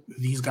counting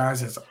these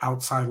guys as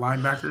outside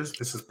linebackers,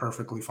 this is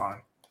perfectly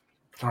fine.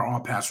 They're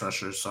all pass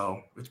rushers,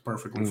 so it's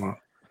perfectly fine.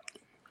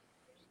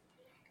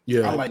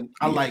 Yeah.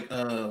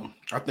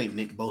 I think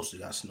Nick Bosa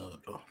got snubbed,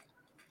 though.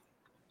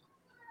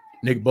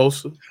 Nick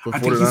Bosa? I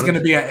think he's going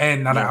to be an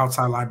end, not an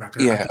outside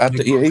linebacker. Yeah,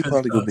 he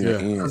probably going to be an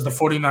end. Because the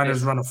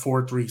 49ers run a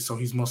 4-3, so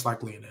he's most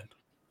likely an end.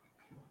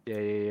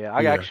 Yeah.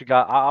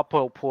 I'll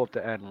pull up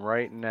the end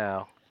right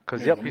now.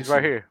 Because, he's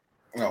right here.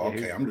 Oh,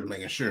 okay. I'm just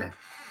making sure.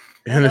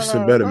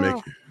 Henderson better make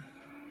it.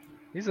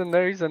 He's in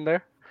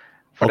there.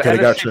 For okay,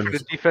 the NFC, for the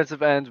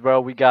defensive ends,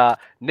 bro, we got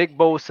Nick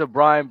Bosa,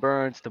 Brian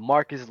Burns,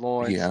 DeMarcus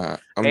Lawrence. Yeah,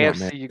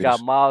 AFC, you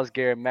got Myles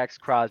Garrett, Max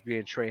Crosby,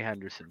 and Trey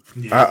Henderson.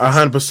 Yeah. I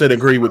 100%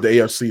 agree with the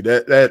AFC.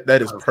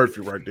 That is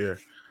perfect right there.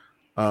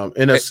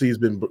 NFC has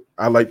been.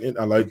 I like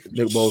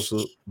Nick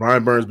Bosa.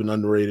 Brian Burns been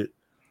underrated.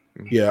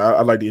 Yeah,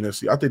 I like the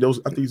NFC. I think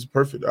it's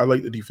perfect. I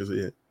like the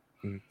defensive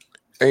end.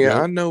 Hey,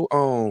 I know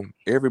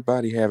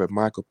everybody having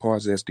Michael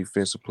Parsons as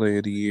defensive player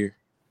of the year,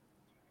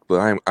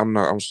 but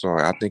I'm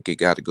sorry. I think it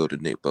got to go to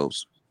Nick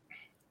Bosa.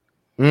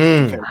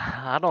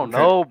 I don't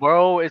know,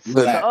 bro. It's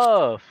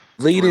tough.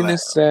 Leading in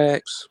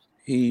sacks.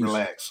 He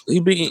Relax.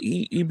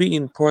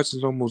 beating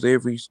Parsons almost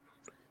every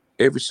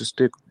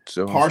statistic.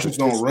 So Parsons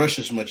don't rush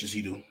as much as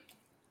he do.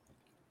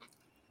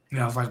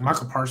 Yeah, it's like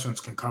Michael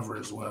Parsons can cover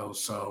as well.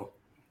 So,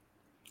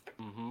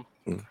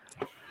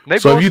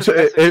 So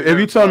if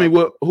you tell me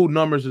who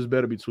numbers is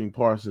better between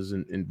Parsons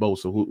and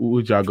Bosa, who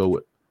would y'all go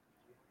with?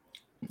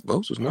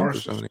 Bosa's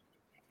numbers on it.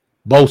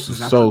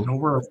 Bosa. So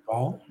nowhere of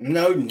ball.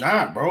 No, you're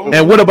not, bro.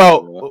 And what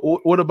about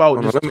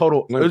just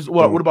total?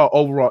 What about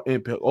overall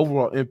impact?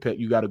 Overall impact,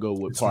 you got to go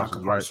with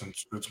Parsons, right?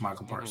 It's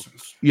Michael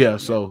Parsons. Yeah.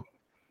 So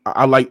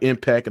I like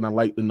impact and I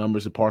like the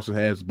numbers that Parsons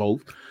has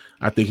both.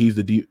 I think he's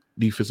the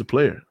defensive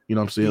player. You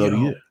know what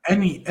I'm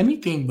saying?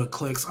 Anything but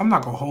clicks. I'm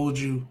not gonna hold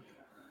you.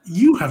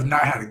 You have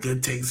not had a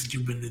good take since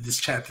you've been to this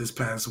chat this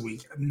past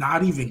week.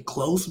 Not even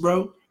close,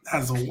 bro.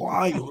 That's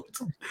wild.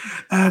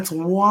 That's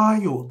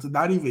wild.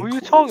 Not even. Who are you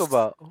close. talking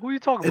about? Who are you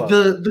talking about?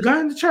 The guy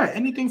in the chat.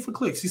 Anything for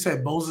clicks. He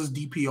said Bosa's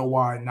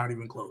DPOY. Not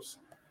even close.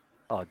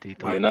 Oh,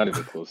 D3. Yeah, not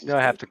even close. You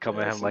don't have to come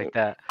at him like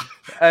that.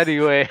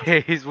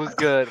 Anyways, what's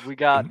good? We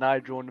got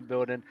Nigel in the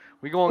building.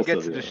 We're gonna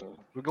get to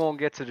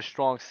the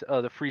strong,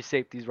 the free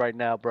safeties right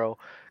now, bro.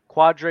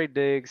 Quadre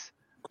Diggs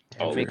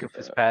and Minka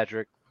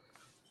Fitzpatrick.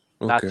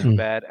 Not too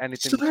bad.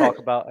 Anything to talk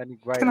about? Any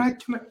Can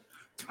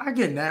I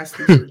get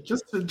nasty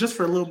just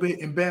for a little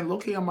bit? And Ben,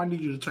 Loki, I might need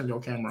you to turn your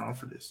camera on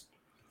for this.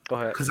 Go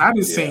ahead. Because I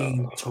didn't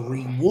see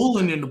Tariq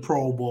Woolen in the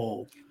Pro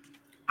Bowl.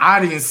 I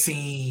didn't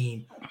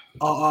see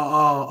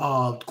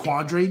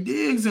Quandre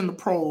Diggs in the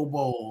Pro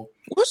Bowl.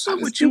 What's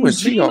up with you and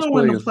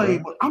Seahawks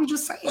players? But I'm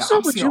just saying,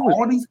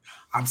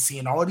 I'm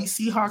seeing all these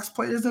Seahawks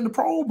players in the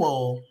Pro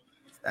Bowl.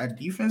 That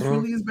defense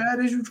really as bad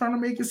as you trying to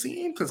make it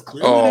seem? Because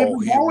clearly they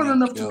were balling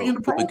enough to be in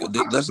the Pro Bowl.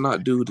 Let's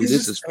not do this.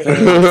 This is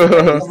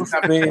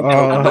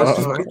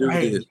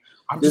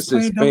This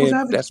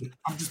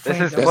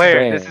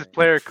is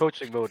player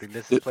coaching voting.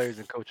 This is players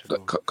and coaching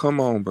voting. Come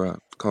on, bro.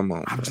 Come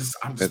on. I'm just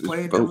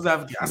playing devil's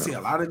advocate. I see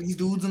a lot of these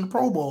dudes in the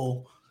Pro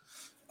Bowl.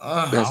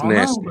 That's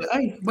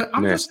nasty. But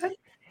I'm just saying.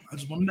 I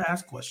just wanted to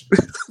ask a question.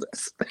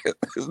 That's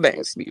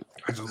nasty.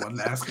 I just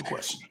wanted to ask a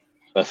question.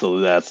 That's a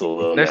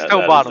little. They're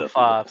still bottom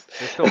five.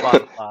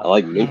 I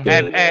like Minka.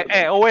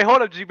 And oh wait,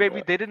 hold up, G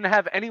baby. They didn't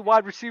have any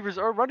wide receivers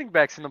or running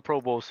backs in the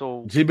Pro Bowl.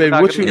 So G baby,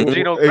 what you?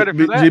 G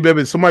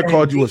baby, somebody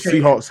called you a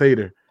Seahawks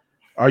hater.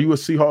 Are you a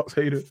Seahawks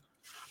hater?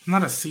 I'm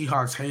not a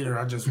Seahawks hater.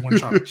 I just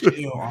want y'all to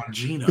chill on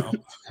Geno.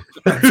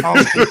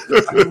 Seahawks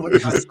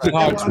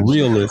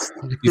realist.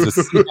 He's a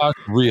Seahawks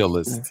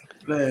realist.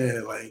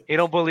 Man, like, he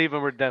don't believe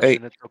in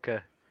redemption. It's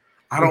okay.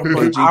 I don't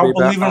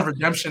believe in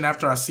redemption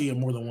after I see it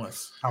more than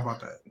once. How about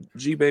that?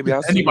 G baby,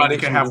 anybody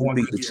can have one.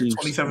 Beat the Chiefs.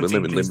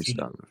 2017. Let me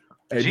stop.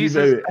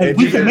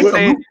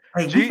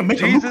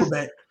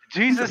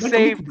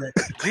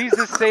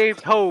 Jesus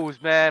saved hoes,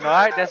 man. All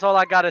right, that's all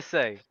I gotta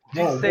say.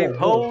 Jesus saved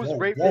hoes,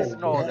 rapists,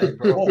 and all that,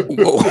 bro.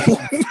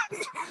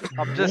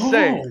 I'm just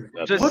saying.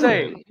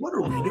 What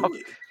are we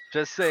doing?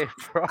 Just saying,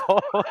 bro.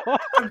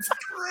 That's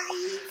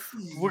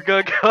crazy. We're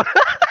gonna go.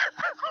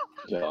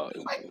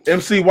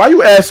 MC, why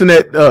you asking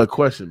that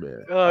question,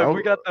 man?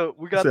 We got a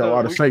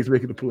lot of Saints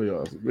making the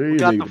playoffs. We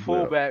got the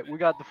fullback. We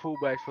got the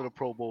fullbacks for the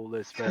Pro Bowl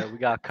list, man. We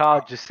got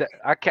Kyle.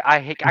 I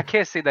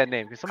can't say that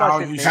name.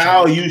 Kyle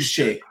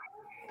Juszczyk.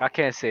 I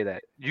can't say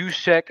that.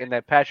 Juszczyk and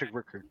that Patrick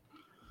Rickard.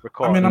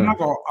 I mean, I'm not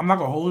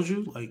gonna hold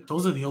you. Like,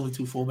 those are the only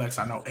two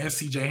fullbacks I know, and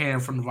CJ Ham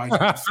from the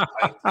Vikings.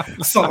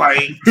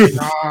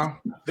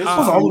 Those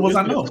are all the ones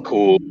I know.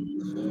 Cool.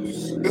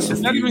 It's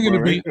not even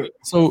gonna be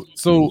so.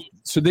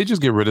 Should they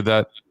just get rid of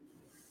that?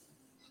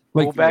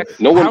 Like, fullbacks?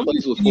 No one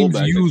plays with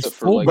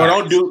fullbacks. But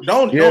don't do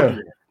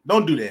that.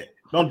 Don't do that.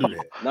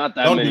 Not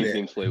that many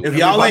teams play with. If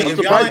y'all ain't,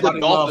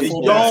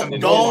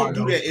 don't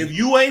do that. If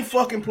you ain't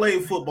fucking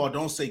playing football,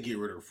 don't say get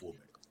rid of the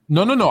fullback.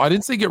 No. I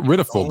didn't say get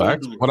rid of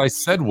fullbacks. What I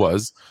said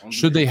was,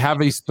 should they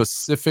have a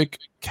specific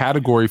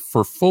category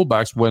for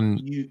fullbacks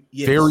when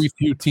very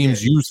few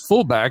teams use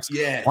fullbacks?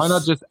 Yes. Why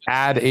not just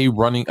add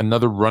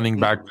another running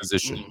back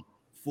position?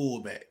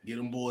 Fullback, get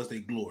them boys they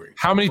glory.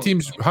 How many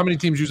teams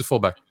use a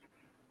fullback?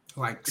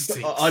 Like 6.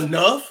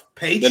 Enough.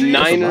 Patriots, the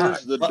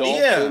Niners, the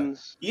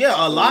Dolphins,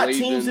 a lot of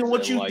teams in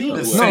what you do.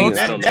 That's an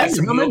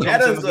addition.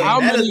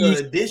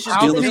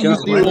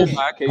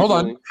 Hold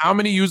on. How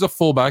many use a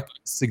fullback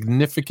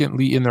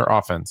significantly in their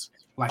offense?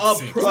 Like a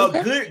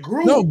good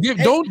group. No,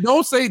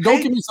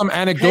 don't give me some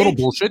anecdotal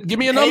bullshit. Give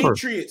me a number.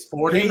 Patriots,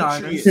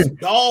 49ers,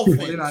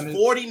 Dolphins,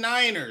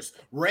 49ers,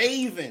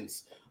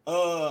 Ravens,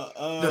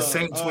 The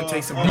Saints would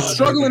take some. You're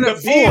struggling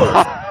at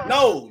Bills.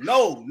 No.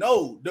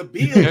 The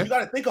Bills. You got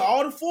to think of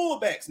all the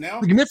fullbacks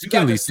now.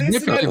 Significantly.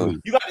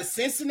 You got the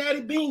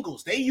Cincinnati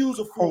Bengals. They use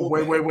a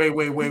fullback. Wait.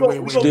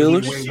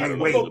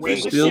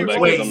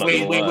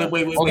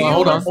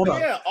 Hold on.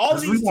 Yeah, all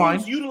these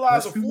teams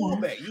utilize a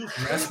fullback.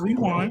 Let's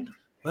rewind.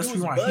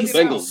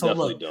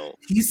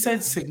 He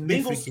said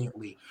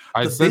significantly.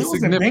 I said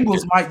significantly. The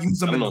Bengals might use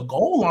them in a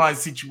goal line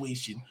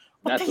situation.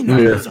 But they don't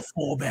use the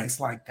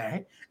fullbacks like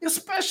that,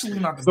 especially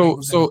not the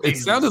Bengals. So it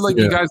sounded like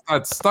you guys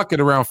got stuck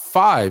at around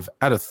 5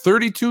 out of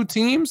 32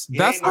 teams.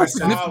 That's not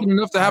significant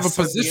enough to have a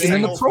position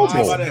in the Pro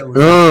Bowl.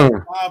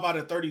 5 out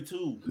of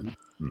 32.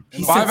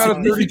 5 out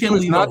of 32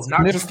 is not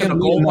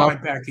significantly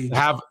enough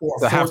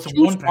to have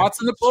 2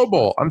 spots in the Pro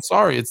Bowl. I'm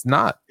sorry, it's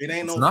not. It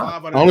ain't no 5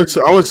 out of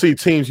 32. I want to see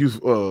teams use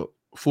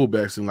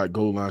fullbacks in like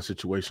goal line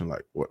situation,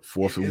 like what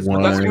 4th and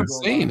 1. That's what I'm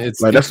saying.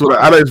 It's like it's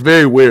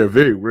very rare,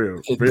 very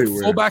rare.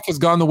 Fullback has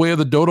gone the way of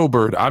the dodo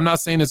bird. I'm not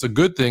saying it's a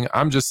good thing.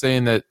 I'm just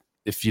saying that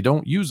if you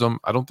don't use them,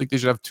 I don't think they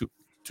should have two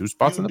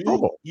spots in the Pro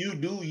Bowl. You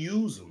do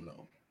use them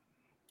though.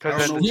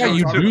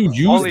 You do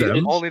use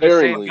them. Only the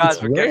same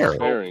guys are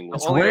getting.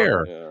 It's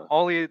rare.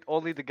 Only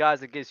the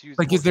guys that gets used.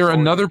 Like, is there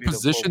another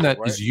position that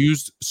is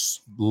used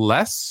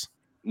less?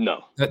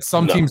 No. That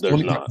some teams don't.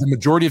 The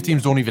majority of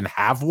teams don't even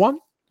have one.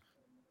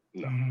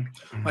 No.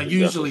 Like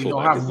usually they'll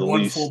have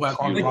one fullback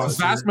on the roster.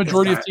 The vast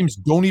majority of teams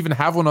don't even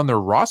have one on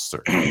their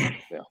roster.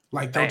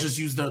 Like they'll just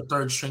use their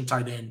third string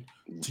tight end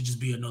to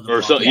just be another.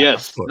 Or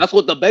yes, that's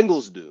what the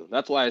Bengals do.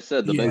 That's why I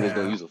said the Bengals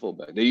don't use a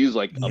fullback. They use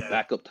like a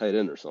backup tight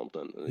end or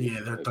something. Yeah,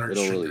 their third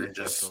string.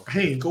 Just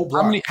go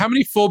block. How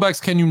many fullbacks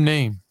can you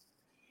name?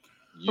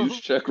 Use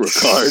check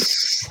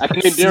Ricard. I can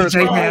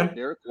name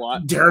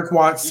Derek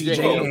Watt,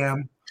 CJ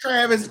Ham,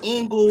 Travis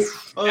Ingle,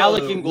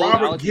 Alec Ingle,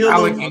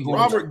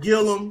 Robert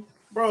Gillum.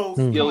 Bro,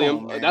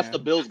 Gilliam, that's the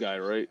Bills guy,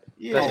 right?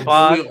 Yeah, that's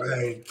 5.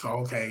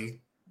 Okay,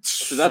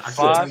 so that's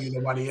I can't tell you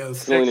nobody else.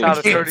 6 out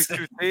of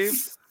 32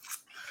 teams.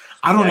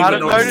 I don't even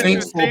know the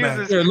Saints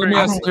fullback. Let me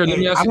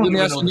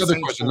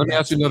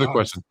ask you another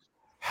question.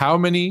 How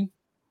many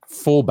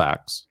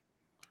fullbacks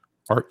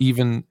are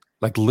even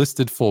like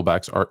listed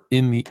fullbacks are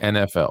in the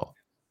NFL?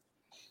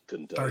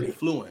 30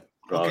 fluent.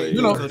 Okay,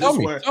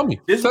 tell me.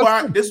 This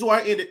is why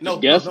I ended. No.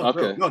 Because we're not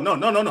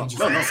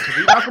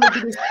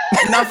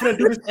gonna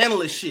do this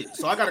analyst shit.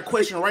 So I got a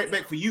question right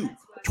back for you.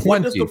 20.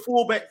 What does the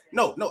fullback?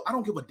 No, I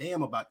don't give a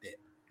damn about that.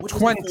 What does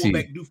the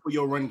fullback do for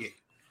your run game?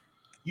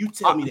 You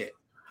tell me that.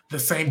 The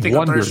same thing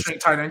a third string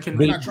tight end can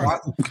do.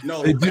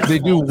 No, they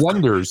do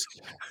wonders.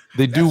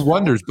 They do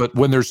wonders, but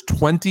when there's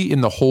 20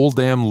 in the whole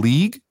damn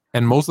league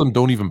and most of them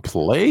don't even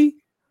play,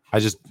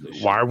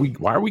 why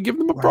are we giving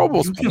them a Pro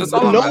Bowl?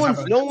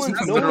 No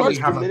one's literally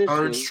have a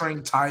third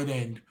string tight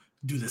end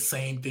do the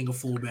same thing a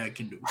fullback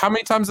can do. How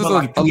many times does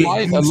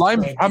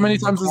How many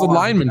times does a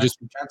lineman just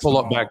pull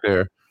up back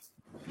there?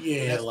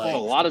 Yeah, a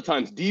lot of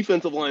times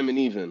defensive linemen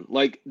even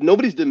like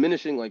nobody's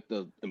diminishing like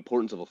the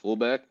importance of a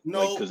fullback.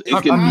 No, like,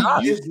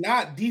 it's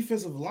not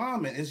defensive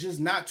linemen. It's just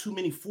not too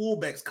many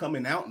fullbacks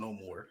coming out no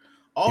more.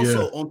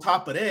 Also, on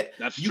top of that,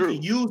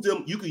 can use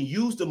them. You can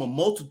use them a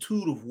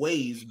multitude of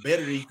ways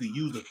better than you could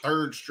use a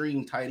third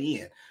string tight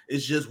end.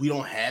 It's just we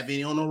don't have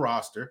any on the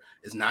roster.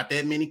 It's not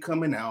that many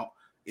coming out.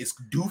 It's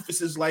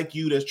doofuses like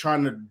you that's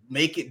trying to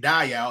make it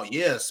die out.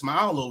 Yeah,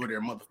 smile over there,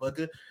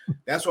 motherfucker.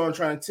 That's what I'm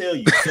trying to tell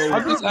you. So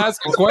I'm just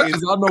asking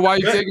questions. I don't know why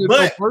you're taking it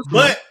so personal.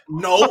 But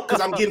no,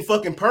 because I'm getting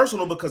fucking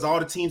personal because all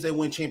the teams that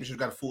win championships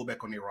got a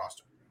fullback on their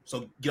roster.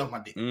 So get off my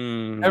dick.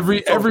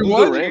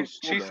 Everyone.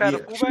 She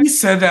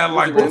said that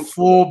like the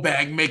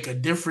fullback make a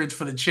difference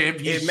for the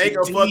championship. It make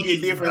a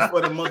fucking difference for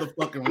the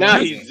motherfucking.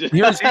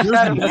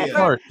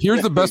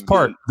 Here's the best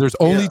part. There's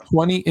only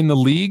 20 in the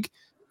league,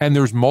 and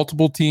there's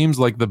multiple teams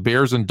like the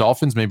Bears and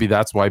Dolphins. Maybe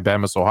that's why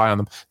Bama's so high on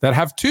them that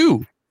have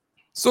 2.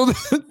 So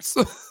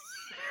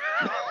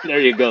there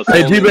you go.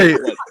 Hey, G-Baby.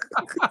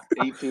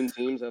 18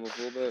 teams have a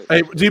fullback.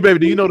 Hey, G-Baby,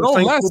 do you know the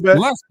Saints fullback?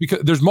 Less,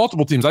 because there's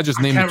multiple teams. I just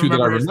named the 2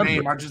 that I remember.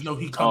 Name. I just know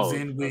he comes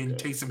in when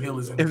Taysom Hill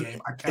is in the game.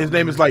 His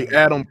name is like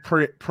Adam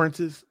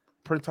Prentice.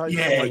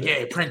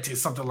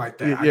 Prentice, something like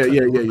that. Yeah.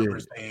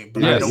 His name,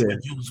 but I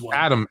don't use one.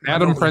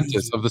 Adam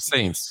Prentice of the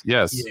Saints.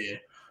 Yes. Yeah.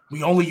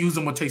 We only use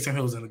him when Taysom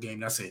Hill's in the game.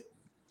 That's it.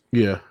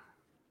 Yeah.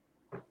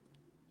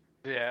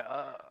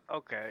 Yeah.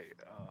 Okay.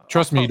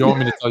 Trust me, you don't want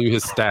me to tell you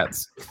his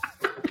stats.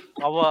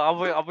 I'm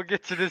gonna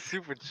get to this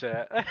super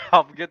chat.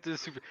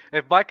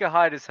 If Micah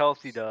Hyde is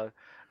healthy,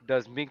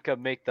 does Minka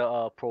make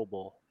the Pro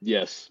Bowl?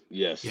 Yes,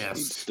 he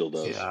still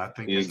does. Yeah, I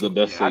think he's the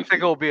best. I think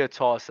it'll be a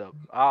toss-up.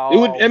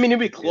 It'd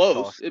be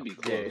close. It'd be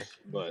close,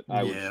 but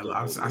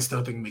I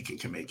still think Minka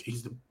can make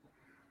it.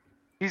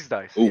 He's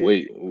nice. Oh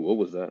wait, what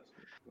was that?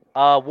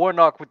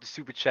 Warnock with the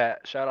super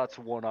chat. Shout out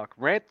to Warnock.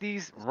 Rank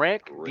these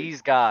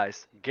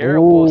guys: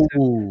 Garrett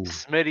Wilson,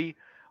 Smitty.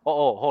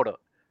 Hold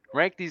up.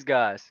 Rank these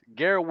guys: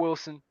 Garrett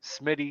Wilson,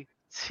 Smitty,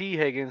 T.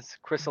 Higgins,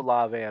 Chris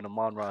Olave, and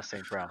Amon-Ra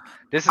St. Brown.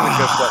 This is a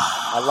good question.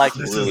 I like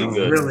this.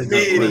 Really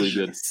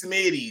good.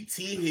 Smitty,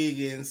 T.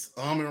 Higgins,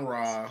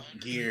 Amon-Ra,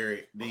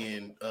 Garrett,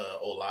 then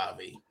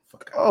Olave.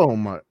 Oh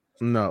my,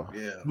 no.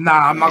 Yeah.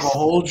 Nah, I'm not gonna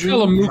hold you.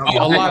 Tell him I'm not Mookie gonna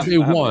hold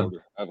you. Olave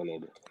won. I have an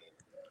order.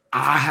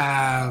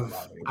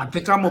 I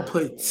think I'm gonna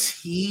put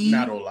T.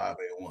 Not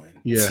Olave one.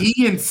 Yeah.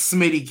 T and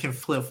Smitty can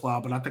flip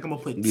flop, but I think I'm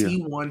gonna put Yeah.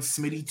 T1,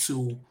 Smitty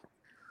 2.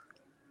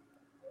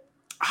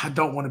 I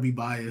don't want to be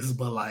biased,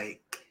 but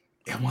like,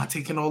 am I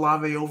taking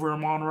Olave over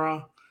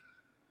Amon-Ra?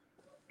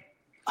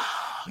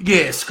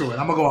 Yeah, screw it.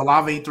 I'm gonna go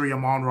Olave 3,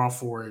 Amon-Ra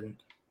 4, and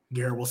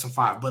Garrett Wilson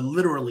 5. But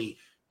literally,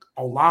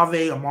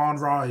 Olave,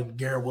 Amon-Ra, and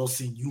Garrett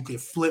Wilson, you could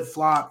flip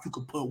flop. You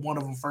could put one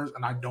of them first,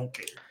 and I don't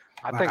care.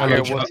 I think I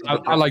Garrett like,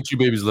 Wilson. I like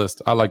Baby's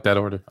list. I like that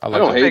order. I I like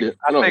don't that. hate it.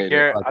 I don't hate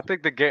it.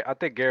 I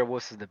think Garrett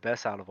Wilson's the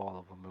best out of all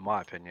of them, in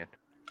my opinion.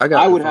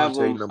 I would have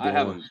Devontae him. number I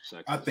have one. him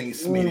second. I think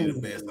Smitty the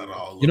best out of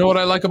all. You know what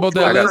I like about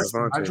that I got list?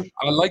 Devontae.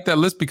 I like that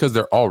list because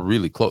they're all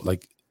really close.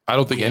 Like I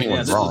don't think Yeah,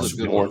 anyone's this wrong. is a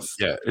good one.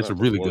 Yeah, it's a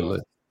really good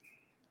list.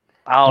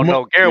 I don't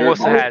know. Garrett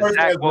Wilson The only has person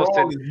Zach that's wrong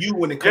Wilson. is you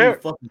when it comes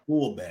to fucking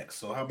fullback.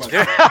 So how about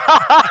that?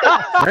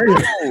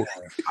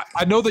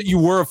 I know that you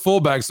were a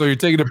fullback, so you're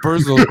taking it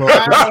personal. Bro.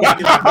 I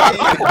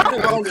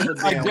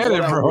get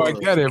it, bro. I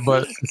get it,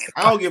 but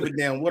I don't give a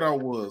damn what I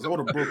was. I would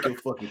have broke your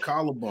fucking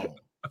collarbone.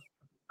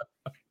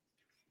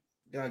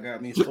 Y'all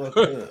got me fucked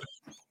up.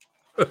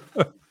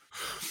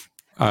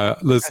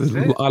 listen,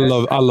 That's it. I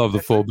love the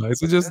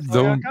fullbacks. I just That's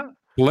all y'all don't got?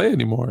 play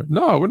anymore.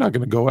 No, we're not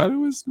gonna go at it.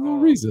 There's no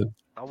reason.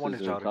 I wanted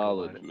This is y'all in to go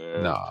college, at it.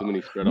 man. Nah. Too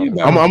many spread You offense.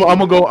 better-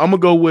 I'm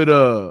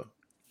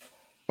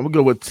gonna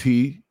go with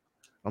T.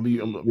 I'm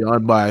gonna be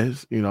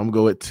unbiased. You know, I'm gonna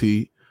go with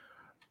T.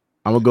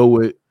 I'm gonna go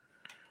with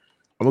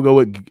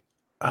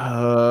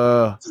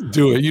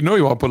Do it. You know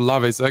you want to put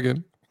Olave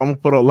second. I'm gonna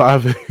put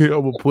Olave. I'm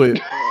gonna put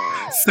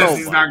Says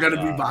he's not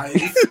gonna be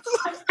biased.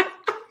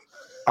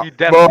 You Bro,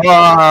 definitely.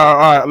 all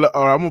right,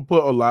 I'm gonna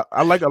put Olave.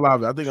 I like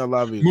Olave. I think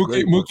Olave is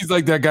great. Mookie's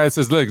like that guy that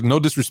says, "Look, no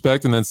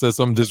disrespect," and then says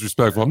something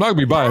disrespectful. I'm not gonna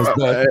be biased,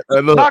 but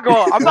Look, I'm not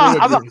going. I'm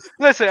not.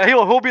 Listen,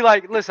 he'll be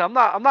like, listen,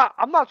 I'm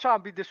not trying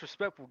to be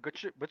disrespectful,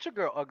 but your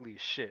girl ugly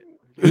as shit.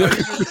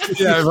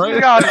 yeah, You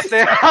right. gotta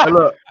understand.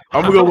 look,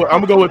 I'm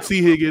gonna go with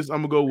T. Higgins. I'm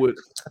gonna go with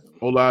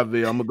Olave.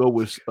 I'm gonna go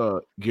with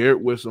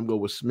Garrett Wilson. I'm gonna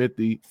go with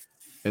Smithy,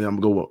 and I'm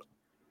gonna go with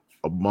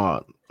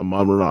Amon.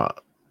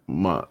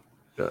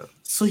 Yeah.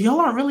 So y'all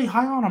aren't really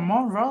high on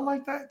Amon-Ra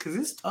like that? Because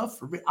it's tough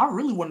for me. I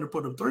really wanted to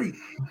put him 3.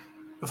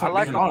 If I I'm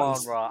like being Amon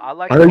honest. Ra. I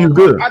like. I know you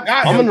Amon-Ra. good. I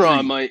got him. Amon-Ra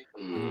three. might.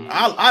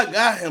 I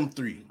got him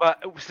 3.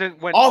 But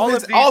when all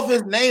Off of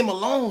his name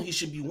alone, he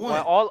should be when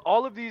 1.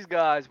 all of these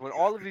guys, when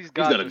all of these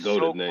guys got a are goated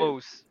so name.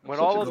 close, when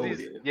Such all a of these,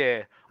 goated.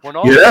 yeah, when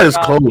all Yeah, these that is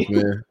guys- close,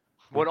 man.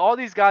 when all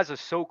these guys are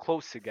so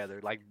close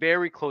together, like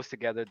very close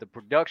together, the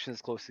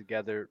production's close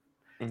together.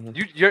 Mhm.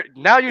 You're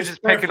It's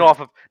just picking perfect. off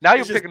of It's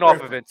just picking off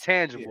of perfect.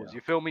 intangibles. Yeah.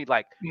 You feel me?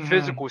 Like Mhm.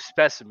 physical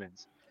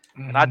specimens.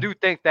 And I do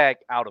think that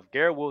out of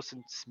Garrett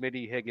Wilson,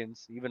 Smitty,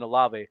 Higgins, even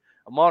Olave,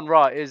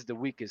 Amon-Ra is the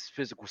weakest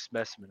physical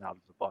specimen out of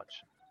the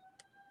bunch.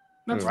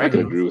 That's I fair can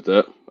enough. agree with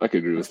that. I could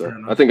agree That's with fair that.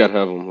 enough. I think I'd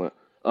have him. Like,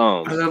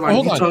 And then, like,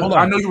 Hold you on, talk- hold on.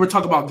 I know you were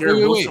talking about Garrett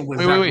Wilson with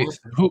Zach wait.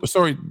 Wilson. Who?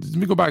 Sorry, let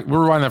me go back.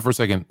 We'll rewind that for a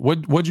second.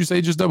 What'd you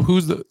say, just Dub?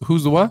 Who's the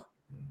what?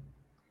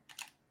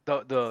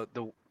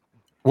 The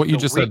What you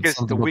the just weakest,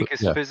 said? the something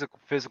weakest about the-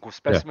 physical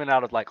specimen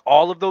out of like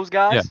all of those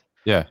guys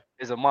yeah.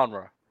 is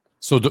Amon-Ra.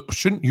 So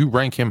shouldn't you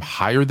rank him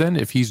higher then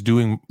if he's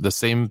doing the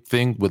same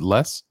thing with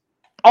less?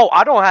 Oh,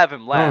 I don't have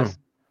him last.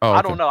 Oh,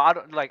 I don't know. I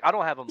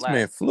don't have him This man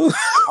last. flew.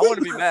 I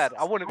wouldn't be mad.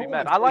 I wouldn't be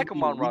mad. I like He's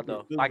the Amon-Ra weakest though.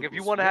 physical Like if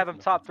you want to have him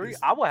top 3,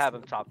 I will have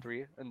him top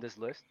 3 in this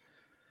list.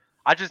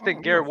 I just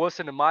think Garrett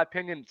Wilson, in my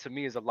opinion, to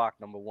me is a lock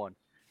number 1.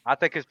 I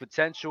think his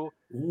potential,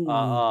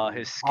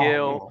 his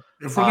skill,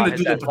 If we're gonna his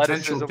do the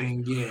potential athleticism,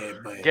 thing, yeah,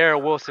 but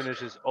Garrett Wilson is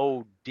just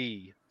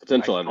OD.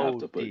 potential, Like, I'd have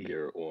to OD. put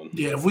Garrett 1.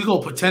 yeah, if we go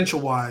potential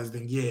wise,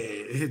 then yeah,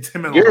 it's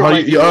him and Garrett Olave.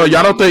 might be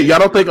Y'all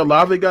don't think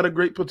Olave got a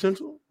great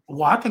potential?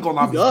 Well, I think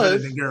Olave is He better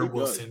does. than Garrett He does.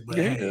 Wilson, but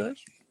Yeah, he hey,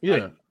 does.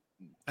 Yeah.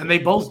 and they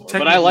both But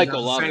technically I like have the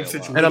Olave same a lot.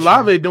 situation. And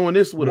Olave doing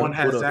this with One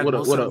has Zach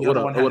Wilson, the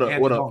other one had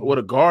Andy Dalton.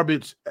 a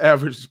garbage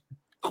average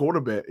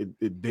quarterback,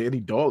 Danny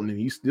Dalton, and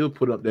he still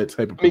put up that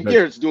type of I mean, production.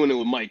 Garrett's doing it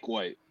with Mike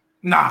White.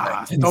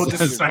 Nah, And don't Zach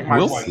disrespect Mike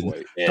Wilson.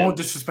 White. Yeah. Don't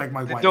disrespect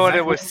Mike He's White. doing Zach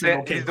it with Wilson,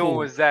 okay, he's cool. doing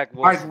with Zach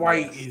Wilson. Mike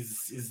White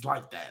is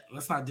like that.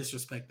 Let's not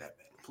disrespect that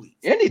man, please.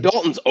 Andy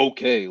Dalton's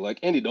okay. Like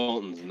Andy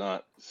Dalton's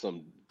not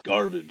some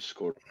garbage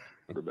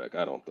quarterback.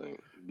 I don't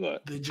think.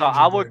 But The So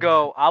I would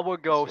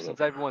gingerbread go Shut since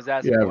up. everyone's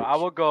asking. Yeah. For, I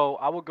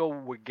would go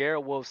with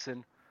Garrett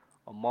Wilson,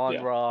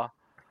 Amon-Ra,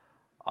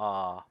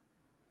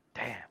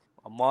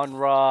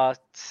 Amon-Ra,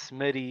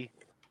 Smitty,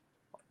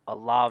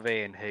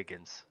 Olave, and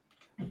Higgins.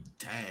 man.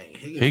 Dang,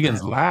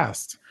 Higgins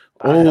last.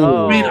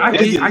 Oh, I mean, I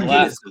Higgins get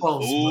last it's is-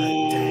 close,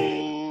 but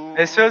dang.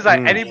 It feels like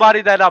Mm.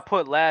 anybody that I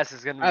put last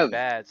is gonna be I've-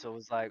 bad. So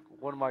it's like,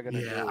 what am I gonna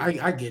Yeah, do?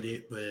 I get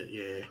it, but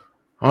yeah.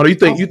 Oh, you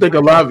think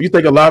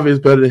Olave is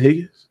better than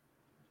Higgins?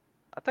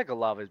 I think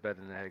Olave is better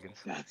than Higgins.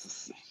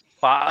 That's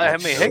But I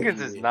mean, so Higgins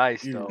is weird.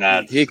 nice You- though.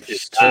 that's Higgins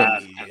that's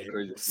tough. kinda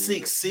crazy.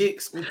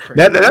 6'6".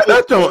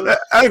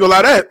 I ain't gonna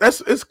lie.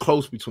 It's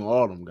close between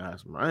all them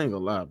guys, bro. I ain't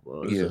gonna lie,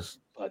 bro. It's Yeah. just-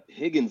 But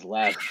Higgins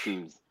last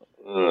seems.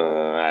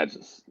 I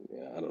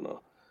don't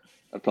know.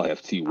 I'd probably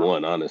have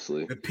T1,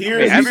 honestly. The I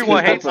Pierce, mean,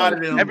 everyone hates out of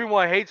them.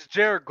 everyone hates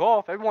Jared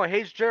Goff. Everyone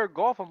hates Jared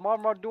Goff. I'm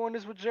not doing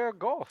this with Jared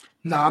Goff.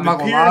 Nah, I'm The not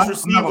gonna Pierce lie. I'm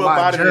receiver not gonna lie.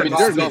 about it. Jared I mean, Goff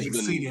Jared has Goff's been-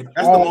 exceeded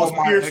That's the all most of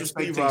my Pierce receiver out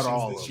of expectations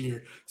all this of them.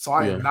 year. So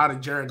I Yeah. am not a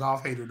Jared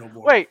Goff hater no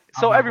more. Wait,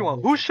 so I'm not everyone,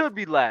 gonna who hold should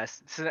be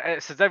last?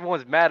 Since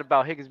everyone's mad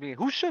about Higgins being,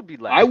 who should be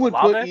last? I would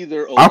put Olave?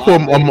 either I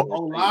put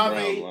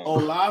Olave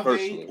Olave,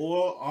 personally.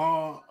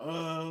 or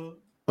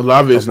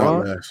Olave is not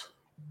Lamar? last.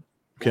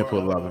 Can't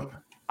put Olave.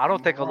 I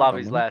don't think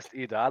Olave's last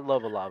either. I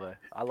love Olave.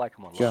 I like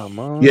him a lot. Come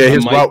on. Yeah, I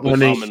his might route put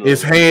running, Amon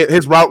his Ra. hand,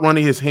 his route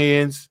running, his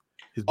hands,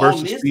 his burst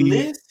on of this speed.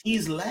 list,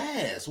 he's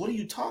last. What are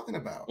you talking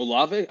about?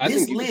 Olave? I This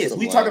think you could list. put him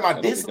We last. talking about I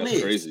don't this think that's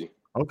list. Crazy.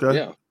 Okay.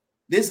 Yeah.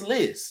 This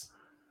list.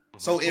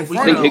 So in We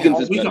front think of Higgins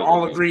him, is we can better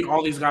all than him. agree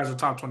all these guys are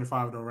top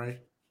 25 though, right?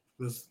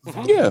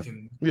 Yeah.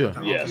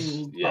 Yes.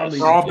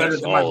 They're all better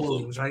yes, than Mike all of them.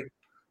 Williams, right?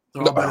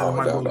 They're all better than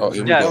Mike No, Williams.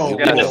 here we Yes, go.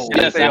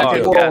 yes, they are.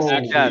 Whoa. Yes,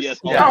 Yes, yes.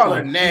 Y'all are all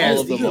of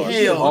nasty. them are.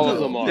 Hell All no. of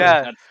them are.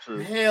 Yeah. That's true.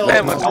 Hell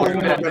Bama, no. don't do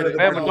that.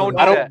 Bama, don't do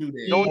I that. do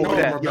that. Don't do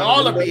that.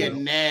 Y'all are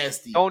being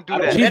nasty. Don't do I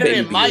don't that. think Better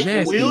G-Baby than Mike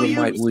nasty with Williams?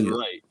 Mike You're Williams.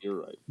 right. You're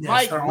right. Yes,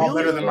 Mike they're all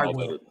better than Williams?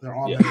 Mike Will. They're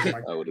all Yeah, better than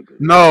Mike I Will. would agree.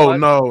 No, What?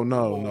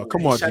 no.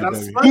 Come on, Shout out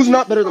G-Baby. Smudgy. Who's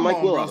not better than Come Mike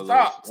on, Will bro. out of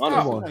Stop. those?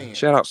 Honestly. Stop playing.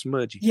 Shout out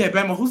Smudgy. Yeah,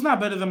 Bama, who's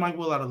not better than Mike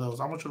Will out of those?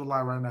 I want you to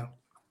lie right now.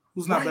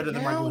 Who's not Right better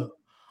than now? Mike Will?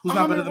 Who's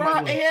not better than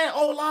Mike Will? And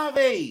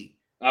Olave.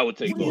 I would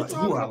take What are you both.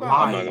 talking You are about?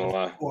 I'm not gonna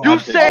lie. You I'd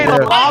take saying both.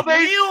 Olave?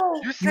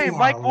 Will? You saying You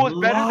Mike are Will is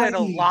better than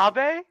lying.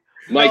 Olave?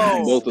 Mike,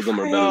 No. both of them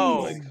are better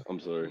No. than Mike. I'm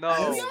sorry.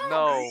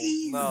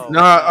 No.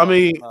 Nah, I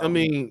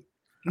mean,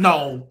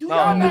 No. You No,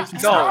 y'all no,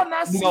 not- y'all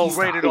not seeing No, stuff.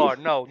 rated R.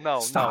 No,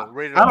 Stop.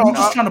 rated I R. don't- You're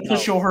just I- trying to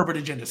push your Herbert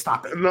agenda.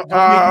 Stop it. no. Don't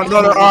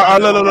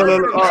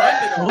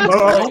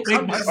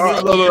make me-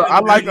 I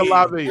like Don't make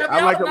Olave. Have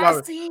I like y'all Olave.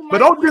 not seen But Mike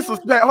don't Will?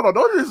 disrespect. Hold on,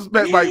 don't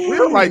disrespect Mike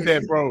Will like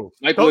that, bro.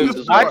 Mike Don't Williams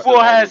dis- is Mike worse Will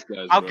than all has. those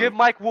guys, I'll bro. give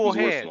Mike Will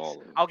He's worse hands. than all of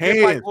them. I'll give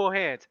Hands. Mike Will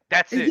hands.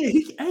 That's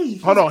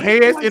it. Hold on,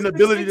 hands in the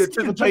ability to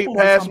anticipate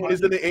pass when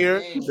it's in the air,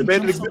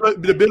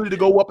 the ability to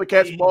go up and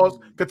catch balls,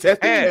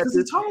 contested Hands.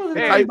 catches,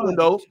 Hands. tight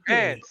windows.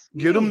 Hands.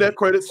 Give them that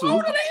credit too.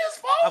 Oh, that is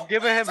his fault. I'm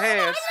giving him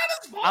hands.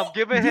 I'm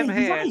giving him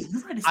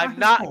hands. I'm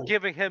not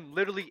giving him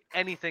literally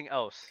anything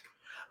else.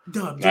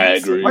 I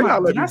agree. Why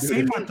not let Did I me do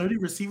say this? my 30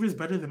 receivers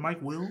better than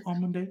Mike Will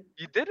on Monday?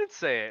 You didn't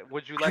say it.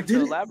 Would you I like to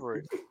didn't.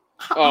 elaborate?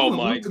 Oh I would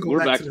love my, to go we're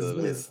back this to this.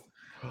 list.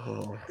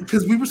 Oh.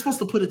 Because we were supposed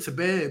to put it to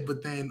bed,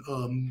 but then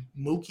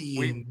Mookie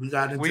We- and we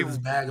got into this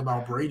bag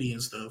about Brady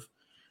and stuff.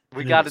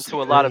 We And got it was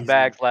into a lot of crazy.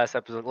 bags last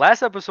episode.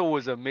 Last episode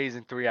was an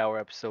amazing 3-hour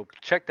episode.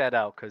 Check that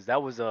out because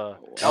that was a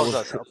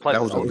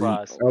pleasant was elite.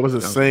 surprise. That was That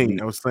was insane. elite.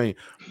 That was insane.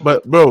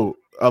 But bro,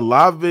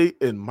 Olave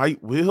and Mike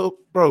Will,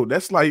 bro,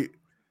 that's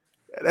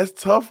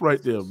tough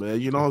right there, man.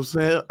 You know what I'm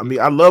saying? I mean,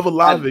 I love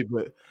Olave,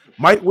 but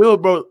Mike Will,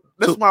 bro,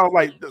 that's why I'm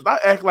like, I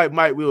act like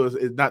Mike Will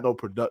is not no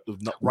productive.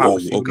 Whoa,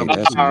 receiver. okay,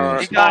 that's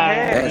nasty. He got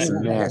hands.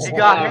 That's nasty. He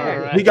got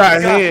hands. He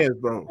got hands,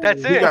 bro.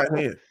 That's He it. got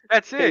hands.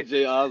 That's it.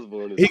 KJ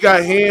Osborne. He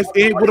got hands.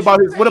 And what about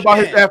his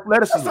That's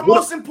athleticism? the What-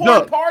 most important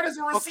Doug, part as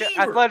a Okay,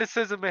 receiver.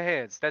 athleticism and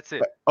hands. That's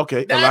it.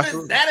 Okay, That Olave.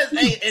 is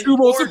an Two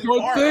most important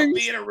important part things. of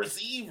being a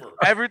receiver.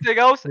 Everything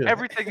else Yeah. is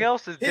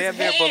His damn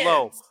near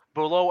hands.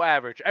 below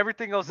average.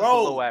 Everything else is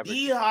below Bro, average.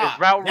 D-Hop. His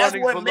route That's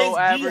running's what below makes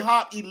average.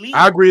 D-Hop elite.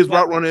 I agree. His But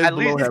route runner is at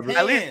below least, average.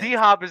 at least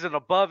D-Hop is an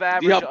above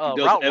average D-Hop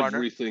does route runner.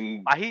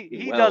 everything.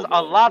 He well, does a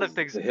though. lot of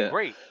things Yeah.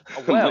 great.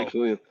 Well, Mike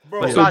Williams.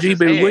 Bro, But So not G his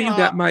baby, where hands.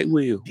 you got Mike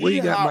Will? Where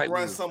you got D-Hop Mike Will?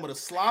 runs some of the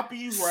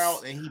sloppiest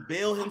routes, and he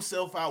bailed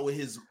himself out with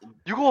his.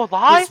 you gonna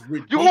lie? his You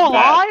ridiculous- gonna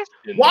lie?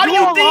 Why do You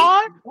you gonna think?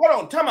 lie? Hold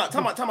on,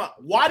 time out.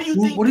 Why do you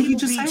What- think what did he people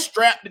just be say?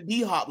 strapped to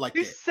D-Hop like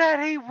He that? said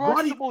he Why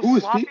runs do the most who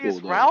is people,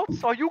 sloppiest though?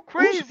 routes. Are you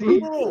crazy?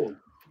 Bro,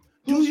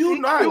 do you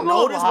not You gonna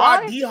notice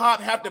why lie?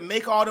 D-Hop have to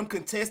make all them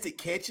contested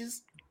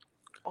catches?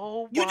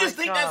 Oh You my just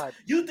think God.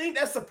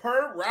 that's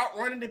superb route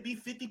running to be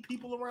 50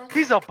 people around?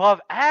 He's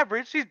above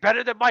average. He's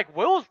better than Mike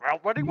Will's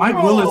route running. Mike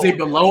Bro, Will is a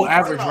below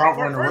average first route off,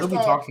 runner. What are first we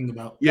off- talking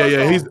about? Yeah, First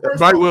yeah. off- He's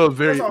first Mike off- Will is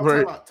very, first off,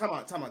 very.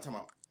 Time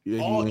out. Yeah,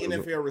 All he is.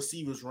 NFL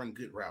receivers run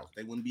good routes.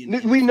 They wouldn't be in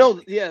the We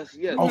know. Yes.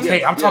 Okay,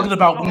 yes, I'm talking yes.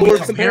 about when We're we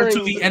compare to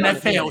comparing the the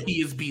NFL, NFL.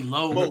 he is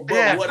below. But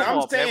Yeah, what come I'm on,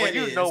 man. saying When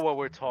you is, know what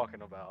we're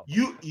talking about.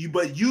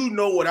 but you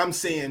know what I'm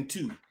saying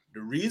too.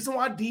 The reason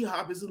why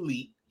D-Hop is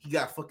elite, he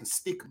got fucking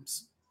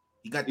stickums.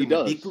 He got the He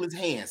does. ridiculous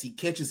hands. He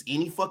catches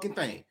any fucking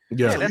thing.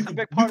 Yeah. Yeah, that's you a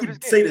big could, part you of his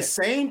could game, say yeah. the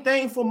same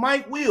thing for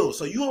Mike Will.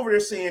 So you over there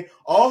saying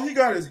all he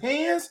got is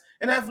hands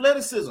and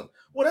athleticism.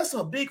 Well, that's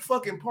a big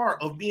fucking part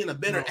of being a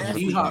better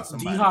athlete. than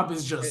somebody. D-Hop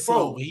is just Bro,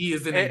 slow. He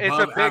is an it's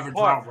a above big average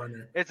part. route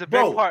runner. It's a big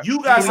Bro, part.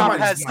 you got D-Hop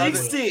somebody has other-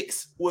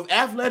 6'6" with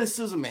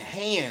athleticism and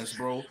hands,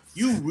 bro.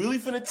 You really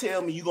finna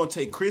tell me you gonna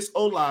take Chris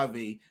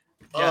Olave,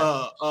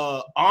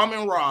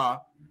 Amon Ra,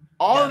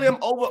 all of them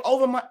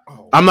over my.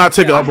 Oh, I'm not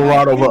taking Yeah,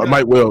 Alvarado over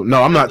Mike Will.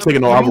 No, I'm not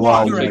taking no Let me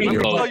walk Alvarado you over right Mike here.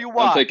 Will. I'll tell you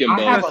why. I'm taking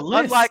I have both. a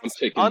list. Unlike, I'm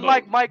taking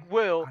unlike both. Mike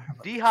Will, I have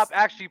a D-Hop list.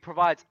 actually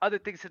provides other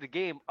things to the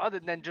game other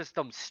than just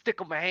them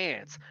stick 'em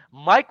hands.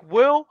 Mike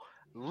Will,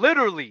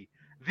 literally,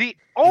 the If he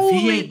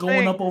only ain't going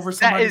thing up over that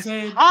somebody's is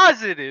head,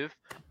 positive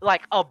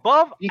like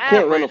above He average.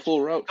 can't run a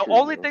full route. The tree,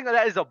 only bro. thing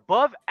that is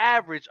above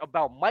average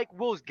about Mike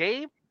Will's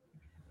game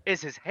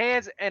is his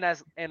hands and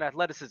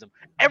athleticism.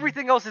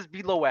 Everything else is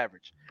below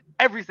average.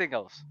 Everything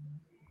else.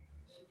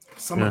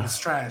 Some of it's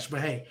trash,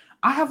 but hey,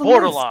 I have a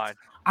Borderline. list.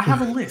 I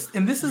have a list,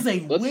 and this is a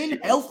Let's win see.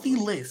 healthy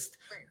list.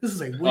 This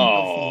is a win healthy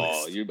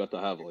Oh, list. you're about to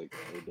have like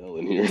Odell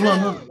in here.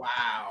 No.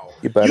 Wow.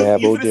 You better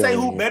have You Odell finna say in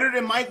who here. better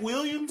than Mike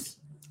Williams?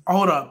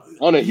 Hold up.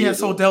 On a Yes,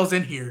 heel. Odell's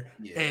in here,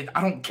 Yeah. and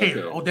I don't care.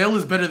 Okay. Odell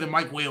is better than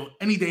Mike Will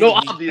any day, No,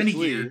 of the week, any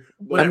obviously. year.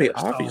 I Whatever. mean,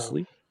 So,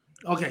 obviously.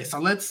 okay, so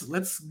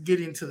let's get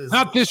into this.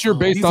 Not this year So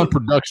based these on are-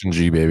 production,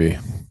 G baby.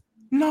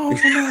 No.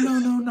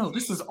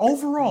 This is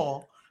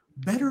overall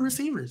better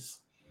receivers.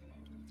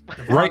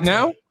 Right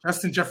now?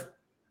 Justin Jefferson.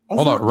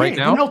 Hold on, right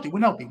now? When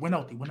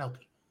healthy.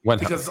 When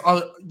Because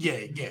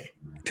yeah.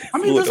 I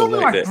mean, Look, there's I only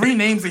like like that. 3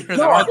 names in here no,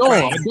 that I aren't know.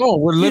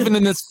 playing. We're living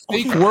in this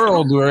fake Okay.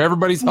 world where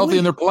everybody's healthy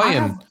and they're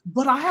playing.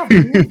 But I have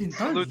more than 30.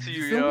 Salute to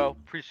you, feel me? yo.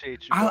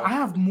 Appreciate you. Bro. I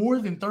have more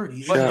than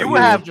 30. But Shout you out would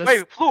you. have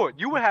Just- Floyd.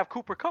 You would have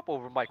Cooper Kupp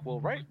over Mike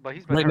Will, right? But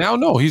he's been Right hurt. now,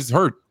 no, he's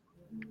hurt.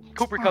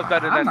 Cooper Kupp's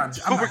better I'm than not-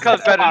 I'm Cooper not-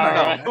 Kupp's better than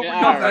Alright, Cooper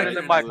alright, Kupp's better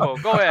than alright. Mike Will.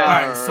 Go ahead.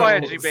 Alright, Go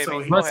ahead, so- G baby. so- Go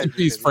Rest ahead, in G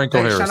peace, baby. Franco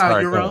Hey, Harris. shout out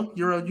Sorry, go ahead.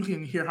 Euro. You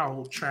can hear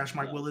how trash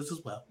Mike Will is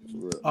as well.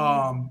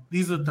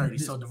 These are the 30.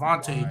 So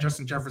Devontae,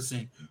 Justin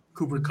Jefferson,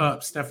 Cooper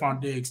Kupp,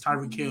 Stephon Diggs,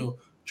 Tyreek Hill,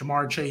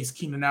 Jamar Chase,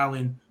 Keenan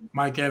Allen,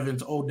 Mike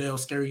Evans, Odell,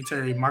 Scary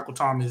Terry, Michael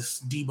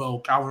Thomas,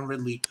 Debo, Calvin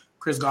Ridley,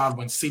 Chris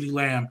Godwin, CeeDee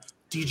Lamb,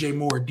 DJ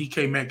Moore,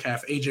 DK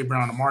Metcalf, AJ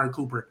Brown, Amari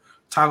Cooper,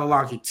 Tyler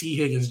Lockett, T.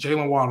 Higgins,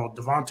 Jalen Waddle,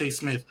 Devontae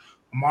Smith,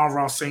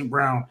 Amon-Ra St.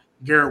 Brown,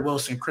 Garrett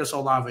Wilson, Chris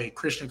Olave,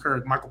 Christian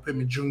Kirk, Michael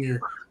Pittman Jr.,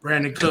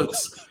 Brandon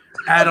Cooks,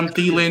 Adam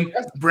Thielen,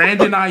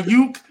 Brandon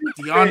Ayuk,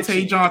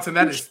 Deontay Johnson.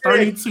 That is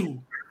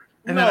 32.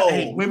 And then, No.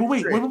 hey, wait.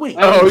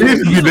 Oh, you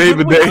used to be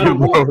naming names,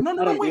 bro.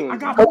 No, wait. I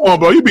got Come on,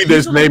 bro. You be These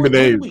just are the naming ones-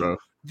 names, wait. bro.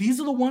 These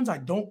are the ones I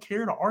don't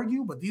care to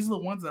argue, but these are the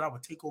ones that I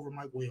would take over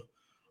Mike Will.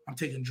 I'm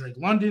taking Drake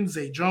London,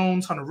 Zay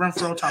Jones, Hunter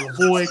Renfrow, Tyler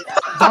Boyd,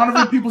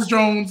 Donovan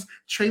Peoples-Jones,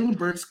 Traylon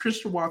Burks,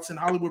 Christian Watson,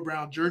 Hollywood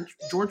Brown, George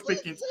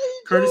Pickens,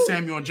 Curtis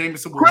Samuel, and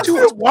Jameson Williams.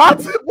 Christian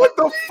Watson? What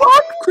the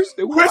fuck?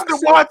 Christian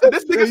Watson.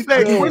 This nigga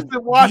said Again,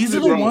 Christian Watson. These are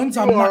the bro. ones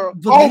I'm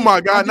not. the Oh names- my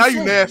I God! just Now you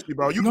said- nasty,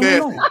 bro. You No,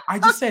 nasty. no. I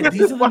just said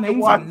these are the Fucking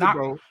names Watson, I'm not.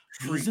 bro.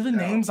 These are the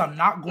names I'm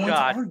not going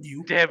God to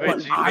argue, damn it, but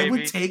G, I would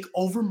baby. take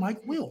over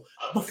Mike Will.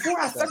 Before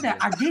I said that,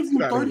 I gave you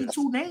Get outta here.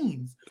 32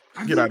 names. I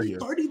Get gave outta you here.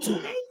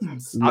 32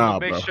 names. I'm Nah, gonna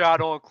make bro. sure I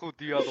don't include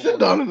the other one.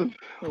 Donovan.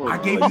 I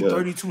gave you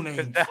 32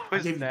 names. that I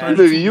was gave you nasty.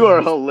 32 Nigga, you are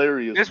names.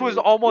 hilarious. This was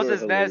bro. almost You are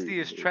as nasty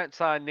hilarious, as bro. Trent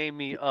Sign named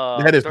me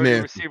That is 30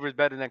 nasty. receivers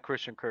better than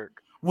Christian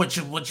Kirk. Which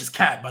is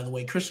cat, by the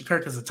way. Christian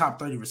Kirk is a top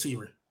 30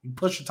 receiver. You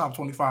push the top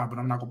 25, but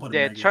I'm not gonna put him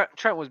Yeah, there yet.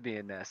 Trent was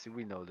being nasty.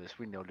 We know this.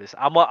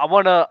 I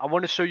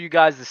wanna show you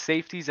guys the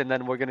safeties, and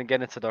then we're gonna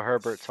get into the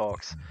Herbert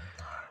talks.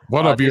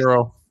 What up, this-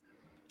 Euro?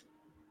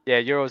 Yeah,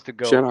 Euro's the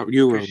goat. Shout out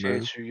Euro, Appreciate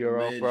man. you,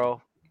 Euro, Legend.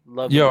 bro.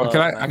 Love Yo, love,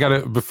 can I? man. I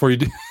gotta before you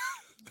do.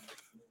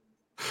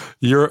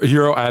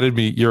 Euro added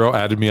me. Euro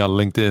added me on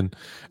LinkedIn,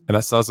 and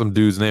I saw some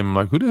dude's name. I'm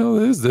like, who the hell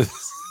is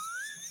this?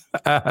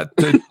 I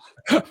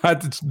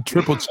had to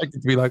triple check it to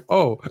be like,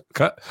 oh,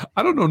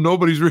 I don't know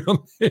nobody's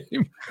real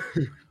name.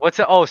 What's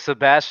it? Oh,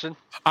 Sebastian.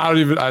 I don't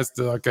even. I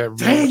still. I can't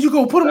remember. Dang, you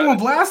gonna put him on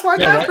blast like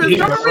that? Chris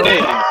Yeah, Godwin? Hey,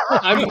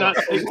 I'm not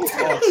taking You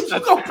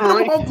That's gonna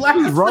put him on blast?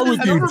 What's wrong for with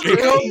this you, number?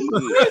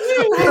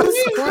 Jacob?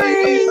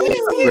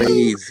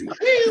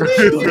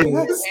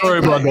 Sorry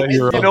about that,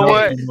 Euro. You know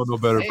what? You know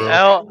better, bro.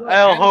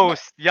 L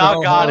host. Y'all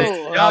L got it. host.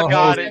 Y'all L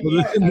got host. it. Put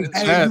it in the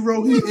Hey, chat.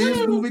 bro, he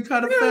is moving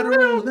kind of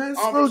federal. That's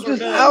Officer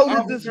just Dub,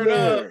 outed this Officer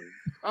Dub, man.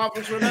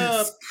 Officer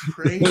Dub.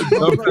 crazy. Dub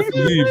has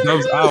to leave.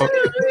 Dub's out.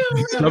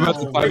 Dub has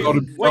to fight out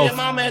Where your himself.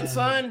 mom at,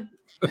 son?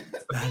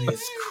 That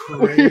is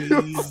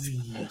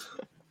crazy.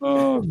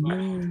 Oh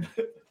man,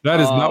 that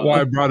is not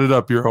why I brought it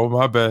up, Euro.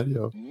 My bad,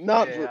 yo.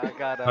 Not Yeah,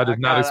 for, I did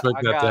not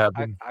expect that to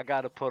happen. I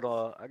gotta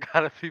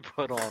be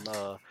put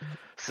on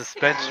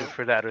suspension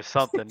for that or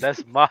something.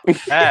 That's my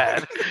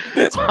bad.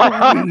 That's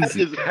that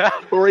is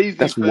crazy.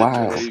 That's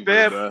wild.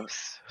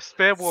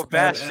 Spam will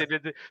bash shit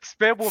in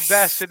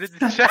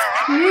the chat.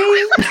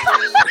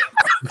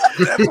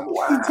 He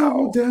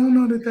doubled down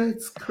on it.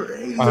 That's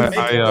crazy. I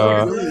thought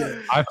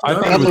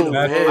it was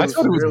bad. I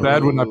thought it was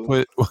bad when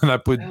I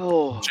put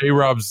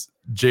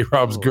J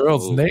Rob's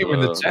girl's name in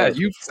the chat.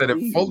 You said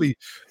it fully.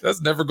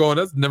 That's never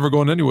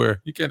going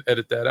anywhere. You can't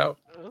edit that out.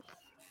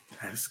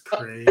 That's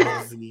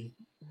crazy.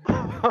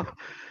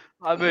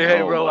 I mean,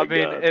 hey, bro. my I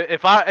mean, God.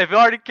 if it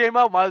already came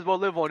out, might as well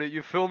live on it.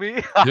 You feel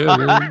me?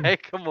 Yeah. Hey,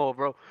 come on,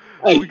 bro.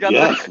 Hey, We got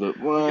yes, the- but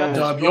wow. got the-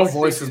 Dub, your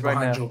strong voice is safeties right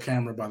behind now. your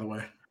camera, by the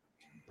way.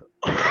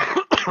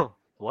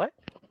 What?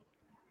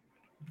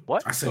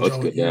 What? I said, Oh, it's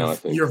Joe, good now, I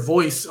think. your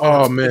voice.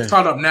 Oh, it's man.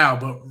 caught up now,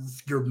 but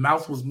your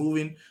mouth was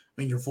moving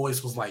and your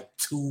voice was like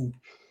two,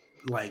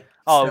 like.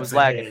 Oh, it steps was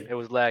lagging. ahead. It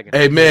was lagging.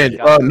 Hey man,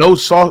 Got it. no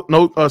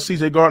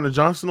CJ Gardner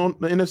Johnson on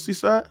the NFC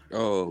side.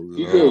 Oh,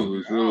 He Lord.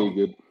 was really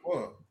good.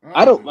 What?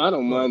 I don't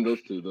mind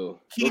those two though.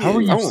 He How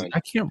are is. you? fine. I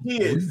can't.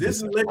 He is. This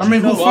is let I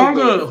mean, you know.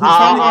 Hufanga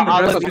on the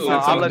I'll best let you know.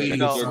 defense I'll in the let you league,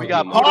 know. so- We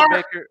got Hard Buda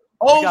Baker.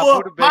 We got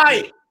Over Buda Baker.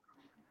 Pike.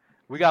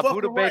 We got Fuck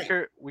Buda her right.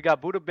 Baker. We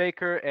got Buda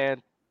Baker,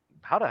 and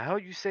how the hell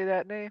you say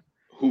that name?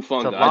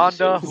 Hufanga. I just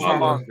said Tulanda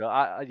Hufanga.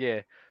 Hufanga.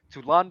 Yeah,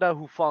 Tulanda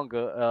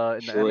Hufanga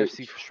in the Detroit.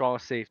 NFC for strong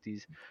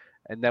safeties,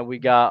 and then we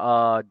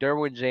got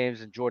Derwin James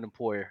and Jordan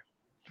Poyer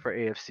for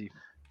AFC.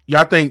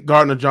 Y'all think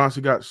Gardner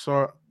Johnson got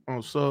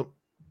on sub?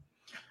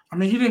 I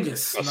mean, he didn't get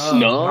snubbed.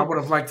 snub? I would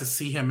have liked to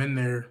see him in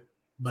there,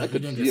 but I he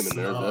could didn't see get him in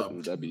there.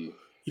 snubbed. That'd be.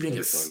 He didn't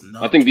that'd get be fun.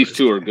 snubbed. I think these for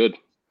two sure. are good.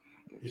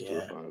 These two are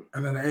Yeah. fine.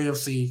 And then the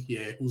AFC,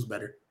 yeah, who's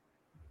better?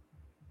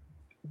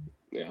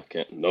 Yeah,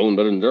 no one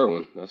better than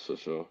Derwin. That's for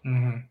sure.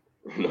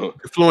 Mm-hmm. You know,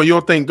 Floyd, you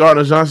don't think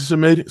Gardner Johnson should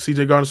made it?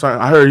 CJ Gardner,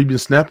 I heard he been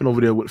snapping over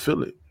there with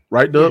Philly,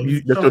 right, Dub? Yeah,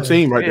 That's your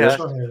team right He there.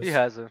 has. He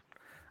hasn't.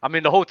 I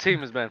mean, the whole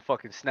team has been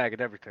fucking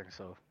snagging everything.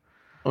 So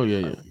Oh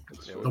yeah.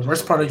 The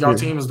worst part of y'all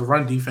team is the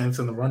run defense,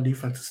 and the run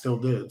defense is still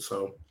good.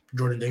 So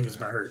Jordan Davis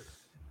got hurt.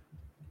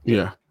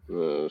 Yeah.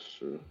 that's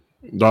true.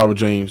 Darwin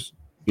James,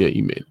 yeah,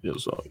 he made it. It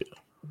was all, yeah.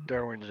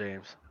 Derwin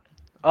James.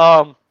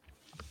 All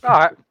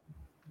right.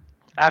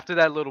 After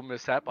that little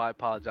mishap, I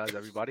apologize,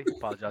 everybody.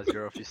 Apologize,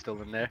 Euro, if you're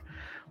still in there.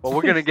 Well,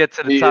 we're gonna get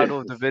to the title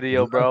of the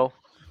video, bro.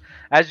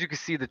 As you can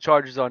see, the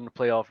Chargers are in the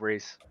playoff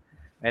race,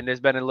 and there's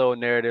been a little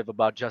narrative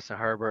about Justin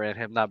Herbert and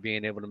him not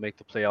being able to make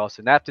the playoffs.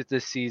 And after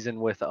this season,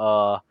 with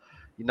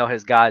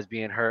his guys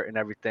being hurt and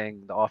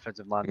everything, the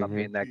offensive line not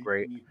being that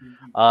great.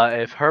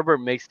 If Herbert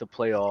makes the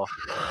playoff,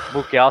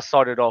 Mookie, I'll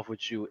start it off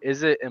with you.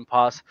 Is it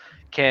impossible?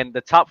 Can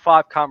the top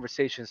 5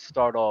 conversations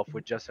start off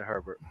with Justin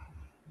Herbert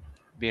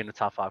being the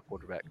top 5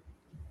 quarterback?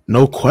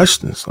 No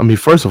questions. I mean,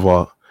 first of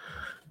all,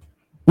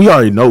 we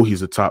already know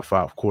he's a top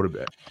 5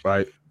 quarterback,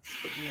 right?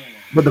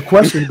 But the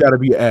question got to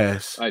be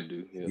asked: I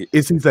do. Yes.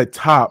 is he's a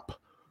top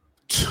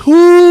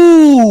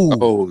 2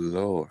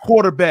 Lord.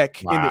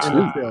 quarterback in the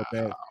NFL,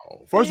 man?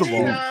 First of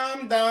all,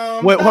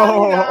 wait,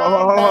 hold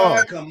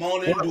on. Come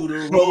on and do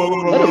the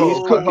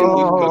He's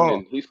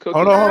cooking. He's cooking.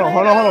 Hold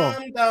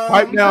on.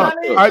 Pipe down.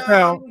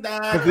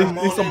 Because these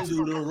some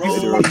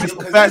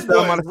facts that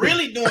I'm gonna say.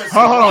 Really doing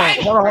Hold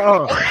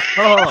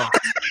on.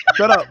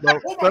 Shut up, bro.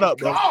 Shut up.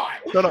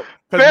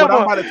 Because what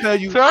I'm about to tell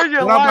you, Turn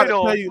your light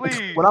on,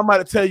 please. what I'm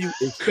about to tell you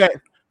is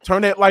facts.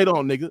 Turn that light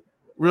on, nigga.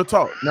 Real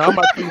talk. Now I'm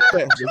about to tell you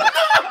facts, nigga.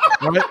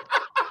 All right?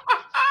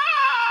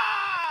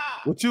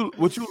 What you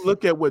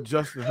look at what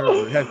Justin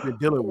Herbert has been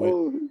dealing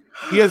with,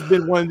 he has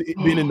been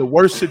been in the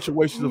worst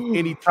situations of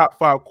any top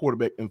 5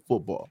 quarterback in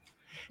football.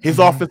 His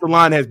offensive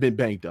line has been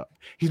banged up.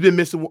 He's been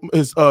missing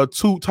his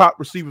 2 top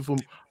receivers from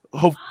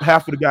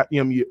half of the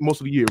goddamn year, most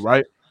of the year,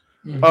 right?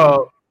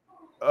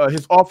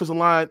 His offensive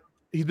line,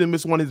 he's been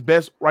missing one of his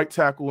best right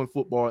tackle in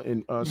football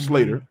in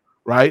Slater,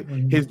 right?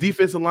 His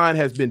defensive line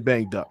has been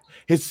banged up.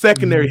 His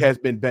secondary has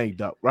been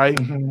banged up, right?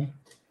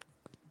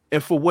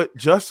 And for what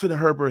Justin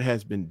Herbert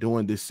has been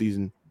doing this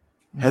season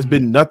has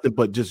been nothing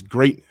but just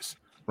greatness,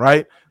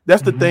 right?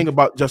 That's the thing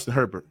about Justin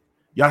Herbert.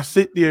 Y'all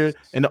sit there,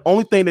 and the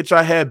only thing that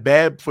y'all had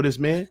bad for this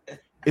man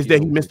is that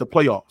he missed the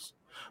playoffs.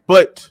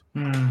 But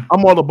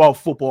I'm all about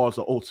football as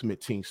an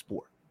ultimate team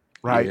sport,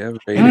 right? Yeah,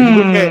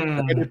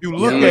 and if you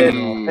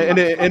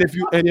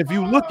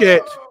look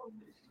at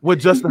what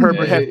Justin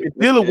Herbert has been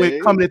dealing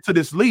with coming into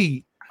this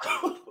league,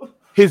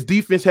 his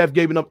defense have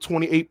given up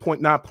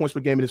 28.9 points per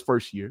game in his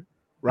first year,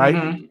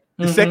 right?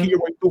 The second year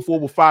he threw for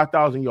over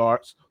 5,000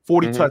 yards,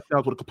 40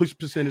 touchdowns with a completion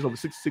percentage over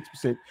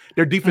 66%.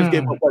 Their defense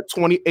gave up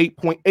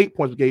 28.8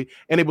 points per game,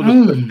 and it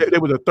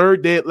was a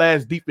third dead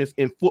last defense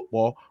in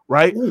football,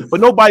 right?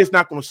 But nobody's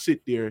not going to sit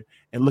there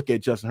and look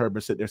at Justin Herbert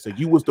and sit there and say,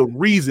 you was the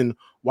reason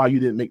why you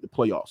didn't make the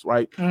playoffs,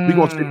 right? We're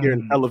going to sit there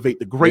and elevate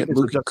the greatness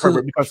of Justin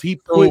Herbert because he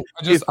put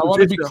I want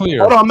to be clear.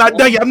 Hold on, I'm not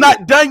done yet. I'm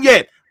not done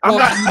yet.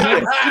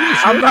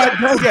 I am not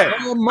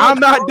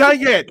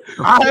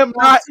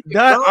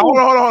done. Hold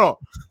on.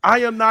 I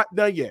am not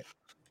done yet.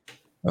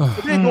 So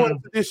then going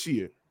into this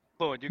year,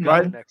 Lord, you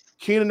got it next.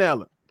 Keenan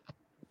Allen,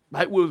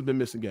 Mike Williams been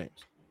missing games.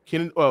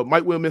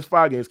 Mike Williams missed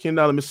 5 games. Keenan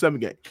Allen missed 7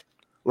 games.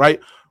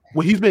 Right?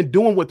 What he's been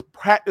doing with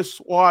practice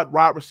squad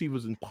wide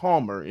receivers and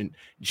Palmer and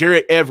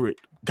Jared Everett,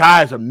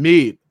 guys are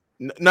mid.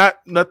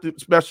 Nothing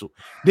special.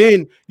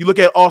 Then you look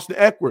at Austin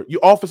Eckler.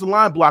 Your offensive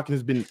line blocking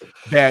has been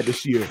bad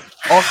this year.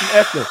 Austin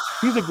Eckler,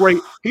 he's a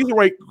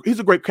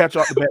great catcher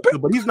off the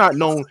backfield, but he's not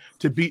known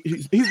for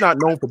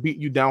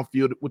beating you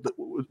downfield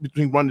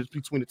between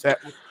the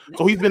tackles.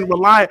 So he's been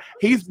relying.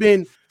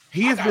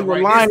 He has been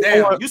relying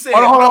on. You said,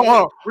 hold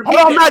on.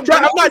 I'm not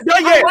done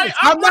yet.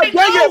 I'm not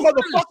done yet,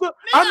 motherfucker.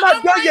 I'm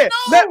not done yet.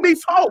 Let me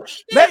talk.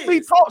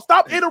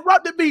 Stop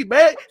interrupting me,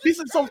 man. These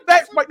are some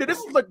facts right there. This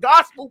is the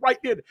gospel right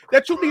there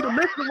that you need to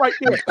listen right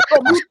there.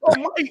 So mute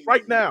your mic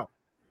right now.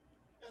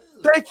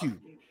 Thank you.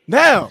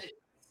 Now,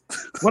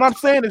 what I'm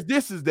saying is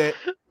that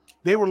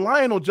they were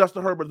relying on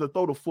Justin Herbert to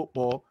throw the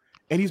football,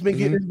 and he's been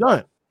getting it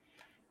done.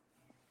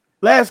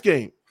 Last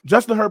game,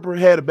 Justin Herbert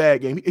had a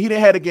bad game. He didn't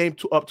have a game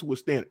up to his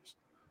standards.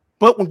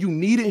 But when you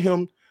needed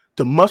him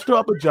to muster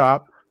up a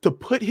job, to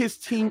put his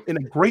team in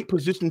a great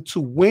position to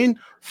win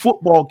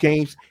football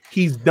games,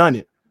 he's done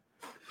it.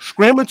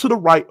 Scrambling to the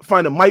right,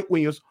 finding Mike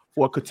Williams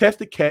for a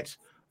contested catch,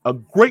 a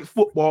great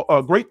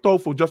throw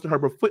for Justin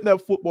Herbert, putting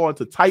that football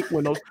into tight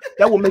windows.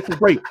 That will make him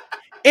great.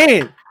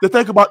 And to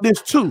think about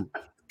this too,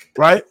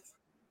 right?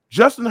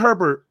 Justin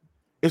Herbert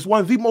is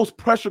one of the most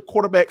pressured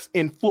quarterbacks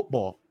in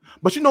football.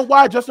 But you know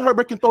why Justin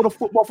Herbert can throw the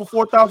football for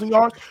 4,000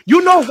 yards?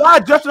 You know why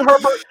Justin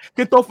Herbert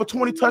can throw for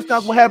 20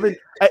 touchdowns while having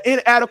an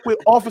inadequate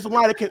offensive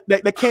line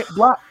that can't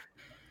block?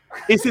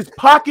 It's his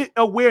pocket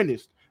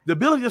awareness, the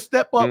ability to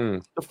step up,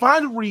 to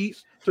find the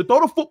reads, to throw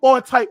the football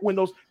in tight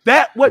windows.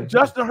 That's what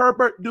Justin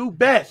Herbert do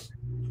best,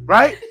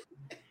 right?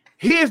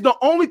 He is the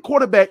only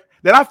quarterback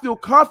that I feel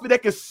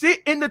confident can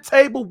sit in the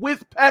table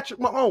with Patrick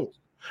Mahomes.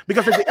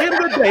 Because at the end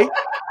of the day,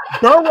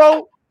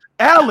 Burrow,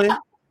 Allen,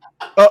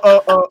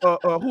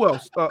 who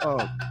else?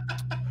 I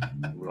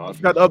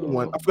forgot the other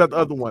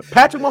one.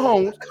 Patrick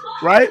Mahomes,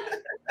 right?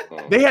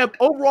 They have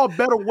overall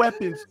better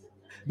weapons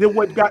than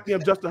what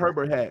goddamn Justin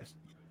Herbert has.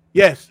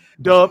 Yes,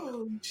 Dub.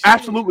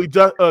 Absolutely,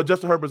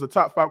 Justin Herbert's a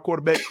top 5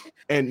 quarterback,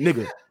 and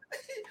nigga,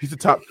 he's the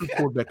top 2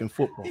 quarterback in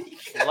football.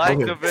 Like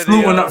the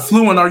video.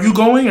 Fluent, are you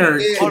going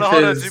or? Hold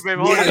on,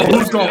 G-Baby.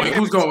 Who's going?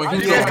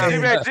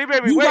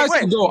 G-Baby, You guys wait.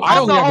 can go. I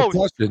only have a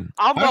question.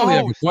 I'm the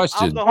host.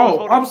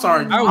 Oh, I'm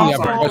sorry. I only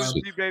have a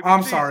question.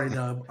 I'm sorry,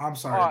 Dub. I'm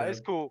sorry. All right, it's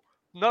cool.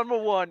 Number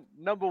one.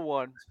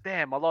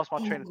 Damn, I lost my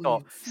train of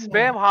thought.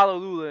 Spam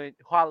hallelujah,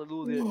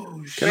 hallelujah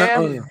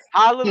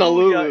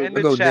in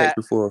the chat,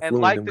 and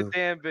like the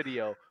damn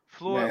video.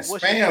 Fluent,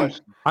 what's your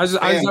question? I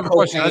just have a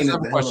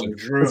question.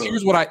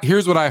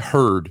 Here's what I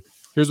heard.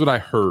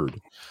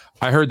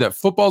 I heard that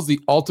football's the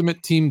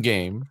ultimate team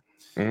game,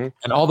 and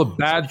all the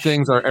bad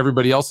things are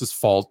everybody else's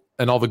fault,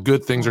 and all the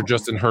good things are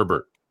Justin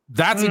Herbert.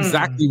 That's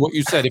exactly what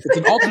you said. If it's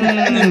an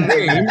ultimate team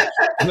game,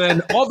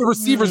 then all the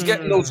receivers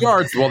getting those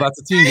yards. Well,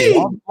 that's a team game.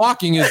 All the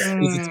blocking is a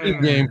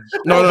team game.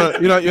 No,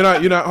 you're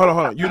not. Hold on.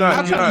 Hold on. You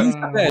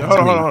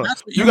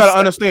gotta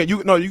understand.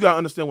 You gotta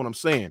understand what I'm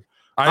saying.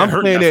 I'm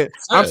saying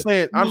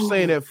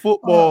that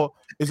football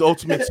is the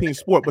ultimate team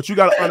sport, but you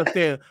got to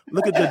understand.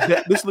 Look at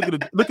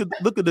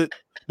the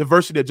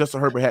diversity that Justin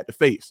Herbert had to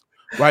face.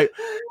 Right,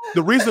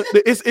 the reason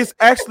it's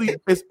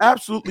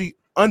absolutely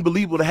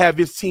unbelievable to have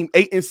his team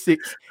 8-6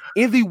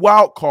 in the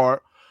wild card,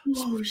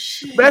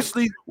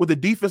 especially with the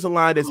defensive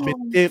line that's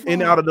been in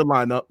and out of the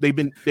lineup. They've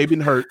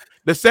been hurt.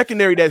 The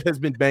secondary that has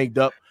been banged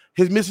up.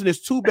 He's missing his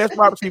 2 best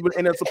wide receivers,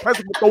 and it's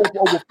impressive to throw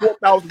for over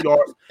 4,000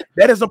 yards.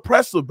 That is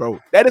impressive, bro.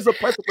 That is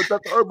impressive for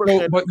Justin Herbert.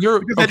 So, but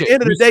you're because at the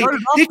end of the day, hold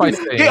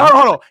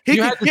on.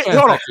 You had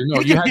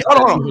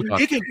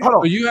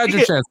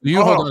your chance.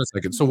 You hold on a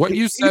second. So what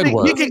you said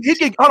was,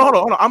 hold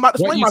on. I'm about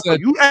to explain myself.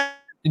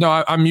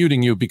 I'm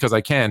muting you because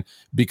I can,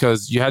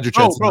 because you had your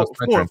chance.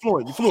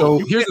 So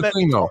here's the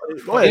thing, though.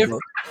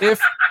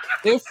 If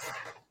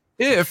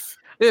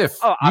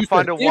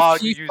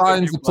he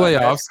finds the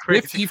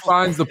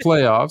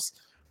playoffs,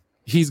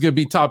 he's gonna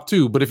be top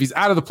 2. But if he's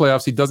out of the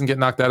playoffs, he doesn't get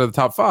knocked out of the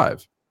top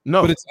 5.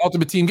 No, but it's the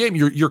ultimate team game.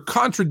 You're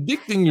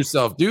contradicting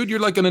yourself, dude. You're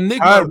like an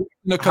enigma. How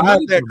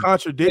is that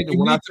contradicting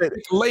when I said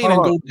lane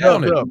and go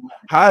down it?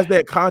 How is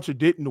that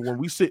contradicting when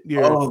we sit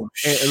there and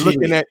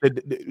looking at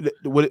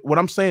what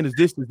I'm saying is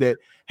this: is that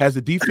has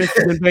the defense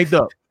been banged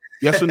up?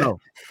 Yes or no?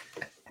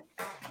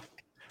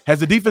 Has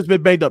the defense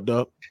been banged up,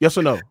 Dub? Yes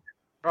or no?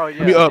 Oh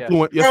yeah.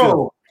 Yes,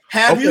 bro,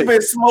 have you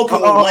been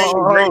smoking Wayne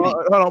Brady?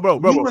 Hold on, bro.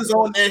 You was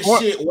on that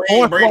shit,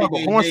 Wayne Brady.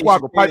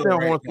 Hornswoggle, pipe down,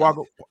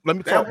 Hornswoggle. Let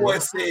me talk. That boy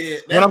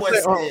said.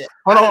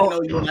 Hold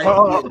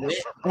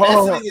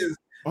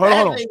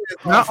on.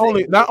 Not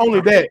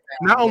only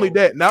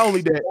that,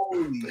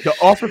 the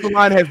offensive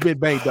line has been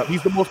banged up.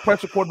 He's the most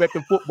pressured quarterback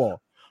in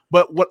football.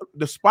 But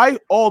despite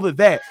all of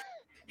that,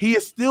 he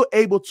is still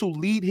able to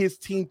lead his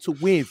team to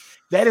wins.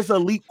 That is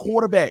elite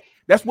quarterback.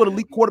 That's what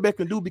elite quarterback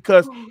can do,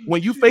 because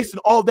when you facing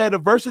all that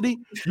adversity,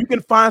 you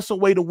can find some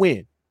way to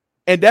win.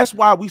 And that's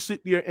why we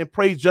sit there and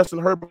praise Justin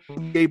Herbert for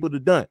being able to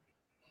do it.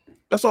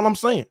 That's all I'm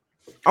saying.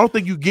 I don't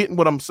think you're getting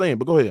what I'm saying,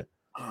 but go ahead.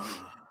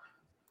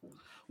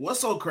 What's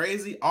so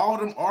crazy? All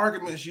them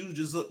arguments you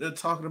just up there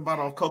talking about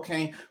on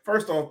cocaine.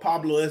 First off,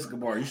 Pablo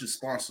Escobar, you should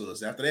sponsor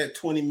us. After that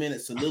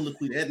 20-minute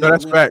soliloquy,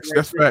 that's facts.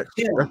 That's facts.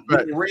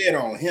 Red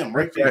on him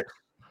right there.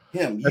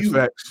 Him, you.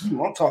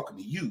 I'm talking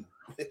to you.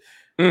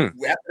 After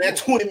that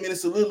 20-minute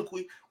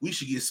soliloquy, we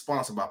should get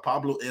sponsored by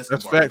Pablo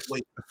Escobar. That's facts.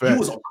 You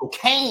was on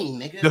cocaine,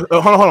 nigga.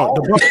 Hold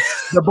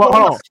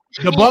on.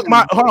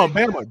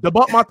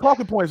 Debunk my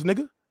talking points,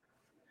 nigga.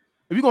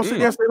 If you're gonna sit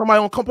there and say on my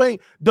own campaign,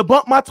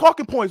 debunk my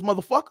talking points,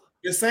 motherfucker.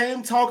 The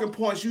same talking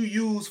points you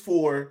use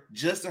for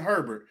Justin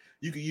Herbert,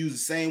 you can use the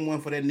same one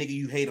for that nigga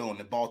you hate on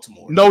in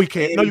Baltimore. No, he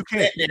can't. No, you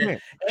can't.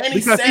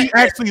 Because he's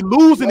actually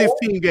losing his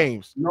team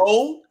games.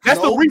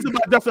 That's the reason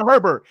about Justin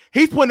Herbert.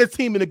 He's putting his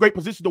team in a great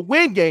position to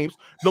win games.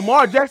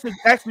 Lamar Jackson is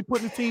actually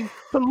putting the team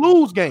to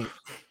lose games.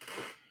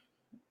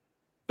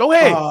 Go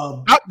ahead.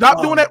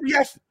 Stop doing that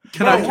reaction.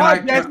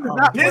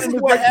 This is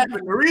what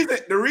happened.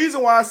 The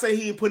reason why I say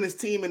he ain't putting his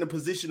team in a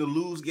position to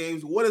lose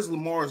games. What is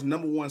Lamar's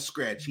number one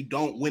scratch? He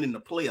don't win in the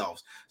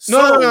playoffs.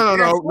 No.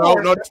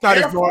 That's not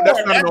his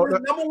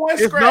number one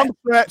scratch.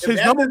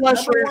 His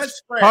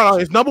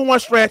number one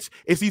scratch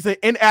is he's an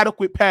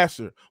inadequate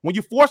passer. When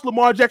you force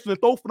Lamar Jackson to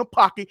throw from the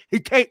pocket, he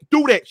can't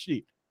do that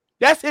shit.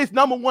 That's his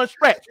number one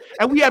stretch.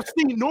 And we have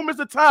seen numerous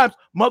of times,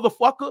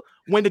 motherfucker,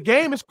 when the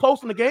game is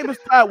close and the game is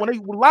tied, when they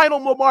rely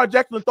on Lamar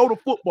Jackson to throw the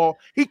football,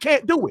 he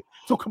can't do it.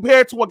 So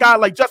compared to a guy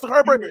like Justin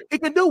Herbert, he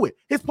can do it.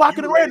 His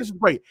pocket awareness is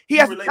great. He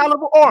has a talent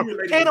of an arm.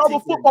 Can't have a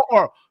football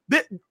arm.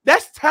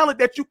 That's talent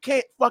that you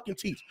can't fucking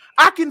teach.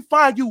 I can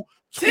find you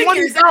 20.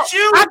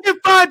 I can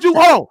find you.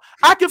 Hold on.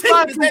 I can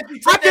find you.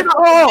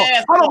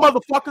 Hold on,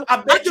 motherfucker.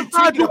 I can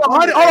find you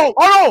 100. Hold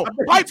on.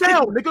 Pipe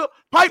down, nigga.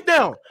 Pipe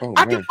down.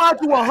 I can find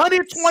you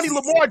 120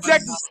 Lamar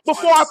Jacksons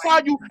before I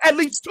find you at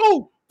least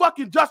 2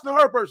 fucking Justin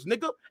Herberts,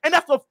 nigga. And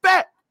that's a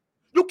fact.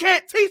 You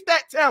can't teach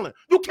that talent.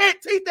 You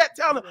can't teach that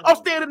talent of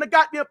standing in the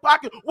goddamn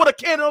pocket with a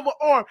cannon of an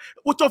arm,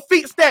 with your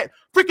feet stacked,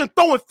 freaking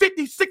throwing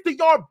 50,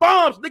 60-yard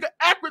bombs, nigga,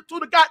 accurate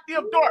to the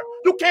goddamn dart.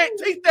 You can't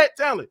teach that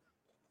talent.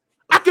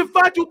 I can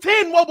find you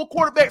 10 mobile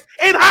quarterbacks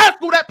in high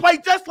school that play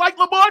just like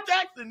Lamar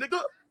Jackson,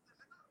 nigga.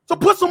 So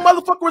put some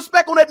motherfucking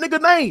respect on that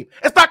nigga name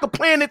and start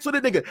complaining to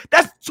the nigga.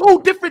 That's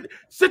 2 different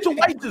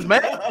situations,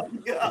 man.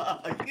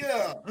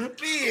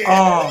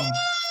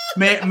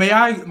 May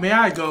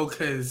I go?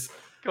 Because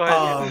go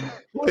ahead.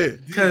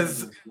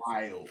 Because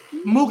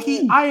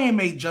Mookie, I am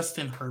a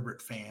Justin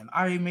Herbert fan.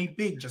 I am a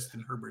big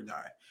Justin Herbert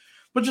guy,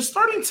 but you're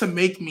starting to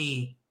make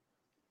me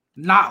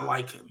not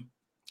like him,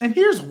 and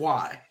here's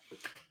why.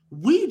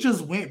 We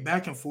just went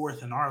back and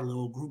forth in our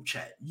little group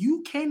chat.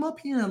 You came up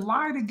here and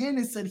lied again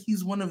and said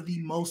he's one of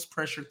the most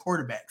pressured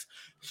quarterbacks.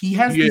 He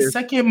has the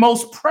second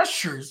most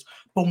pressures,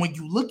 but when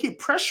you look at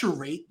pressure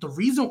rate,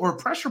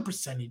 pressure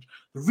percentage,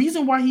 the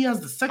reason why he has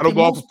the second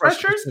most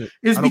pressures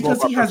is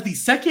because he has the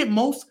second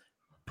most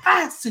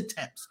pass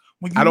attempts.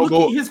 When you I don't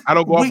go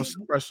off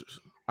of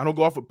pressures. I don't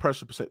go off of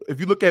pressure percent. If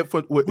you look at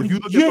you're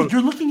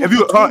looking at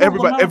the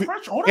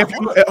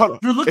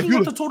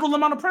total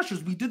amount of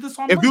pressures. We did this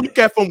on. If you look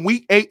at from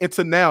week 8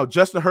 into now,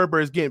 Justin Herbert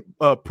is getting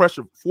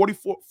pressure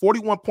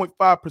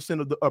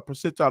 41.5% of the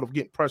percentile of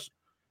getting pressure.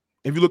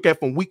 If you look at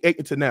from week 8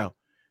 into now,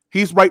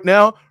 he's right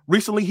now.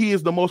 Recently, he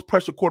is the most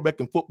pressured quarterback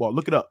in football.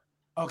 Look it up.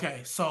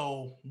 Okay,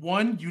 so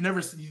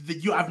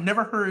I've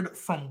never heard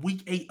from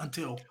week 8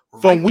 until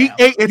from week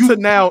 8 into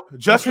now,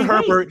 Justin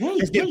Herbert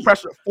is getting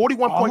pressured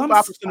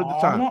 41.5% of the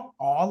time.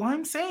 All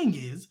I'm saying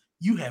is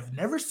you have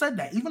never said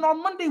that. Even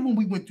on Monday when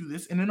we went through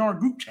this and in our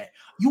group chat,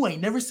 you ain't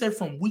never said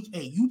from week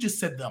 8. You just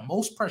said the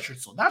most pressure.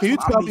 So that's Can you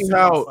tell me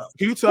how?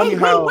 Wait.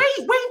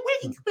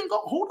 You can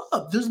go. Hold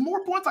up. There's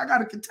more points I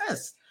gotta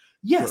contest.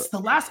 Yes, the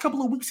last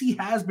couple of weeks he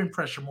has been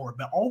pressured more,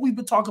 but all we've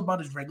been talking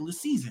about is regular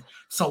season.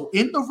 So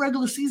in the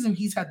regular season,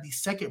 he's had the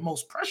second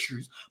most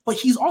pressures, but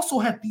he's also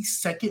had the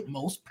second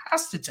most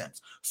pass attempts.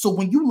 So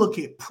when you look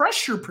at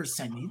pressure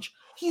percentage,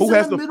 he's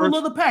in the middle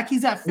of the pack.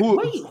 He's at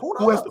hold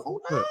up.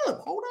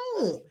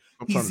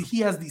 He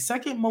has the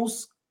second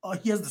most.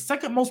 He has the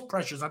second most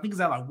pressures. I think he's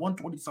at like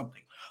 120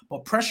 something.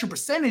 But pressure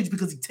percentage,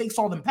 because he takes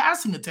all them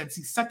passing attempts,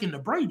 he's second to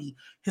Brady.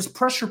 His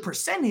pressure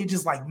percentage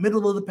is like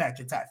middle of the pack.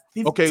 It's at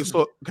 50. Okay,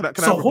 so can I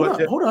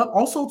hold up.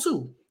 Also,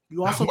 too,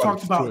 you also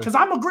talked about, because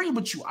I'm agreeing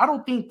with you. I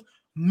don't think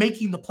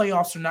making the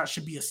playoffs or not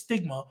should be a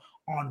stigma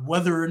on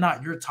whether or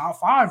not you're top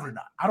 5 or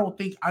not. I don't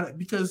think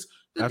because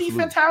the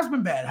defense has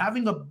been bad.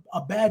 Having a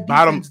bad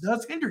defense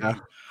does hinder you.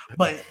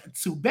 But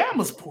to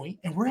Bama's point,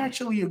 and we're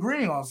actually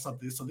agreeing on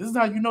something, so this is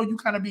how you know you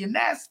kind of being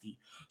nasty.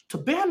 To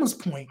Bama's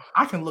point,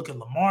 I can look at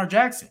Lamar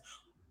Jackson.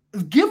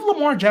 Give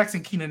Lamar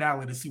Jackson Keenan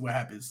Allen and see what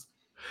happens.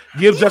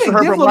 Give Justin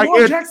Herbert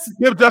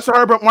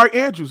Mark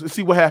Andrews and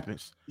see what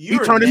happens. He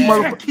turned his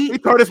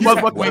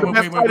motherfucker. Wait.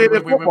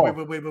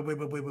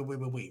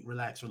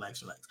 Relax.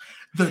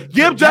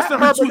 Give Justin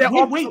Herbert that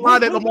offensive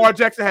line that Lamar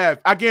Jackson has.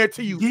 I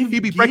guarantee you, he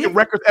be breaking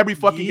records every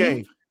fucking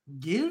game.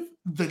 Give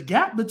the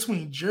gap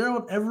between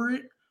Gerald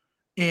Everett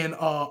and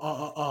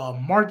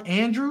Mark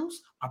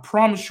Andrews, I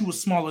promise you,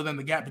 is smaller than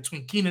the gap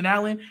between Keenan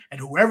Allen and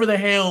whoever the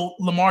hell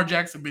Lamar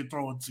Jackson been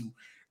throwing to.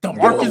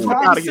 DeMarcus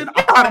Robinson,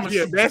 I promise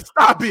you.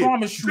 Stop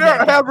it.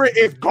 Gerald Everett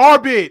is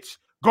garbage.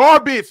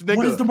 Garbage, nigga.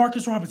 What is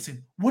DeMarcus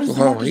Robinson? What is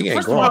DeMarcus?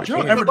 First of all,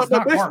 Gerald Everett is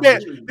not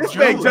garbage. This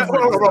man,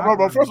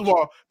 first of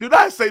all, do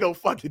not say no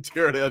fucking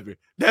Gerald Everett.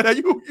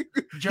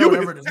 Gerald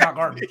Everett is not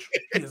garbage.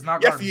 He is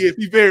not garbage. Yes, he is.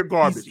 He's very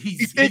garbage.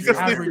 He's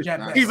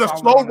inconsistent. He's a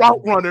slow route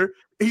runner.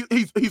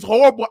 He's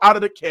horrible out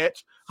of the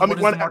catch.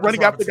 Running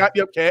after the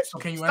goddamn catch. So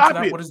can you answer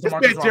that? What is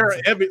DeMarcus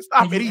Robinson?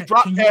 Stop it. He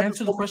dropped passes. Can you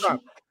answer the question?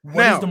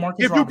 What is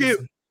DeMarcus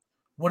Robinson?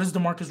 What is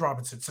DeMarcus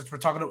Robinson? Since we're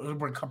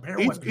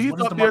comparing weapons, he's what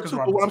is up there too.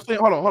 But what I'm saying,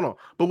 hold on.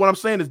 But what I'm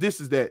saying is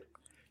that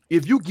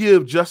if you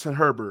give Justin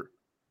Herbert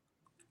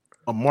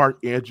a Mark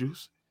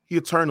Andrews,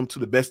 he'll turn him to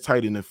the best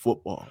tight end in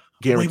football.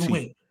 Guaranteed.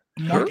 Wait.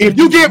 If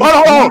you give,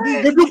 hold on.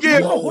 If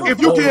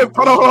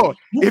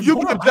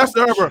you give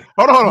Justin Herbert,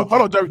 hold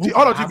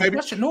on, G baby.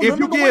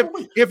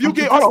 If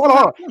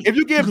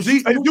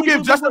you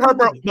give Justin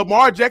Herbert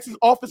Lamar Jackson's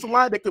offensive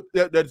line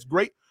that's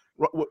great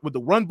with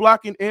the run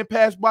blocking and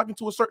pass blocking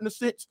to a certain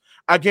extent,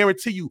 I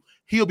guarantee you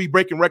he'll be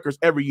breaking records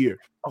every year.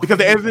 Because at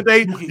the end of the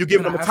day, you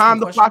give him the time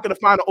to block and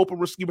to find an open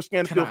receiver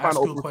scan. Can I ask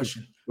you a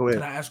question? Go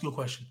ahead. Can I ask you a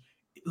question?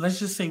 Let's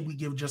just say we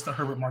give Justin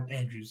Herbert Mark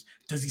Andrews.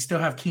 Does he still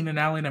have Keenan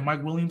Allen and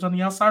Mike Williams on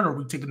the outside, or are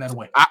we taking that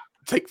away?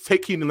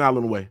 Take Keenan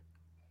Allen away.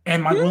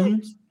 And Mike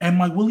Williams? And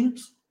Mike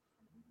Williams?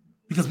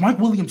 Because Mike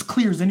Williams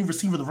clears any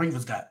receiver the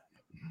Ravens got.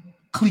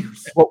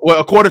 Clears. Well,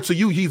 according to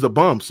you, he's a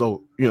bum.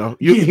 So, he's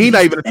not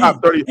even the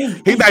top 30.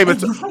 He's not even.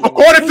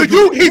 According to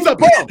you, he's a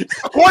bum.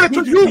 According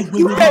to you,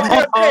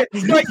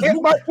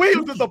 Mike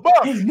Williams is a bum.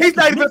 He's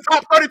not even the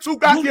top 32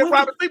 goddamn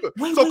wide receiver.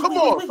 So come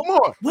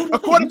on.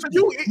 According to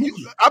you,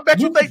 I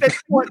bet you think that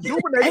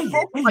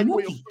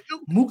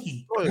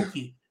Mookie,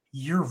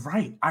 you're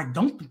right. I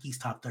don't think he's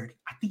top 30.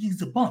 I think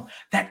he's a bum.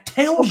 That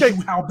tells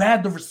you how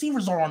bad the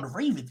receivers are on the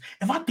Ravens.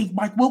 If I think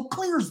Mike Will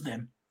clears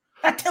them.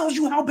 That tells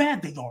you how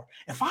bad they are.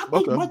 If I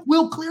think Mike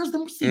Will clears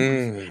them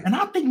receivers, and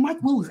I think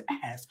Mike Will is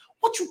ass,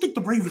 what you think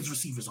the Ravens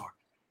receivers are?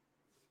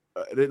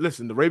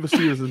 Listen, the Ravens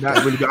receivers is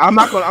not really good. I'm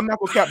not gonna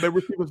cap their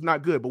receivers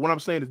not good. But what I'm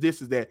saying is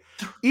that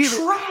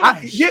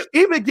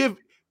even give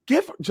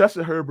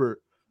Justin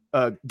Herbert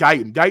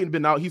Guyton. Guyton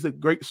been out. He's a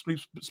great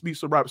speed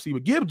wide receiver.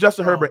 Give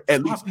Justin Herbert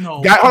at least.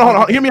 Hold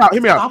on. Hear me out.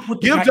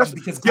 Give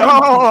Justin.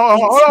 Hold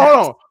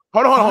on.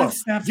 Hold on.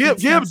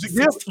 Give.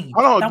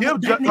 Hold on,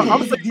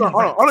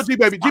 G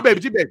baby.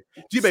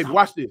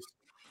 Watch this.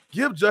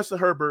 Give Justin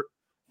Herbert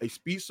a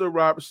speedster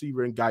wide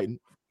receiver in Guyton,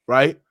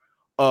 right?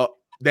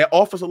 That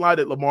offensive line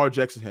that Lamar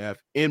Jackson have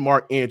in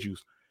Mark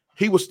Andrews,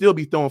 he will still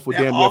be throwing for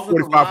damn near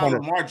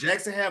 4,500. Lamar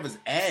Jackson have his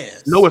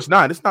ass. No, it's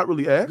not. It's not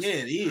really ass. Yeah,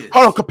 it is.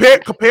 Hold on.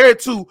 Compare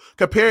it to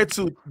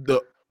the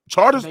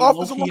Chargers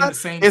offensive line.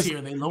 It's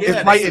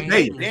light and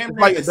day. It's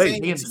light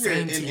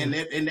and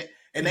day.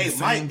 And they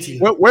might be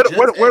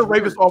where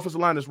Ravens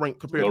offensive line is ranked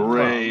compared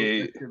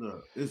to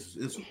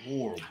it's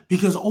horrible.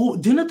 Because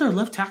didn't their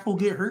left tackle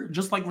get hurt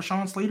just like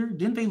Rashawn Slater?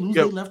 Didn't they lose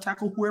their left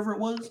tackle, whoever it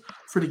was,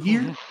 for the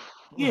year?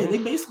 Yeah, they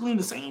basically in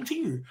the same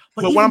tier.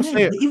 But what I'm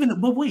saying, even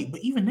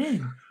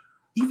then,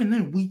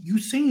 you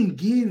saying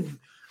give.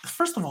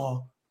 First of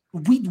all,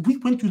 we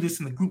went through this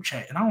in the group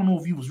chat, and I don't know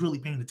if you was really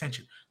paying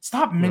attention.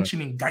 Stop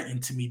mentioning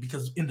Guyton to me,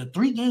 because in the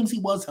 3 games he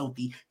was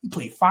healthy, he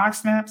played 5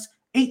 snaps,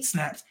 8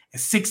 snaps, and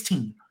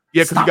 16.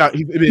 Yeah, because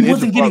he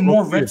wasn't getting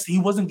more reps. He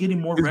wasn't getting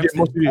more reps.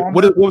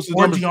 What was his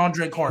number?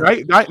 DeAndre Carter.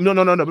 Right? No.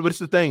 But it's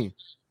the thing.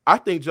 I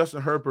think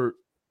Justin Herbert.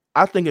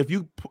 I think if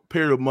you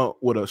pair him up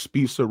with a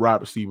speedster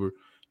wide receiver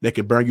that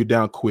can burn you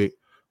down quick,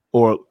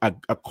 or a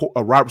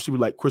wide receiver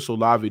like Chris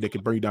Olave that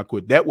can burn you down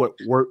quick, that would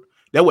work.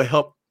 That would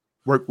help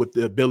work with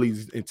the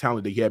abilities and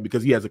talent that he had,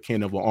 because he has a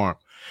cannon of an arm.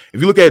 If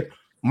you look at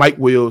Mike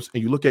Williams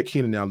and you look at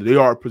Keenan Allen, they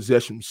are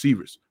possession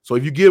receivers. So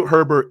if you give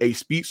Herbert a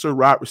speedster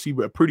wide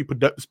receiver, a pretty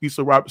productive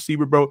speedster wide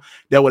receiver, bro,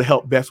 that would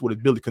help best with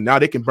his ability, because now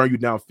they can burn you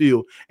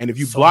downfield. And if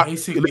you block,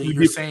 basically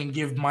you're saying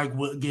give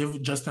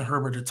Justin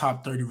Herbert a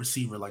top 30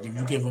 receiver. Like if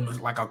you give him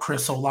like a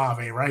Chris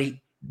Olave, right?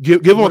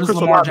 Give him a Chris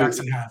Lamar Olave.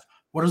 Jackson have?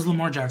 What does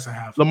Lamar Jackson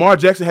have? Lamar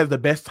Jackson has the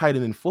best tight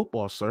end in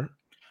football, sir.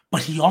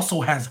 But he also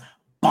has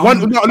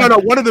one of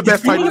the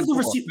best tight ends.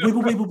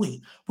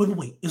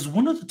 Wait. Is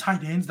one of the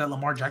tight ends that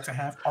Lamar Jackson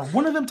have? Are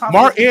one of them top?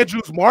 Mark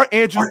Andrews. Hold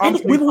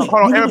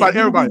on,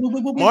 everybody.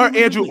 Mark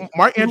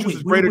Andrews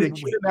is greater than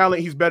Keenan Allen.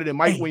 He's better than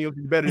Mike Williams.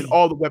 He's better than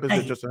all the weapons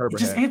that Justin Herbert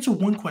has. Just answer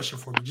one question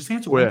for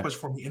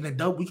me. And then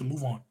Doug, we can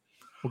move on.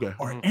 Okay.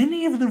 Are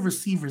any of the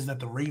receivers that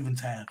the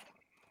Ravens have,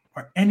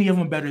 are any of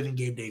them better than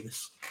Gabe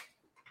Davis?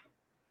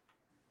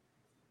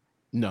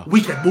 No.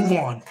 We can move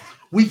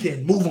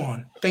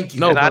on. Thank you.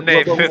 No, I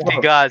named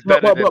 50 guys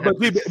better but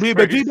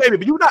G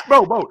baby, you not,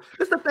 bro.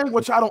 This is the thing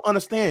which I don't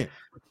understand.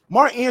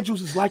 Mark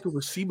Andrews is like a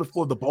receiver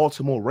for the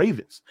Baltimore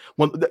Ravens.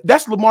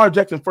 That's Lamar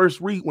Jackson's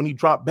first read when he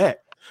dropped back.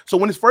 So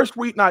when his first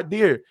read not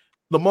there,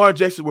 Lamar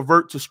Jackson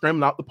reverts to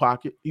scrambling out the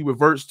pocket. He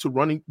reverts to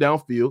running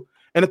downfield.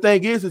 And the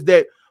thing is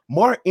that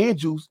Mark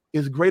Andrews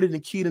is greater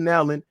than Keenan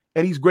Allen,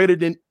 and he's greater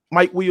than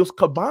Mike Williams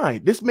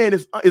combined. This man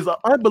is an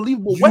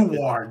unbelievable weapon.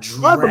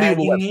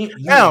 Unbelievable weapon.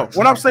 Now,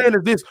 what I'm saying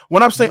is this.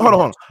 Hold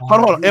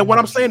on. And what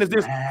I'm saying is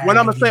this. What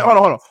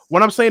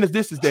I'm saying is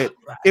this is that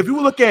if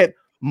you look at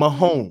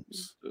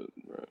Mahomes,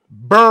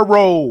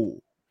 Burrow,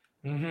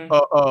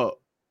 what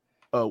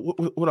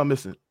I'm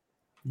missing?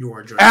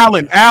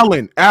 Allen.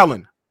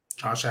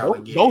 Josh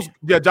Allen.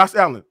 Josh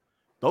Allen.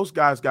 Those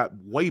guys got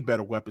way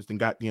better weapons than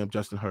goddamn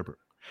Justin Herbert.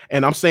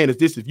 And I'm saying is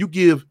this: if you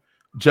give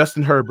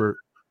Justin Herbert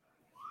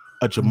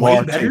a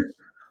Jamar Chase.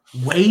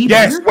 Way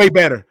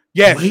better.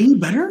 Yes.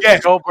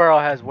 Joe Burrow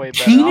has way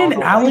better.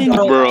 Keenan Allen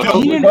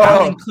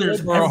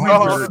clears every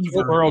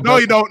receiver. No,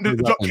 you don't.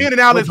 Keenan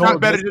Allen is not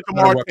better than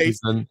Jamar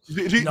Chase. I'm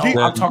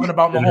talking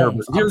about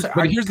Mahomes. Here's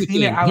the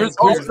thing.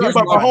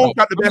 Mahomes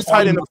got the best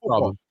tight end in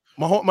football.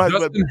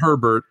 Justin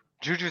Herbert.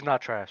 Juju's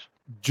not trash.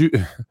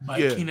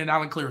 Keenan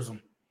Allen clears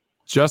him.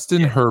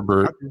 Justin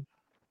Herbert.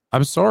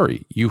 I'm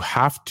sorry. You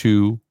have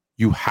to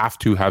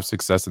have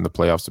success in the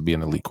playoffs to be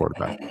an elite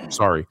quarterback.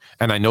 Sorry.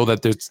 And I know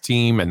that this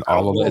team and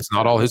all of that, it's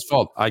not all his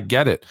fault. I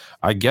get it.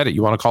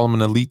 You want to call him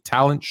an elite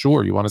talent?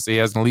 Sure. You want to say he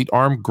has an elite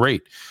arm?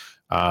 Great.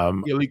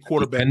 Elite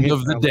quarterback.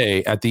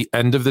 At the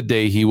end of the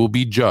day, he will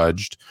be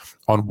judged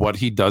on what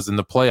he does in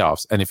the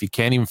playoffs. And if he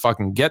can't even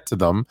fucking get to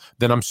them,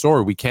 then I'm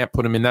sorry, we can't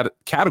put him in that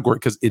category,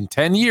 because in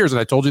 10 years, and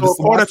I told you this,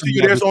 according to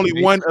you, there's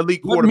only one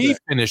elite quarterback. Let me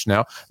finish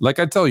now. Like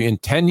I tell you, in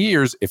 10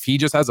 years, if he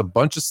just has a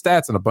bunch of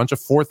stats and a bunch of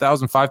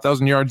 4,000,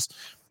 5,000 yards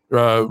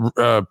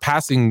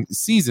passing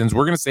seasons,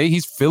 we're going to say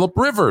he's Phillip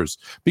Rivers.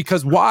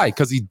 Because why?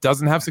 Because he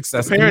doesn't have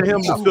success. Comparing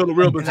him to Phillip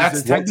Rivers,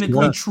 that's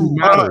technically true.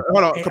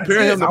 Hold on.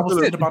 Comparing him to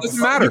Phillip, it doesn't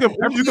matter.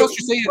 Everything else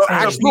you say is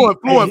actually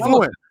fluent.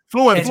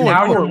 What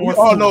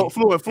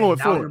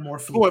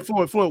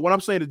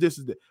I'm saying is this: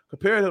 is that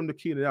comparing him to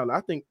Keenan Allen,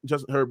 I think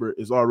Justin Herbert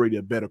is already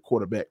a better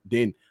quarterback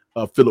than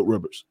Phillip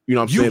Rivers. You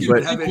know what I'm saying?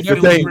 But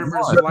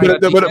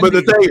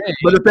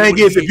the thing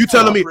is, if you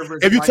telling me,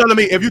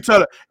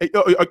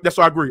 that's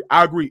why I agree.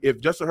 I agree.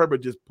 If Justin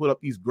Herbert just put up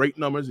these great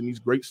numbers and these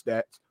great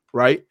stats,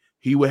 right,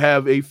 he would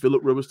have a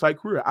Phillip Rivers type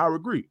career. I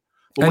agree.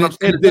 But what I'm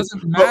saying, it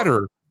doesn't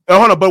matter.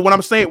 Hold on. But what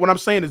I'm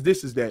saying is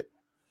this: is that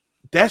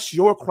that's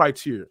your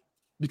criteria.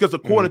 Because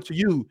according to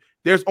you,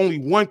 there's only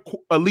one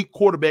elite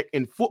quarterback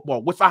in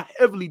football, which I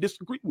heavily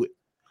disagree with.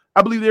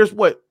 I believe there's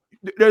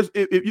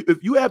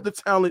if you have the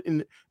talent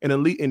in an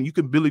elite and you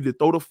can ability to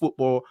throw the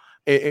football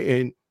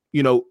and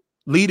you know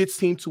lead its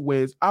team to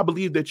wins, I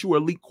believe that you're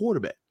an elite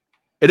quarterback.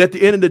 And at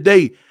the end of the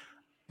day,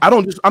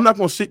 I'm not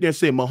going to sit there and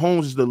say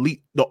Mahomes is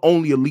the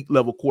only elite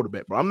level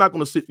quarterback, bro. I'm not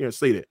going to sit there and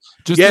say that.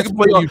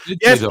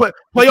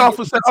 Playoff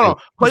success. Hold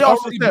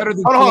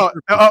on.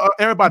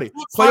 Everybody.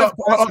 Hold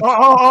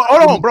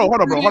on, bro.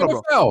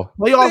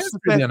 Playoff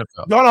success.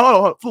 Hold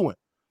on. Fluent.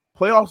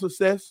 Playoff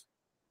success.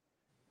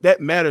 That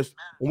matters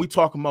when we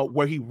talk about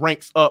where he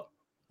ranks up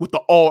with the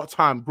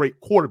all-time great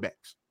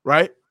quarterbacks,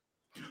 right?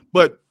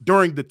 But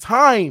during the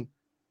time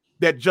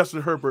that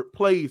Justin Herbert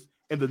plays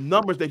and the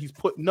numbers that he's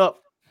putting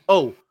up,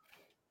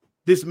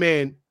 this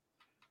man,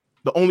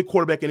 the only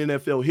quarterback in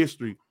NFL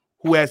history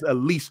who has at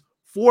least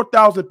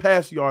 4,000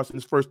 pass yards in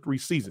his first 3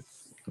 seasons.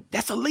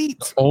 That's elite.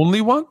 The only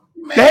one?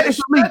 Man, that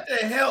is elite.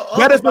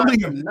 That is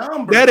elite.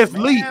 That is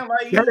elite.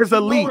 That is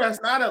elite.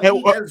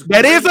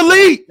 That is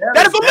elite.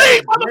 That is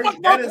elite.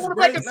 No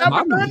quarterback has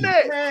ever done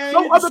that.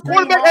 No other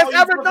quarterback has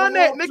ever done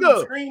that,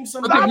 nigga.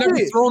 But they've never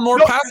thrown more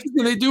passes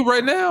than they do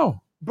right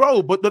now.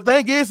 Bro, but the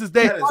thing is that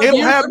they don't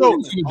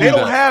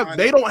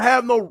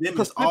have no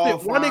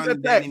consistent running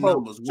attack,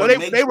 bro. So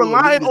they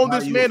relying on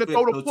this man to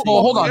throw the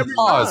football. Hold on,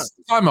 pause.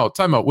 Time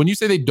out. When you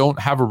say they don't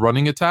have a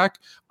running attack,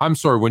 I'm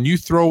sorry. When you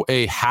throw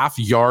a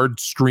half-yard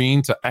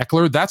screen to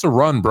Eckler, that's a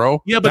run,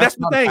 bro. Yeah, but that's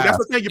the thing. That's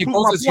the thing. You prove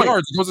my point.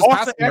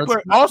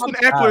 Austin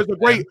Eckler is a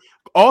great.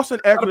 Austin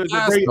Eckler is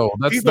a great.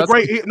 He's a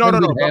great. No.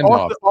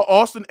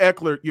 Austin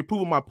Eckler. You're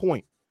proving my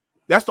point.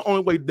 That's the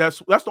only way. That's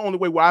the only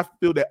way where I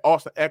feel that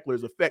Austin Eckler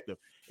is effective.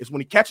 It's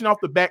when he's catching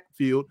off the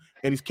backfield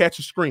and he's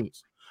catching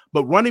screens.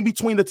 But running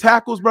between the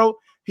tackles, bro,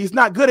 he's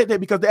not good at that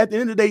because at the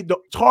end of the day, the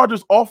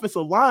Chargers'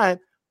 offensive line,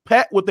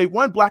 what they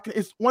run blocking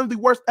is one of the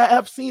worst I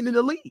have seen in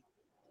the league.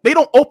 They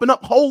don't open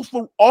up holes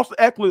for Austin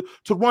Eckler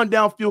to run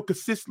downfield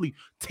consistently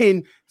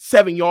 10,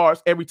 7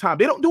 yards every time.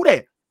 They don't do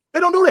that.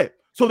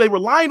 So they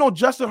relying on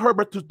Justin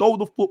Herbert to throw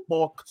the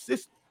football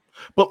consistently.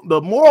 But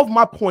the moral of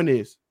my point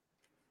is,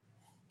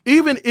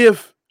 even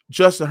if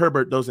Justin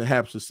Herbert doesn't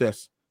have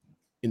success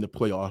in the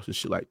playoffs and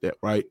shit like that,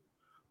 right?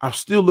 I'm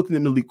still looking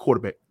at the elite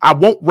quarterback. I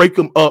won't rank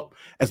him up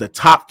as a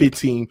top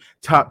 15,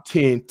 top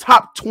 10,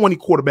 top 20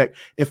 quarterback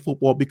in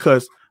football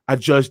because I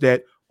judge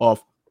that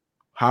off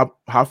how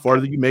far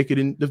do you make it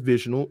in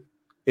divisional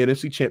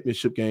NFC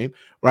championship game,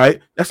 right?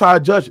 That's how I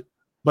judge it.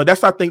 But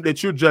that's I think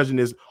that you're judging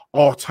is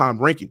all-time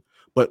ranking.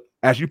 But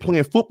as you're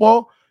playing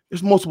football,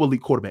 there's multiple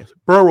elite quarterbacks.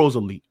 Burrow's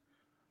elite.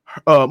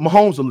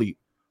 Mahomes elite.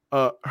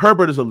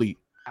 Herbert is elite.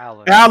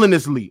 Allen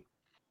is elite,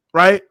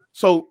 right?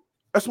 So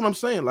that's what I'm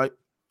saying. Like,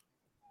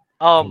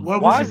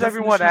 why is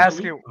everyone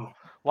asking?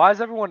 Why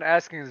is everyone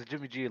asking is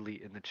Jimmy G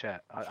elite in the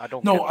chat? I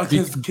don't know.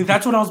 Because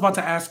that's what I was about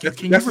to ask you.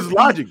 That's his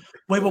logic.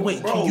 Wait. Bro,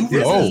 can you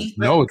repeat?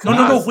 No.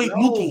 Wait,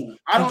 Mookie.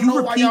 Can you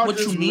repeat what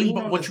you mean?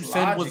 But what you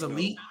said was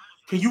elite.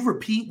 Can you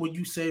repeat what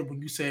you said when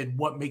you said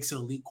what makes an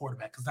elite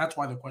quarterback? Because that's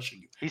why they're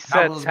questioning you. He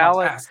said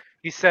talent.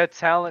 He said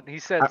talent. He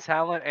said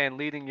talent and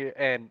leading you,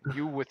 and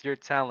you with your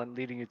talent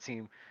leading your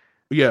team.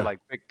 Yeah, like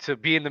to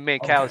be in the main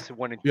cast of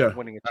winning a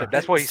chip.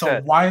 That's what he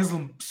said.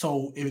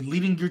 So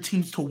leading your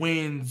teams to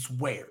wins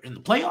where? In the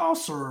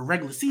playoffs or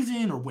regular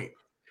season or where?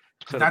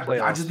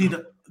 I just need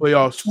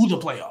playoffs to the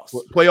playoffs.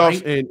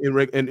 Playoffs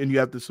right? and you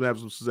have to have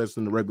some success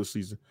in the regular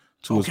season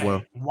too as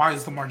well. Why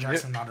is Lamar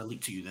Jackson not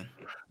elite to you then?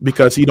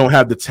 Because he don't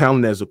have the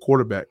talent as a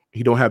quarterback.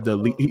 He don't have the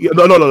elite.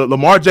 No.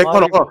 Lamar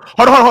Jackson.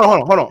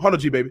 Hold on,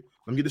 G baby.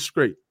 Let me get this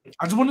straight.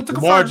 I just wanted to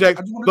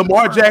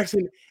Lamar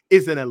Jackson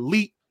is an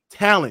elite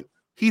talent.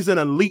 He's an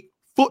elite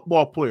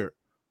football player,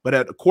 but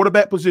at the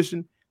quarterback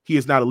position, he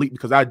is not elite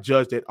because I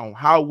judge that on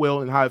how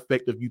well and how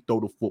effective you throw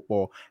the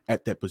football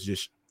at that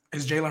position.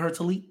 Is Jalen Hurts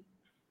elite?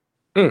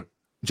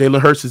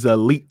 Jalen Hurts is an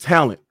elite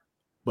talent,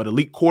 but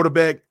elite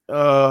quarterback,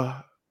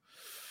 I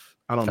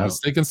don't know. Gotta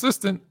stay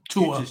consistent.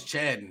 You just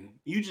chatting.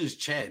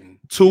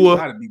 Tua, You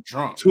gotta be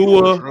drunk. It's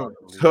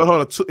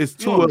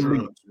Tua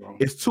elite.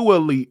 It's Tua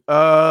elite.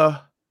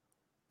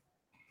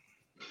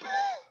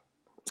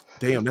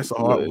 Damn, that's a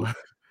hard one.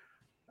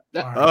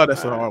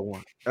 That's a hard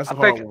one.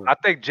 I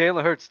think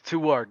Jalen Hurts,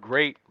 Tua are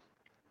great.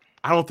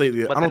 I don't think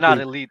but they're not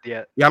elite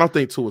yet. Yeah, I don't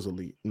think Tua's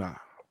elite. Nah.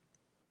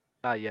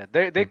 Not yet.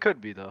 They could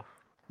be though.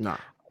 Nah.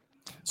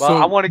 But so,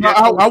 I want to get.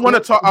 I want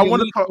to talk.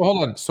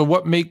 Hold on. So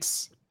what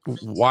makes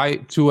why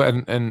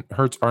Tua and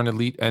Hurts aren't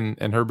elite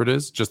and Herbert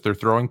is just their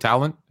throwing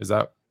talent? Is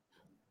that?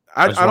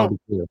 I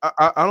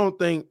don't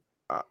think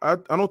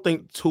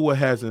Tua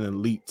has an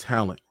elite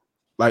talent.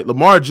 Like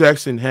Lamar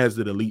Jackson has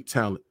an elite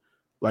talent.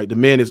 Like the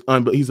man is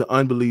he's an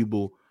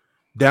unbelievable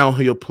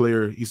downhill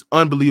player. He's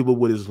unbelievable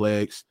with his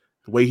legs.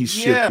 The way he's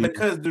shifting. Yeah,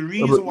 because the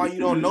reason why you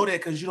don't know that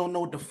because you don't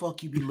know what the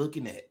fuck you be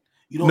looking at.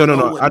 You don't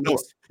know. I know.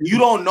 You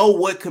don't know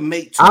what can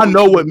make Tua. I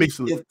know what makes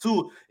it.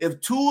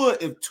 If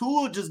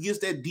Tua just gets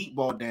that deep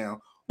ball down,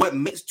 what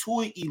makes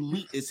Tua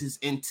elite is his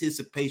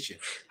anticipation,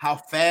 how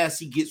fast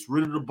he gets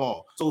rid of the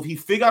ball. So if he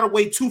figure out a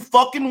way to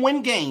fucking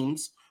win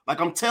games, like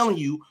I'm telling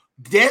you,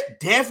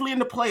 definitely in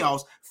the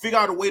playoffs, figure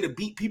out a way to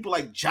beat people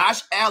like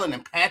Josh Allen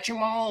and Patrick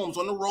Mahomes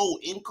on the road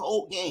in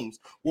cold games.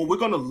 Well, we're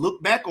going to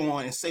look back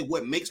on and say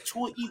what makes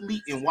Tua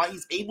elite and why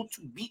he's able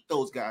to beat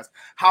those guys,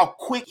 how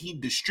quick he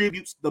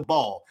distributes the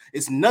ball.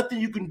 It's nothing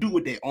you can do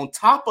with that. On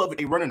top of it,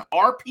 they run an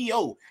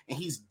RPO, and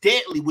he's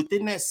deadly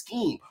within that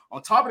scheme.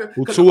 On top of it,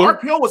 because the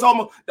RPO was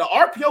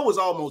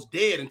almost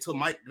dead until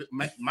Mike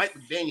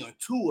McDaniel and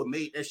Tua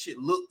made that shit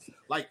look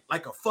like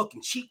a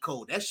fucking cheat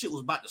code. That shit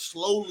was about to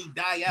slowly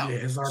die out.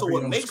 Yeah, so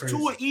what makes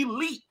Tua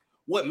elite?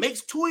 What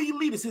makes Tua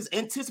elite is his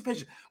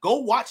anticipation. Go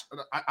watch.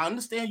 I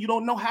understand you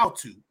don't know how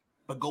to,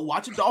 but go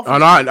watch a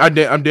Dolphins. I'm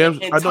damn.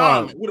 I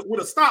know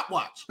with a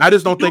stopwatch. I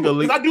just don't think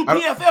elite. I do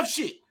PFF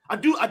shit. I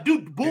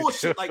do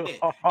bullshit like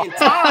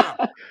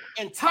that.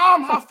 And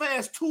time, how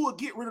fast Tua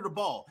get rid of the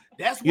ball.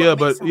 That's what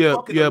makes him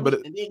fucking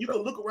elite. And then you can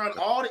look around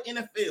all the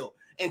NFL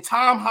and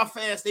time, how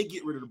fast they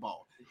get rid of the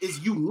ball.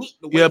 It's unique.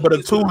 But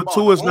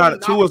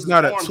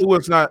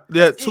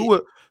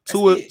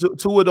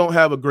Tua don't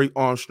have a great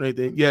arm strength.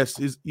 And yes,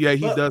 he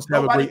does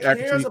have a great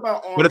accuracy.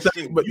 But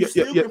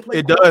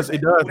it does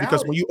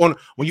because when you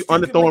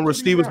underthrowing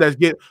receivers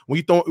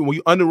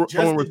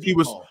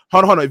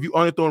hold on. If you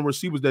underthrowing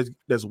receivers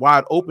that's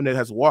wide open that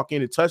has to walk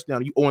in and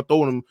touchdown, you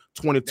throwing them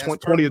 20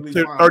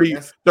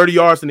 30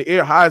 yards in the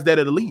air. How is that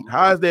elite?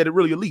 How is that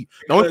really elite?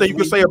 The only thing you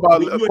can say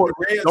about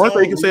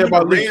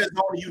elite,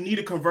 you need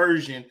a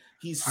conversion.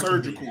 He's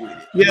surgical with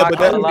it. I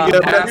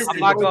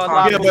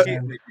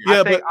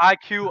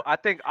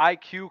think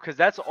IQ, because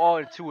that's all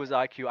into his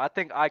IQ. I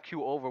think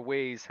IQ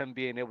overweighs him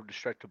being able to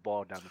stretch the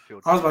ball down the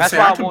field. I was about to say,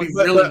 I could be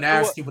really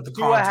nasty with the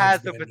Tua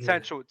has the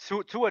potential.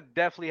 Tua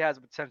definitely has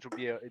the potential to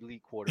be an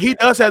elite quarterback. He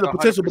does have the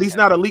potential, but he's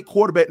not an elite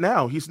quarterback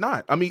now. He's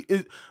not. I mean,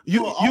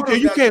 you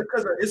can't.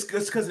 It's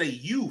because of their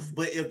youth.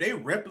 But if they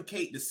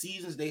replicate the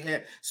seasons they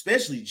had,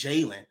 especially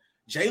Jalen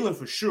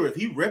for sure, if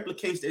he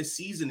replicates that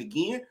season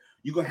again,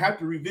 you're going to have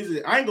to revisit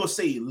it. I ain't going to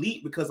say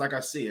elite because, like I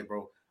said,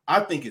 bro,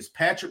 I think it's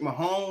Patrick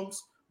Mahomes,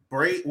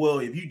 Brady. Well,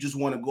 if you just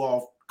want to go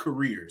off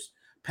careers,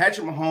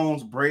 Patrick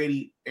Mahomes,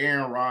 Brady,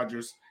 Aaron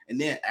Rodgers, and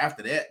then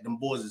after that, them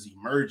boys is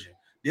emerging.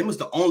 Them is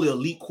the only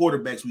elite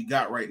quarterbacks we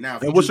got right now.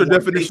 And what's your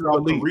definition of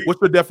elite? What's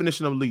the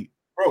definition of elite?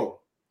 Bro,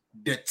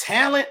 the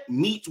talent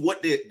meets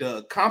what the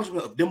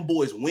accomplishment of them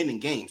boys winning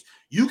games.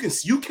 You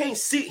can't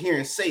sit here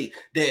and say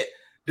that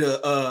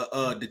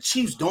the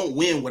Chiefs don't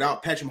win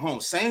without Patrick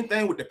Mahomes. Same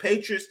thing with the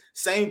Patriots.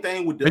 Same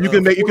thing with the. And you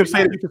can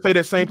say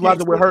that same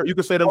logic with Hurt. You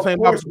can say the same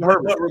logic with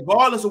Herbert. But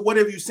regardless of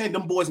whatever you say,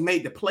 them boys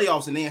made the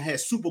playoffs and then had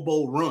Super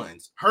Bowl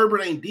runs.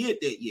 Herbert ain't did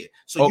that yet.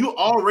 So you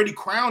already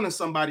crowning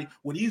somebody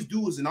with these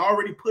dudes and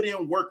already put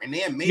in work and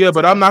then made. Yeah,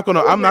 but I'm not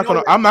gonna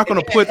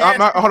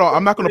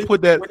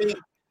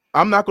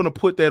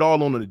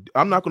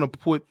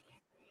put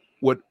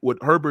what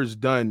Herbert's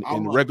done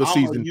in the regular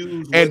season,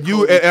 and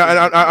hold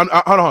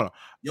on.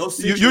 You're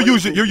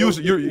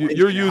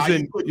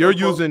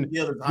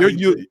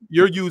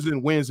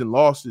using wins and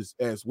losses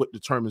as what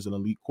determines an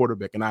elite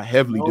quarterback, and I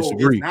heavily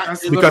disagree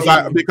because the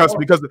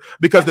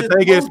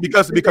thing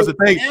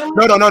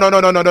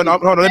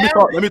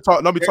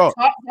let me talk.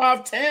 Top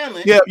 5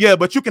 talent. Yeah,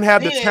 but you can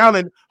have the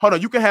talent. Hold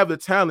on, you can have the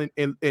talent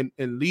and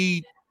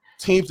lead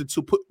teams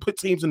to put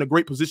teams in a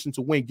great position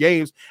to win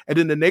games, and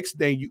then the next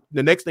thing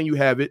you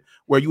have it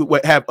where you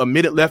have a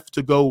minute left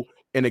to go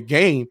in a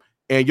game,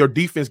 and your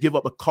defense give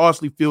up a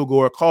costly field goal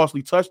or a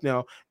costly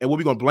touchdown, and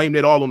we're going to blame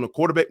that all on the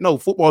quarterback? No,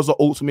 football is the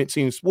ultimate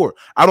team sport.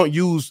 I don't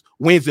use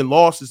wins and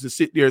losses to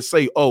sit there and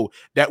say, oh,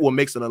 that what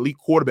makes an elite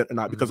quarterback or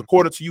not, because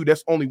according to you,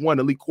 that's only one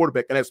elite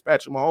quarterback, and that's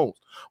Patrick Mahomes.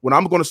 What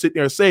I'm going to sit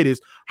there and say is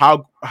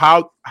how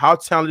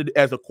talented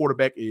as a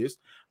quarterback is,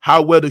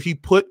 how well did he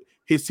put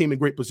his team in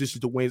great position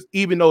to win,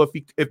 even though if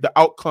the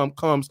outcome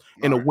comes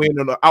in a win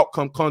or the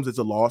outcome comes as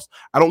a loss.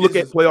 I don't look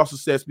at playoff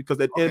success because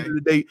at the end of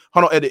the day,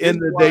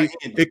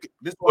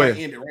 this is why I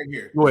ended right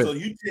here. So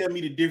you tell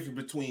me the difference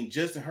between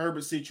Justin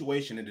Herbert's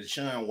situation and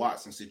Deshaun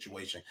Watson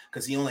situation,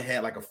 because he only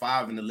had like a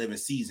 5-11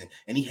 season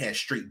and he had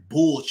straight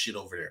bullshit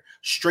over there.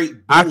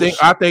 Straight bullshit.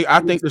 I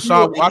think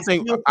Deshaun. I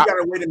think he got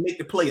a way to make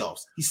the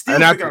playoffs. He still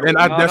no.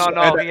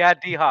 He had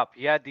D-Hop.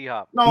 He had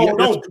D-Hop. No,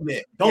 don't do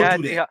that.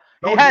 Don't do that.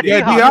 He had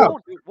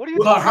D-Hop. What are you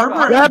talking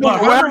about?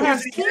 Herbert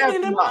has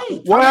Keenan and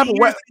Mike. What happened?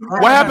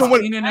 What happened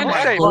when?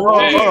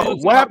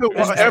 What happened?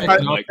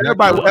 Everybody, hold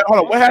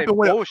on. What happened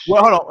when?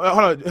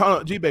 Hold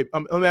on, G babe.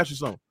 Let me ask you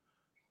something.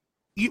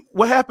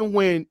 What happened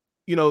when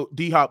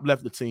D-Hop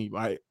left the team?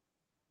 Right.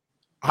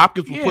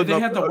 Hopkins was putting they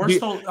had the worst.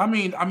 No.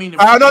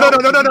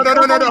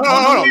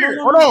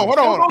 Hold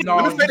on.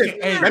 Let me say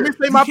this. Let me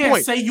say my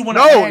point.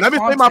 Let me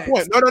say my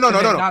point. No.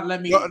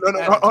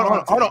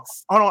 Hold on.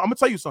 I'm gonna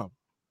tell you something.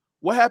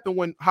 What happened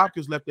when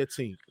Hopkins left that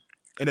team?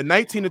 In the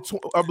 19 to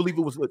 20, I believe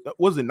it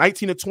was it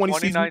 19 to 20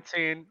 season?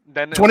 2019.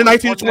 Then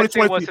 2019 to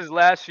 2020 was his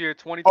last year.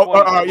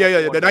 2020.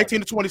 Yeah. The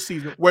 19 to 20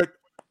 season where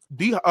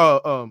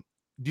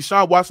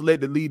Deshaun Watson led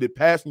the lead in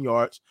passing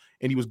yards,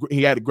 and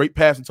he had a great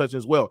passing touch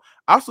as well.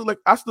 I still look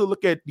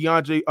at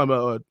DeAndre.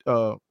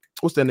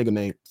 What's that nigga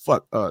name?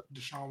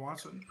 Deshaun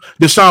Watson.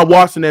 Deshaun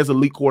Watson as a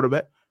elite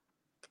quarterback.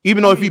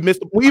 Even though when he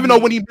missed the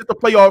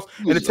playoffs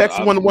and the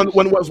Texans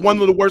was one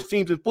of the worst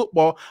teams in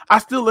football, I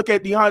still look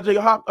at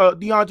Deshaun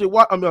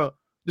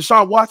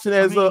Watson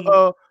as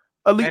a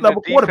elite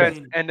level quarterback.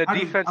 And the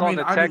defense on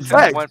the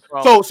Texans went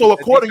from so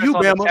according to you,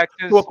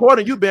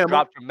 Bama,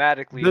 dropped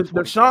dramatically.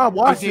 Deshaun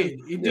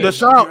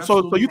Watson,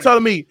 so you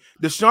telling me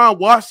Deshaun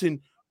Watson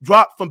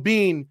dropped from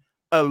being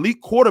an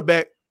elite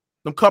quarterback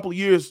a couple of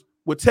years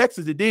with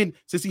Texas, and then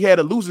since he had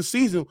a losing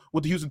season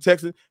with the Houston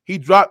Texans, he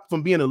dropped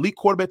from being an elite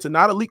quarterback to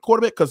not elite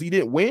quarterback because he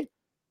didn't win?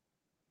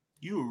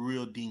 You a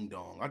real ding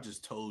dong. I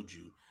just told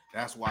you.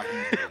 That's why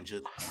he's getting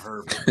just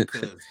Herbert,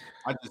 because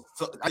I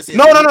said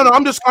no.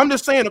 I'm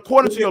just saying,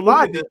 according to your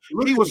logic,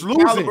 he was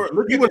losing.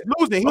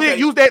 He didn't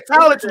use that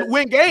talent to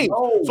win games.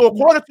 So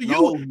according to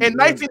you, in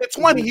 19 to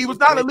 20, he was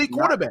not an elite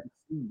quarterback.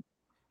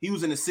 He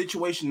was in a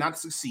situation not to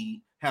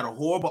succeed. Had a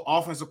horrible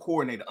offensive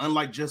coordinator,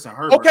 unlike Justin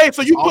Herbert. Okay,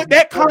 so you put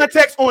that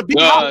context on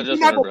D-Hop. You're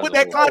not gonna put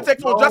that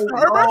context on Justin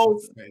Herbert.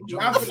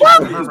 Justin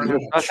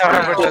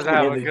Herbert doesn't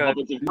have a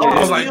good. I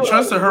was like,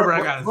 Justin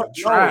Herbert got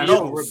trash.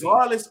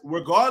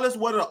 Regardless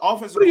whether the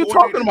offensive what are you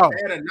talking about?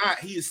 Bad or not,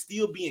 he is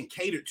still being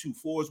catered to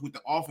for us with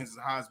the offense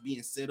and how it's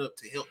being set up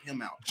to help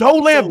him out. Joe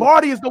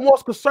Lombardi is the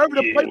most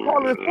conservative play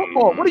caller in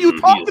football. What are you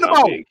talking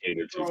about?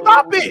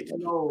 Stop it!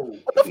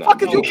 What the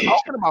fuck are you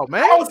talking about,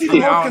 man? I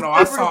don't know.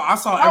 I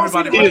saw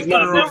everybody.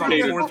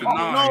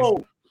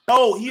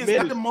 No, he is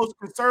not the most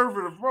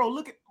conservative, bro.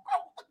 Look at,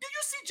 do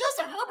you see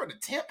Justin Herbert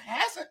attempt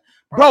passing?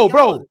 Bro.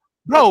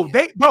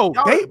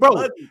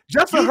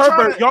 Justin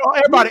Herbert, y'all,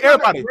 everybody.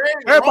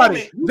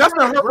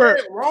 Justin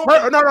Herbert,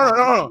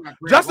 no.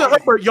 Justin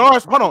Herbert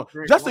yards. Hold on,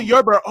 Justin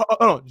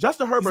Herbert.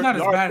 Justin Herbert. He's not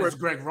as bad as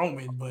Greg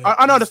Roman, but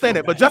I understand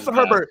that. But Justin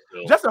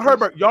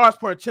Herbert yards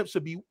per attempt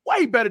should be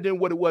way better than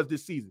what it was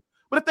this season.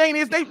 But the thing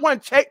is, they won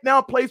check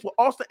down plays with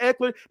Austin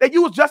Eckler. They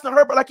use Justin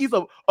Herbert like he's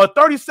a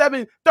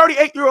 37,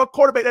 38-year-old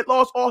quarterback that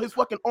lost all his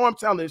fucking arm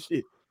talent and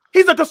shit.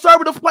 He's a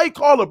conservative play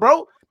caller,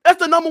 bro. That's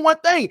the number one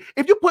thing.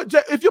 If you put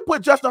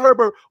Justin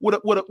Herbert with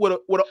an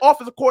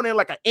offensive coordinator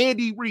like an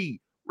Andy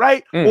Reid,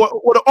 right, or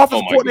the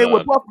offensive coordinator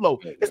with Buffalo,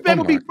 this man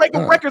will be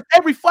breaking records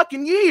every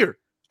fucking year.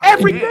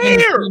 Every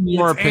year. In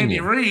your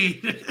opinion.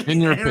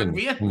 In your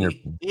opinion.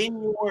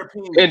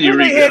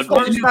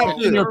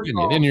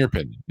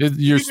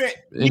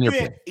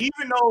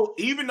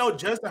 Even though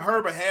Justin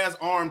Herbert has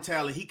arm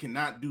talent, he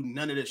cannot do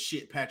none of the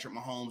shit Patrick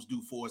Mahomes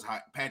do for us.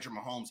 Patrick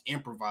Mahomes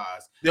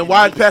improvise. Then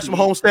why did Patrick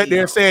Mahomes sat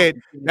there and said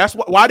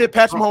why did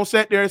Patrick Mahomes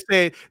sat there and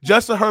say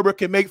Justin Herbert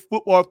can make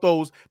football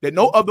throws that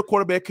no other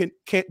quarterback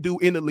can't do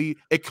in the league,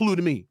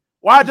 including me?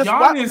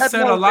 Giannis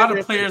said a lot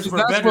of players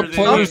were better than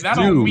him. That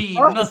don't mean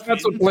nothing.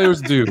 That's what players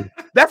do.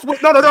 That's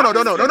what no.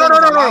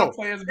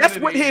 That's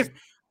what his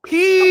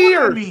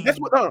peers. That's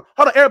what hold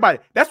on, everybody.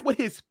 That's what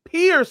his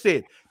peers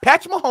said.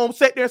 Patrick Mahomes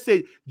sat there and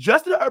said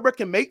Justin Herbert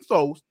can make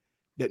throws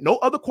that no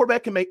other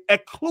quarterback can make,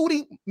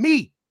 including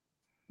me.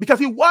 Because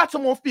he watched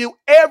him on field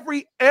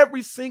every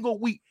single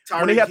week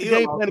when they have the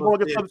game plan to go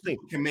against other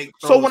teams.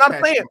 So what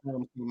I'm saying,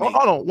 hold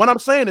on, what I'm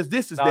saying is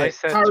this: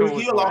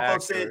 Tyreek Hill also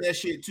said that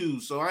shit too.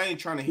 So I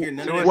ain't trying to hear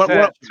none of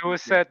that. Tua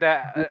said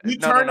that.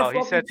 No.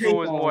 He said Tua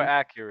was more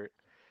accurate.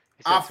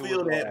 I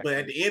feel that, but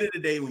at the end of the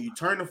day, when you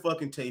turn the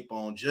fucking tape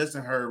on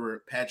Justin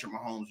Herbert, Patrick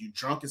Mahomes, you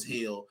drunk as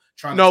hell.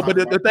 But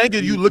the thing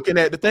is, you looking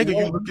at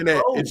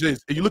is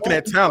just you're looking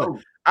at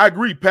talent. I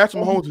agree.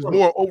 Patrick Mahomes is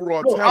more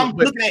overall No, talent. I'm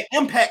looking at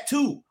impact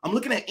too. I'm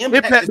looking at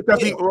impact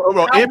because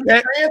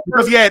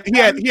he had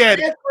Tyreek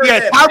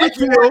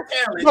Hill.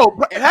 No,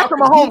 Patrick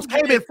Mahomes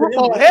came in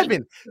football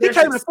heaven. He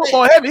came in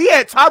football heaven. He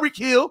had Tyreek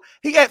Hill.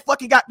 He had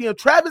fucking goddamn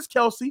Travis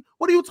Kelce.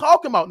 What are you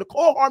talking about?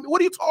 Nicole Harmon. What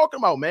are you talking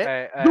about,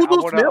 man?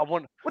 Juju Smith.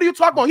 What are you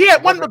talking about? He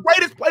had one of the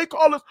greatest play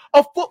callers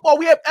of football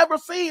we have ever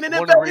seen in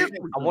NFL history.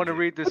 I want to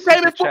read this. He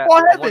came in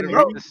football heaven,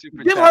 bro.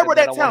 Give Herbert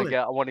that talent.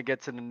 I want to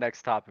get to the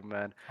next topic,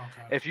 man.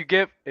 Okay.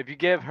 If you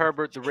give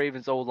Herbert the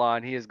Ravens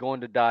O-line, he is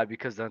going to die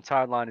because the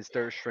entire line is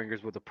third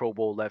stringers with a Pro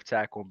Bowl left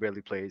tackle and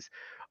barely plays.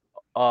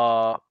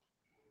 OG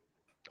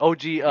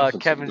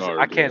Kevin,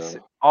 I can't say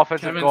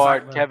offensive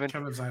guard Kevin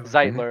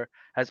Zeitler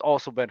has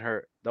also been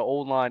hurt. The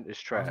O-line is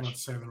trash. I was about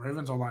to say the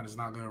Ravens O-line is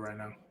not good right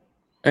now.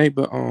 Hey,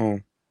 but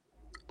I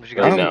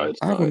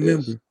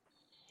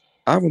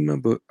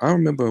remember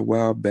a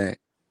while back.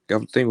 I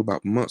was thinking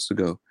about months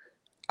ago.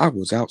 I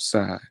was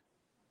outside.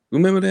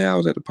 Remember that I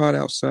was at the pod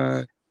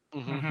outside,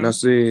 and I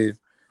said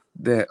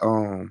that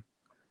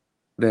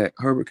that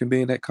Herbert can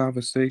be in that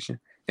conversation,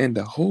 and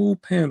the whole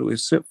panel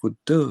except for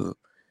Dub,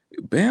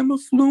 Bama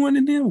flew in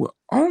and then were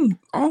on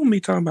me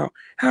talking about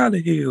how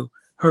the hell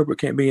Herbert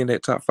can't be in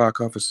that top 5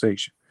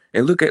 conversation.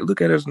 And look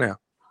at us now.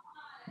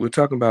 We're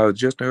talking about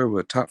Justin Herbert,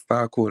 a top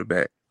 5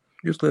 quarterback.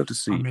 Just love to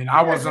see. I mean,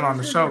 I wasn't on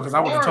the show because I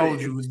would have told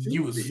you he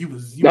was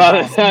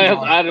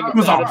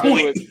on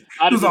point.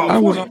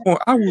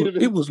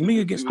 It was me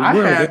against the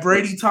world. I had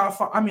Brady top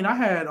 5. I mean, I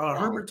had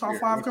Herbert top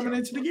 5 coming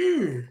into the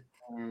year.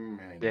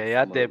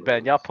 Yeah, I did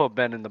Ben. Y'all put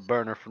Ben in the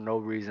burner for no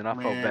reason. I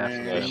felt bad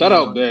for that. Shout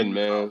out Ben,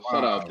 man.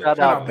 Shout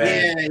out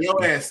Ben. Man,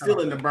 your ass still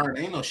in the burner.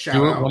 Ain't no shout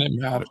out. Do it when it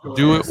matters.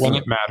 Do it when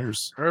it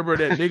matters. Herbert,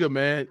 that nigga,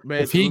 man.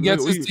 If he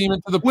gets his team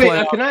into the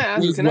playoffs, can I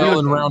ask? in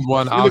round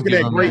one, I'll give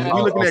him.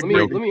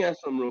 Let me ask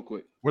something real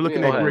quick. We're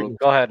looking at great.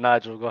 Go ahead,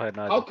 Nigel.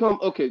 How come?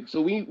 Okay,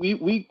 so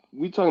we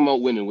talking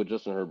about winning with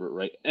Justin Herbert,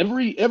 right?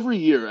 Every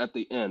year at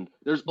the end,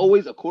 there's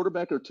always a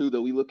quarterback or two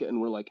that we look at and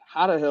we're like,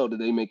 how the hell did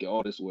they make it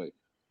all this way?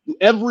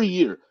 Every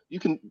year, you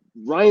can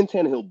Ryan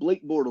Tannehill,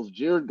 Blake Bortles,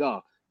 Jared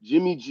Goff,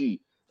 Jimmy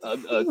G,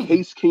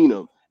 Case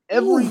Keenum.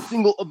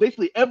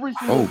 Basically every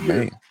single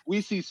year,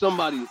 we see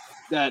somebody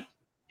that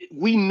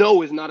we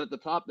know is not at the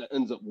top that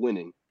ends up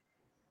winning.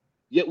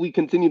 Yet we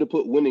continue to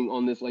put winning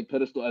on this like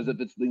pedestal as if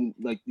it's the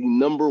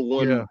number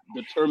one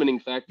determining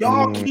factor.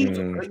 Y'all keep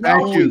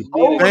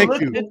thank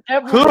you.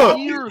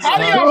 Every year. How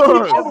do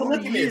y'all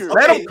overlooking this?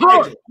 Let him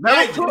cook.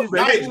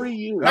 Every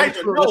year.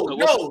 Nigel,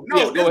 no.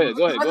 Go ahead.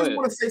 I just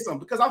want to say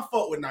something because I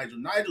fought with Nigel.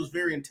 Nigel's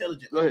very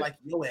intelligent, unlike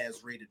your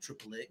ass rated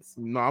Triple X.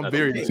 No, I'm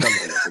very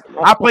intelligent.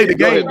 I played the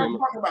game.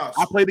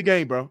 I played the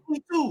game, bro.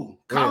 Me too.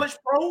 College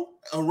pro,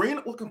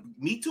 arena.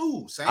 Me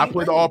too. I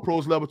played the All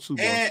Pros level 2,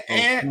 bro.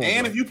 And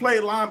if you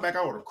played linebacker,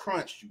 I would have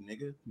crunched you,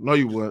 nigga. No,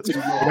 you wouldn't.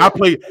 I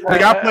played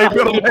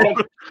middle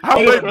linebacker. How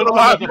you know I played middle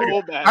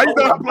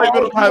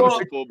linebacker? I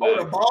would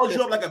have balled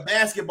you up like a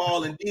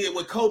basketball and did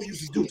what Kobe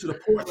used to do to the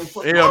Portland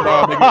football. Hell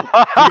no,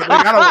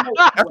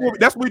 nigga.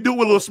 That's what we do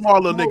with little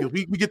smaller niggas.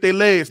 We get their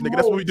legs, nigga.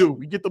 That's what we do.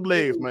 We get them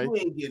legs, man. You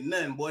ain't getting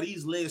nothing, boy.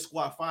 These legs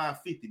squat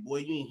 550, boy.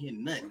 You ain't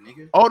hitting nothing,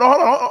 nigga. Oh no,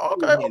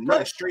 hold on. Okay.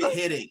 Not a straight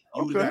headache.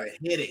 You got a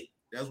headache.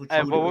 That's what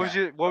you. What was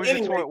your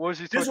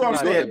this is what I'm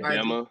saying,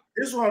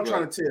 This is what I'm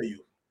trying to tell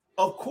you.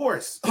 Of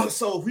course.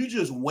 So if we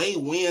just weigh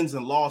wins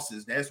and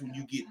losses, that's when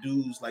you get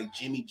dudes like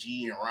Jimmy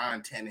G and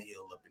Ryan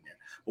Tannehill up in there.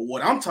 But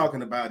what I'm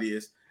talking about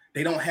is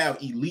they don't have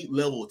elite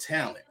level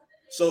talent.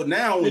 So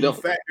now when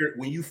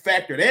you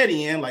factor that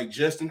in, like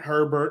Justin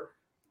Herbert,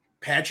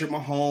 Patrick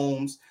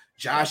Mahomes,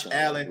 Josh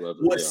Allen,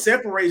 what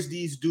separates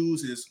these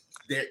dudes is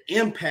their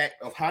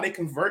impact of how they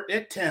convert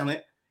their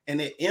talent and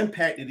their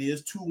impact it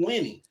is to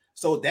winning.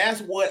 So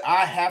that's what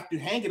I have to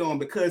hang it on,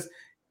 because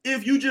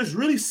if you just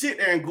really sit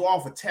there and go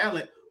off of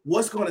talent,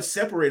 what's going to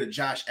separate a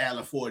Josh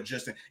Allen for a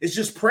Justin? It's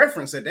just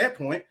preference at that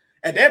point.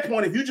 At that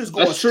point, if you just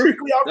go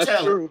strictly off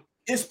talent,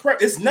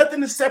 it's nothing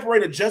to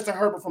separate a Justin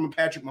Herbert from a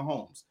Patrick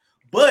Mahomes.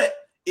 But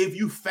if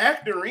you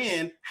factor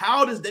in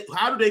how do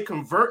they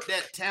convert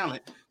that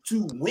talent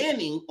to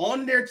winning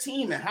on their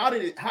team, and how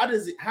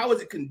is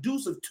it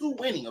conducive to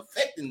winning,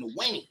 affecting the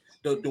winning,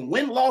 the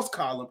win-loss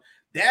column?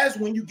 That's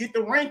when you get the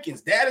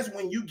rankings. That is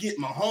when you get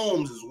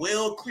Mahomes as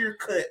well clear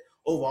cut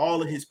over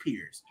all of his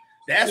peers.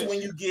 That's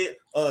when you get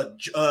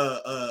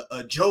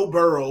Joe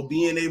Burrow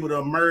being able to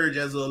emerge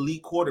as an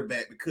elite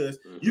quarterback, because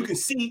you can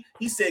see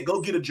he said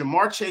go get a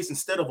Jamar Chase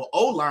instead of an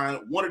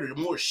O-line, one of the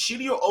more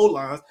shittier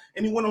O-lines,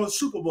 and he went on a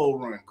Super Bowl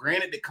run.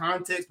 Granted, the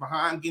context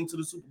behind getting to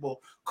the Super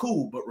Bowl,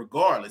 cool, but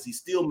regardless, he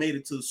still made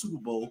it to the Super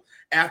Bowl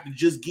after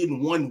just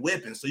getting one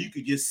weapon. So you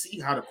could just see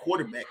how the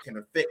quarterback can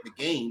affect the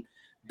game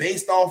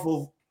based off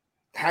of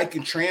how he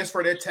can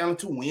transfer that talent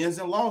to wins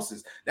and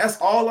losses. That's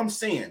all I'm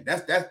saying.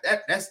 That's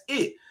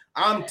it.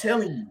 I'm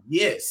telling you,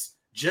 yes,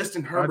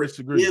 Justin Herbert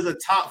is a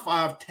top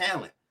 5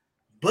 talent,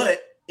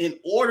 but in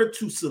order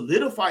to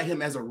solidify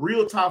him as a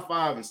real top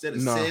 5 instead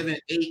of 7,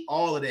 8,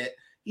 all of that,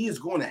 He is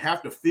going to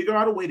have to figure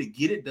out a way to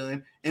get it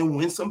done and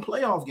win some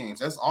playoff games.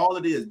 That's all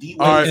it is.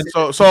 All right,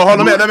 so hold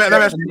on. Let me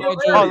ask you.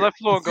 Let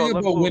Floyd go.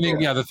 Let Floyd go.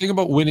 Yeah, the thing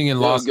about winning and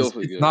losses,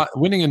 it's not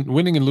winning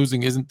and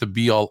losing isn't the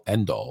be all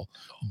end all.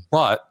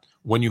 But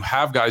when you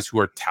have guys who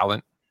are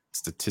talent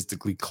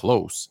statistically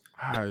close,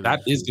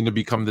 that is going to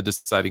become the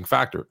deciding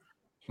factor.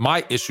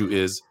 My issue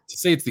is to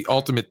say it's the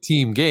ultimate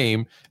team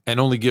game and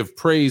only give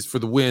praise for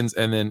the wins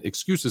and then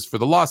excuses for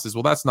the losses.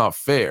 Well, that's not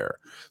fair.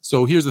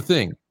 So here's the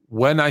thing.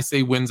 When I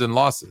say wins and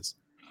losses,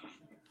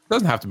 it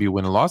doesn't have to be a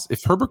win and loss.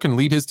 If Herbert can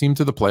lead his team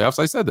to the playoffs,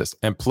 I said this,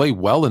 and play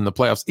well in the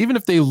playoffs, even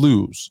if they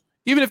lose,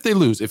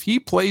 if he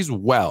plays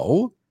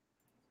well,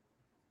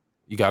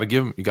 you got to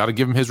give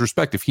him his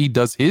respect. If he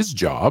does his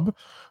job,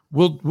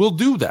 we'll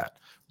do that.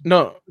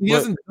 No, he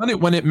hasn't done it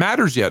when it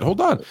matters yet. Hold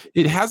on.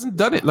 It hasn't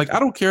done it. Like, I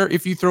don't care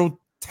if you throw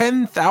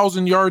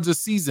 10,000 yards a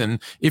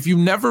season. If you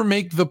never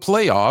make the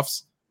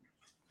playoffs,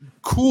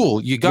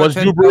 cool. You got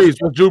Drew Brees.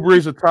 Was Drew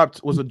Brees a top?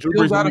 Was a Drew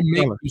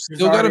Brees? You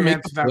still got to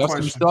make the playoffs.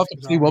 And you still have to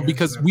play well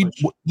because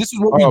this is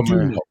what we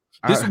do know.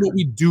 This is what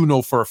we do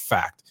know for a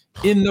fact.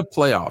 In the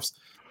playoffs,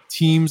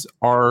 teams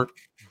are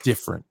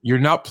different. You're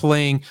not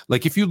playing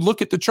like if you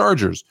look at the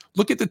Chargers,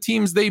 look at the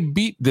teams they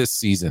beat this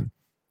season.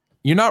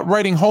 You're not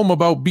writing home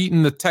about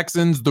beating the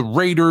Texans, the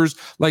Raiders,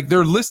 like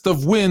their list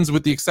of wins,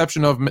 with the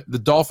exception of the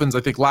Dolphins,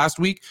 I think last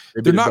week.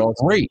 They're not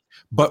great,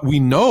 but we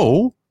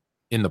know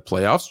in the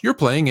playoffs you're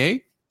playing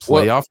a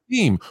playoff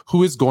team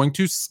who is going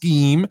to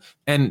scheme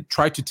and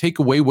try to take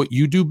away what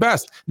you do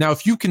best. Now,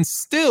 if you can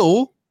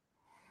still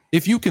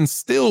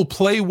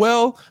play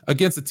well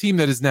against a team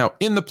that is now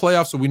in the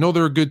playoffs, so we know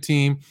they're a good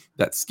team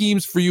that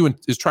schemes for you and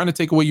is trying to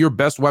take away your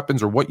best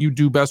weapons or what you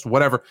do best,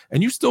 whatever,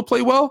 and you still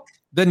play well,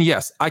 then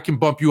yes, I can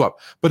bump you up.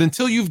 But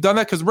until you've done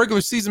that, because regular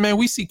season, man,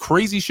 we see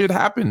crazy shit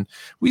happen.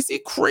 We see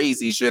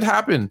crazy shit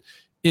happen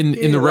in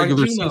the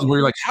regular season where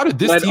you're like, how did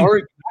this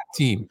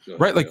team,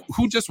 right? Like,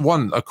 who just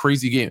won a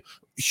crazy game?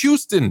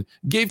 Houston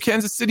gave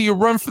Kansas City a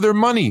run for their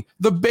money.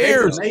 The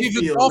Bears gave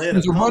the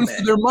Dolphins a run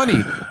for their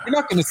money. They're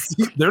not going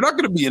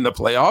to be in the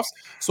playoffs.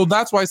 So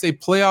that's why I say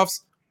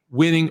playoff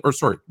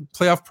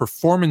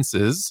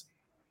performances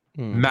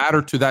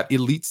matter to that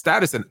elite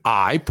status. And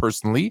I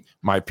personally,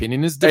 my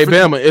opinion is different. Hey,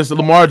 Bama, is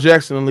Lamar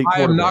Jackson elite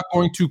quarterback? I am not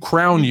going to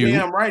crown you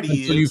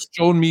until you've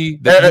shown me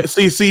that.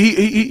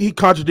 He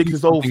contradicts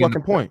his whole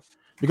fucking point.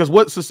 Because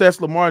what success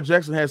Lamar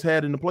Jackson has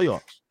had in the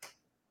playoffs?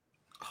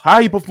 How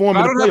he performed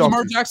in the playoffs? I don't have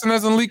Lamar Jackson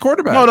as an elite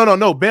quarterback.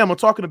 No. Bama, I'm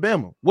talking to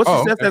Bama. What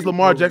success has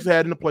Lamar Jackson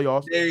had in the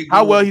playoffs?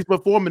 How well he's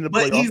performing in the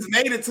playoffs? But he's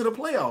made it to the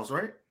playoffs,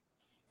 right?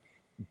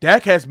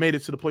 Dak has made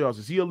it to the playoffs.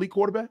 Is he an elite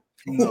quarterback?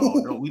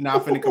 No, we're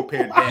not finna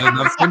compare Dak.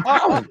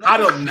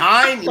 Out of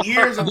 9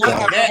 years of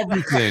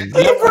everything.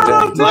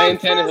 Ryan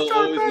Tannehill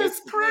always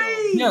makes the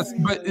playoffs. Yes,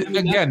 but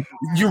again,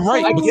 you're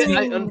right.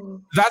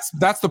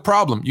 That's the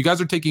problem. You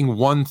guys are taking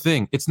one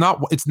thing. It's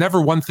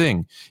never one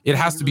thing. It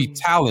has to be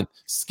talent,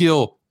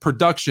 skill,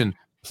 production,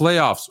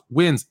 playoffs,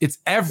 wins. It's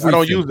everything. I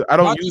don't use it.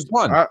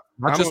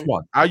 Not just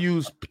one. I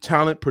use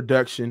talent,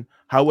 production,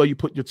 how well you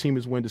put your team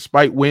as win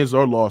despite wins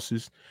or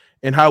losses,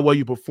 and how well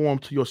you perform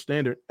to your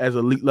standard as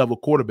an elite level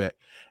quarterback.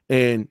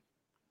 And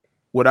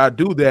what I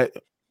do that,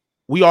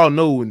 we all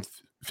know in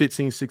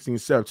 15, 16,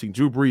 17,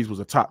 Drew Brees was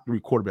a top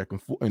 3 quarterback in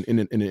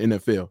the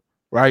NFL,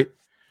 right?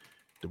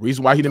 The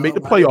reason why he didn't make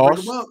the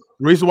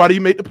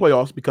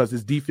playoffs, because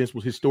his defense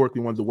was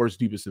historically one of the worst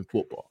defenses in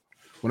football.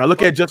 When I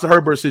look at Justin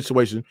Herbert's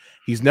situation,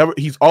 he's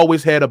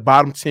always had a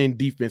bottom 10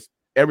 defense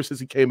ever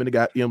since he came in the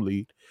goddamn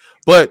league.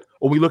 But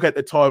when we look at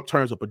the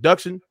terms of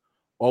production,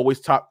 always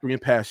top 3 in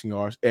passing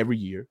yards every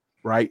year,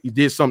 right? He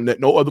did something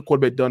that no other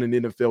quarterback done in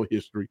NFL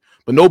history.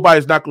 But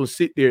nobody's not going to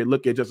sit there and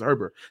look at Justin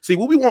Herbert. See,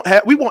 what we won't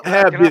have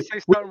Can this. I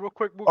say something real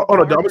quick? Hold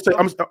on, I'm gonna say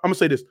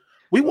this.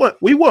 I'm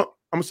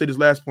gonna say this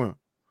last point.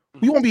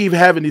 We won't be even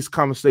having this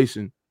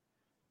conversation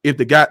if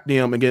the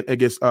goddamn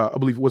against I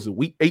believe it was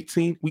week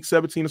 18, week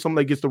 17 or something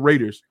like against the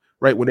Raiders,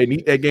 right? When they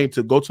need that game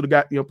to go to the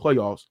goddamn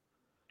playoffs.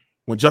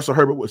 When Justin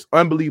Herbert was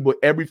unbelievable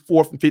every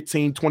 4th and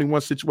 15,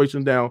 21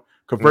 situation down,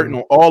 converting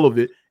on all of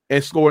it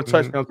and scoring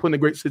touchdowns, putting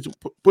his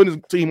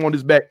team on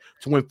his back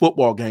to win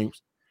football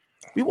games.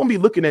 We won't be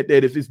looking at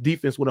that if his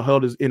defense would have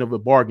held his end of a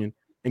bargain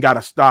and got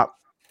a stop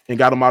and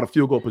got him out of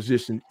field goal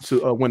position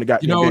to win the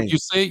goddamn game.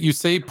 You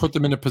say put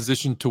them in a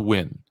position to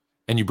win,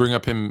 and you bring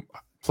up him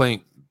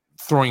throwing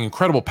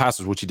incredible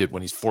passes, which he did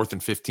when he's 4th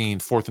and 15,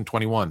 4th and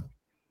 21.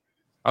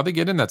 How'd they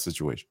get in that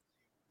situation?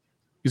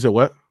 You said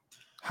what?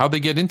 How'd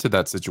they get into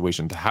that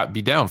situation to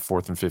be down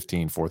 4th and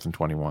 15, 4th and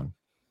 21?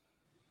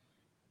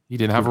 He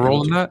didn't have a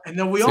role in that. And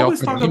then we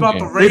always talk about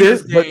the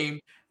Raiders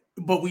game,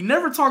 but we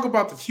never talk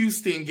about the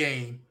Houston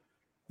game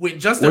when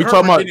Justin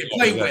Herbert didn't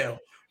play well.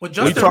 When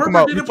Justin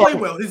Herbert didn't play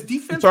well, his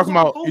defense was on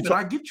hold,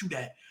 I get you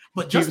that.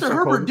 But Justin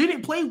Herbert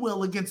didn't play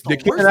well against the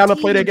worst team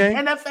in the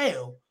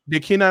NFL.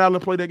 Did Keenan Allen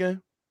play that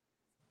game?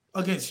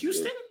 Against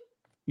Houston?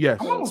 Yes.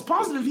 I'm almost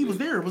positive he was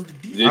there. It was the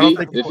defense.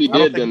 Did he? If he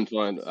did, then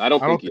fine. I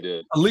don't think he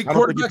did. Elite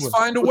quarterbacks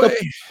find a way.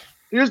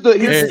 Here's the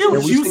It's still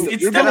thing. juicy.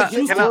 It's You're still gonna- a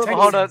juicy hold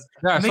on. Texans.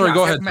 Yeah, And they sorry. got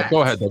Go F ahead. Max.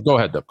 Go ahead. Go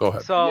ahead. Go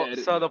ahead.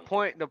 So the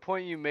point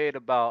you made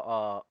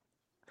about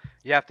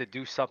you have to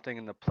do something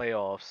in the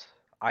playoffs.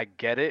 I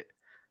get it,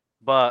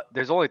 but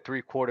there's only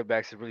 3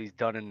 quarterbacks that really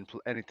done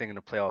anything in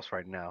the playoffs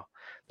right now.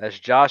 That's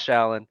Josh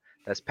Allen,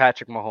 that's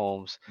Patrick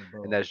Mahomes,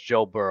 and that's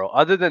Joe Burrow.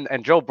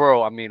 And Joe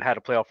Burrow, I mean, had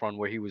a playoff run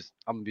where he was,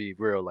 I'm gonna be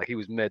real, like he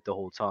was mid the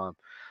whole time.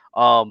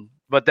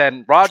 But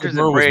then Rodgers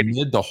and Brady was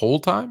mid the whole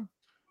time.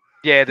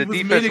 Yeah, the He was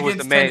defense mid was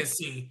the against main.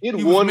 Tennessee. He had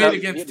He was one mid out-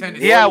 against he had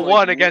Tennessee. He had Like,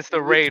 one against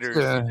the Raiders.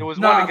 Yeah. It was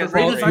Nah, one the against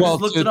Raiders, the I Raiders.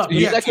 just looked it up. The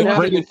He had second half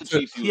 200 against the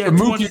Chiefs. he he had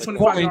was- Mookie's 225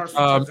 point, yards,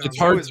 4 touchdowns.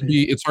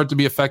 it's hard to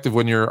be effective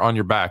when you're on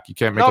your back. You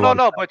can't make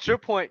No. But your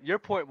point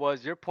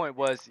was you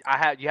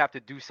have to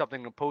do something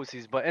in the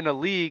postseason. But in a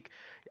league,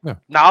 Yeah.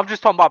 now I'm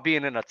just talking about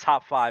being in a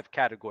top 5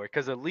 category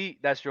because elite,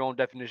 that's your own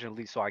definition of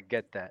elite. So I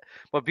get that.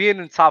 But being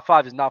in the top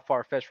 5 is not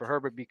far fetched for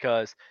Herbert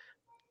because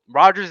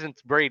Rodgers and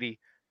Brady.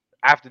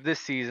 After this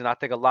season, I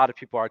think a lot of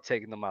people are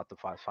taking them out the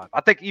 5-5.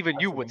 I think even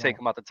you would take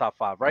them out the top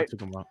 5, right?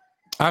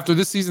 After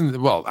this season,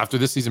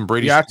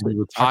 Brady's Yeah, I going to be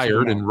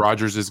retired and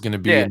Rodgers is going to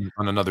be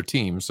on another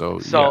team. So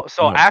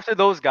after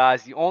those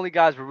guys, the only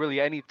guys with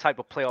really any type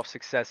of playoff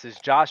success is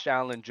Josh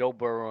Allen, Joe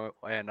Burrow,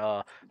 and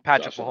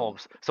Patrick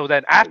Mahomes. So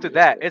then after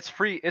that, it's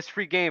free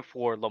game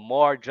for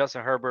Lamar,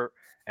 Justin Herbert,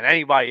 and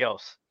anybody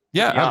else.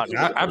 Yeah,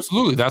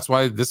 absolutely. That's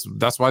why this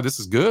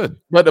is good.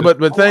 But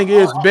the thing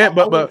is,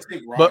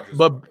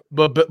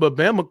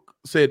 Bama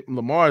said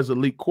Lamar is an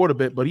elite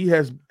quarterback, but he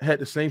has had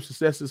the same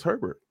success as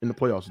Herbert in the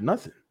playoffs.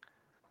 Nothing.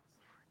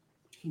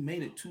 He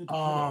made it 2.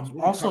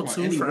 Also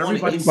too for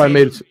everybody. Everybody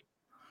made it.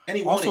 And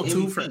he won Also, an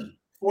too, MVP.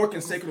 4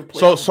 consecutive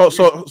So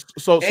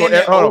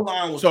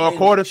playoffs.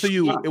 according to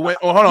you, it went.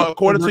 Oh, hold on.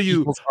 According to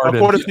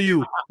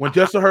you, when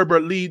Justin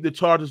Herbert lead the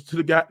Chargers to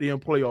the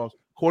goddamn playoffs,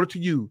 according to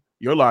you,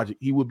 your logic,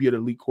 he would be an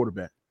elite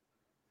quarterback.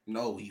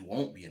 No, he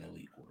won't be an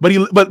elite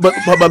quarterback. But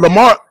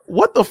Lamar,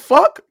 what the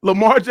fuck?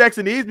 Lamar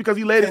Jackson is because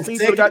he led his team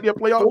to the goddamn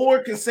playoffs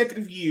 4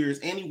 consecutive years,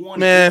 and he won.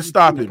 Man,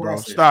 stop it, bro.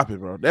 Stop it,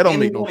 bro. That don't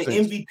make no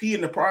sense. MVP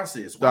in the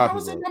process. How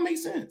does that not make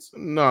sense?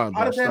 No,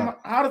 how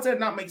does that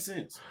not make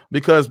sense?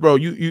 Because, bro,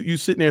 you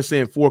sitting there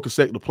saying 4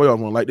 consecutive playoff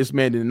runs. Like this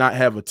man did not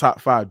have a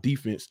top 5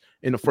 defense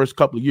in the first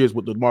couple of years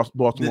with the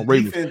Baltimore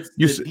Ravens.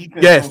 The defense.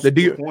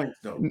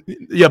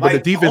 Yeah, but the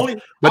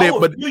defense.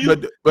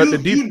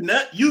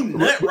 You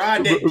nut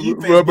ride that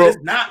defense. Bro.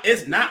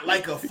 It's not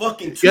like a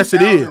fucking. Yes,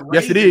 it is.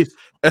 Yes, it is.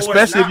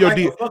 Especially if your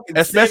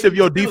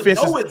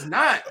defense. No, it's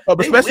not.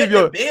 Especially if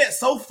your bed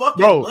so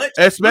fucking bro. much.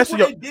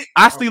 Especially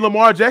I see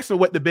Lamar Jackson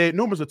wet the bed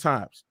numerous of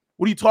times.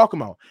 What are you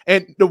talking about?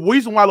 And the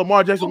reason why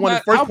Lamar Jackson won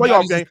his first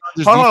playoff game.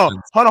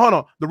 Hold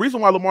on. The reason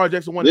why Lamar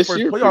Jackson won his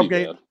first playoff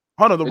game.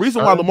 Hold on. The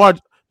reason why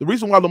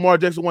Lamar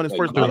Jackson won his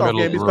first playoff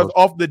game is because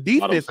off the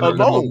defense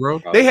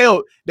alone, they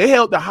held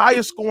the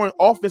highest scoring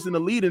offense in the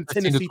league in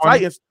Tennessee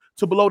Titans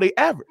to below their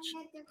average.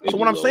 So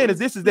what I'm saying is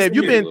that if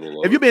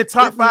you've been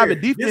top 5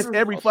 in defense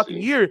every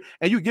fucking year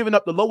and you're giving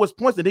up the lowest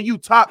points and then you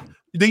top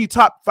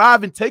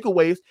 5 in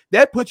takeaways,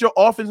 that puts your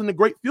offense in a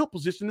great field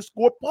position to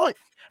score points.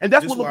 And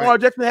that's what Lamar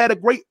Jackson had a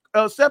great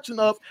exception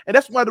of, and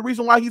that's why the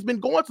reason why he's been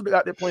going to the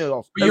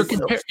playoffs.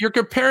 You're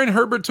comparing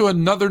Herbert to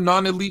another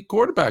non-elite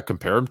quarterback.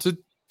 Compare him to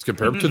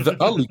the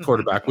elite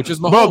quarterback, which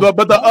is Mahomes. Bro,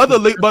 but the other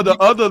elite quarterbacks,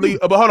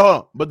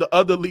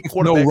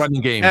 no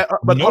running game.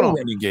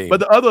 Running game. But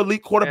the other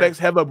elite quarterbacks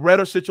have a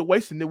better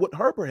situation than what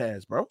Herbert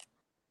has, bro.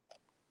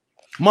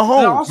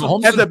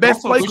 Mahomes has the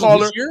best play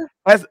caller.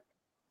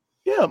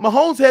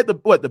 Mahomes had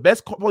the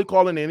best play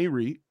caller in Andy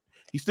Reid.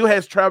 He still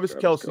has Travis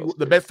Kelce,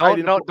 the best tight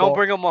end. Don't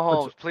bring up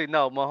Mahomes, please.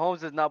 No,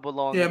 Mahomes does not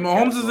belong. Yeah,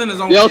 Mahomes is in his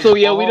own. He's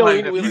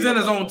in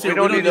his own team. We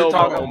don't need to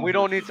talk about him. We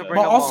don't need to bring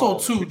up Mahomes. But also,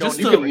 too,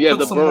 just to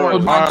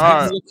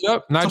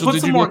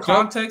put some more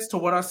context to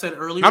what I said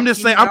earlier. I'm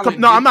just saying.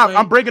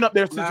 I'm breaking up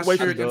their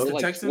situation against the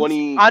Texans.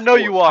 I know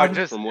you are.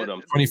 Just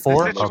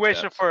 24. The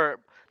situation for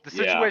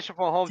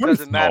Mahomes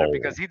doesn't matter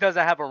because he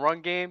doesn't have a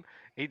run game.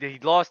 He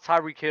lost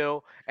Tyreek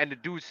Hill, and the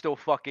dude's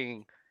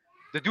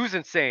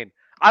insane.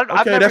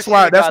 That's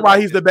why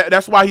he's the best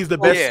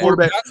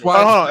quarterback. That's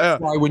why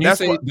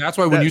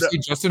when you say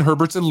Justin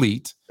Herbert's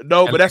elite.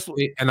 No, but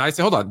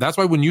hold on. That's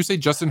why when you say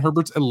Justin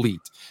Herbert's elite,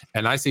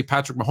 and I say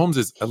Patrick Mahomes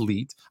is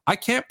elite, I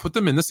can't put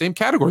them in the same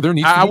category.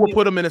 I would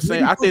put them in the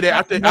same. I think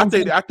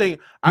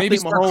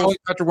Mahomes,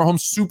 Patrick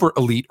Mahomes super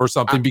elite or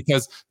something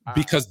because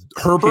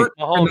Herbert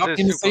are not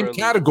in the same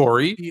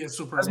category as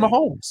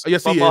Mahomes.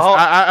 Yes, he is.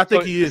 I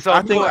think he is.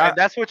 I think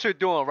that's what you're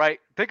doing, right?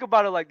 Think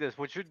about it like this.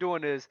 What you're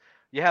doing is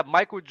you have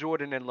Michael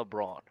Jordan and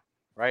LeBron,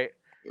 right?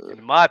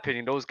 In my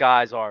opinion, those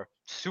guys are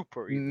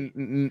super elite.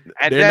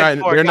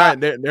 They're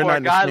not in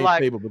the same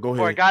table, but go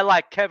ahead. For a guy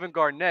like Kevin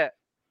Garnett,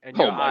 a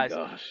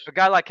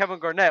guy like Kevin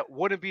Garnett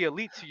wouldn't be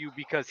elite to you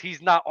because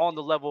he's not on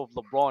the level of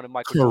LeBron and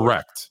Michael Jordan.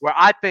 Correct. Where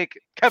I think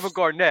Kevin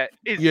Garnett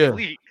is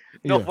elite.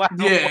 He's elite.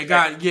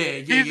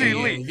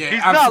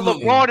 He's not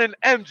LeBron and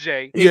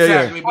MJ.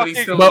 Exactly.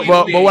 But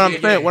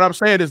what I'm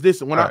saying is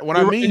this. When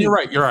I mean, you're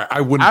right.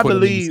 I wouldn't. I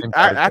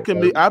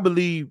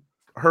believe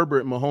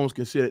Herbert and Mahomes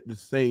can sit at the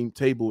same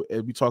table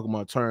as we talking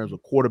about terms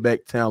of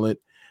quarterback talent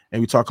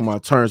and we talking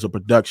about terms of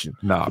production.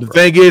 Nah, the bro.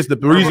 thing is the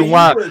reason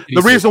why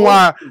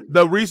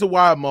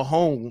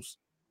Mahomes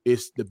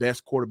is the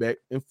best quarterback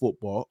in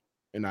football,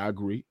 and I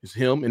agree, it's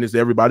him and it's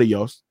everybody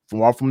else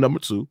from number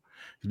 2,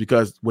 is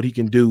because what he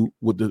can do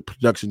with the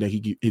production that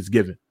he is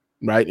given,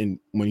 right? And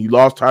when he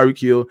lost Tyreek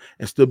Hill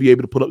and still be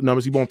able to put up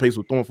numbers, he won't pace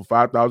with throwing for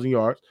 5,000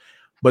 yards.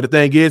 But the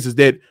thing is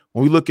that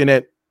when we're looking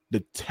at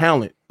the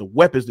talent, the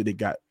weapons that they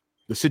got,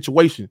 the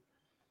situation,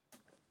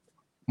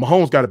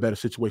 Mahomes got a better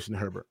situation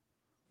than Herbert.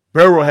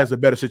 Burrow has a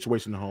better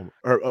situation than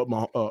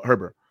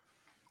Herbert.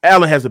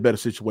 Allen has a better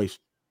situation.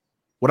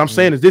 What I'm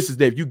saying is this: is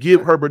that if you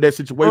give Herbert that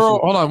situation,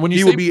 hold on. When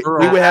you say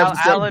Burrow, he would have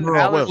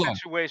Allen's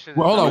situation.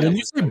 Well, hold on. When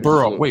you say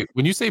Burrow,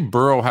 when you say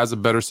Burrow has a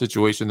better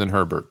situation than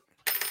Herbert,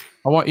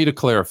 I want you to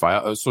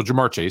clarify. So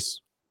Jamar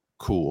Chase,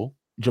 cool.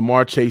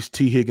 Jamar Chase,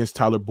 T. Higgins,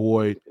 Tyler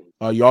Boyd.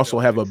 You also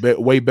have a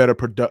way better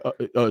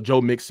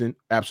Joe Mixon.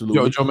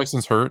 Absolutely. Joe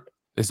Mixon's hurt.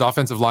 His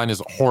offensive line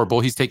is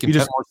horrible. He's taking 10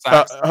 more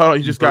sacks.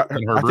 He just got.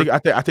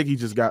 I think he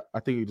just got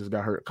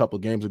hurt a couple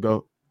of games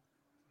ago.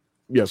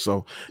 Yeah.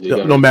 So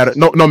no matter.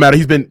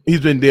 He's been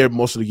there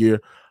most of the year.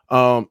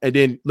 And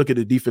then look at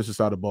the defensive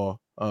side of the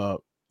ball.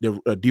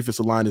 The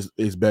defensive line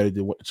is better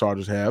than what the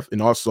Chargers have,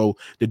 and also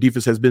the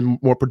defense has been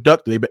more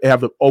productive. They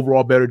have an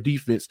overall better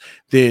defense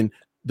than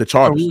the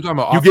Chargers. We were talking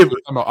about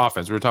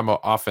offense. We were talking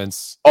about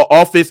offense.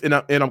 Offense, and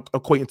I'm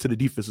equating to the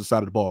defensive side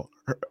of the ball.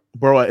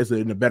 Burrow is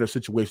in a better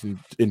situation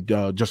in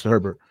Justin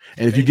Herbert.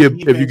 And if you give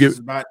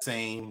about the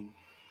same.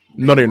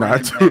 No, they're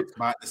not.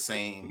 About the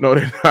same. No,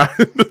 they're not.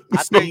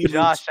 I think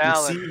Josh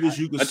Allen.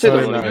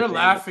 You're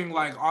laughing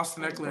like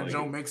Austin Eckler and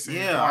Joe Mixon.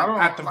 Yeah, I don't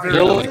at the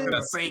very least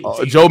the same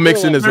team. Joe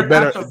Mixon is a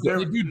better.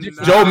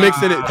 Joe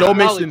Mixon is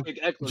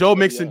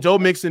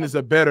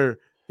a better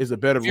runner. And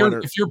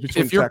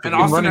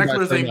Austin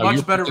Eckler is a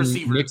much better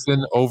receiver.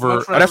 Mixon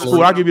over. That's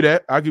cool. I'll give you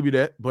that.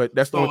 But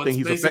that's the only thing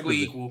he's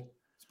basically effective. Equal.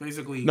 It's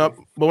basically no.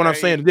 But what I'm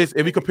saying is this: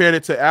 if we compare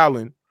it to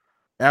Allen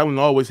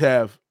always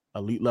have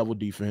elite level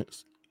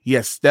defense. He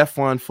has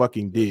Stephon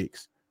fucking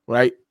Diggs,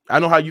 right? I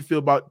know how you feel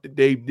about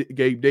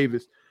Gabe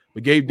Davis,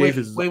 but Gabe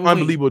Davis is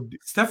unbelievable.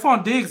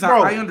 Stephon Diggs,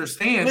 I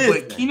understand,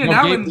 but Keenan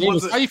Allen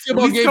was. How you feel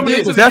about Gabe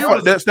Davis?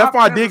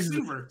 Stephon Diggs.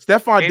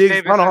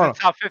 Hold on.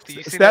 Top 50.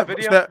 You seen that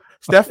video?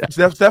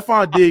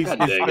 Stephon Diggs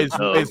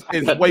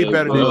is way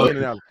better than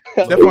Keenan Allen.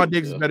 Stephon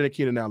Diggs is better than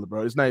Keenan Allen,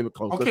 bro. It's not even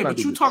close. Okay, but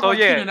you talk about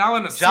Keenan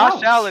Allen.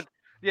 Josh Allen.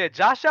 Yeah,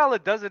 Josh Allen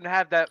doesn't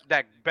have that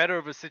better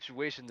of a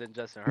situation than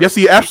Justin Herbert. Yes,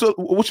 he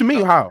absolutely. What you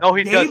mean? How? No,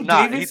 he does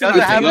not. He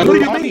doesn't have. What do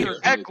you mean?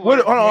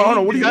 Hold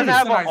on. What do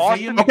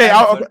you mean?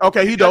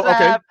 Okay. He does.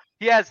 Okay.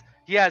 He has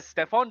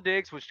Stephon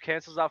Diggs, which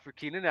cancels out for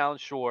Keenan Allen.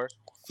 Sure.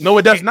 No,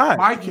 it does not.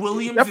 Mike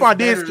Williams is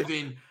better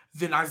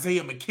than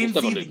Isaiah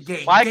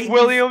McKenzie. Mike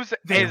Williams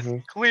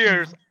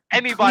clears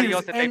anybody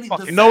else that they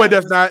fucking. No, it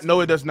does not. No,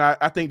 it does not.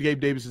 I think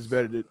Gabe Davis is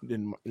better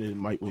than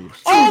Mike Williams.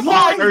 Oh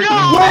my God!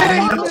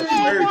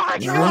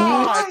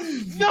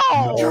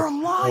 No! You're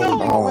lying.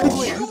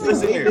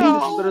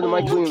 Better than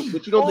Mike Williams,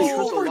 but you don't think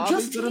Chris Olave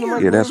is better than Mike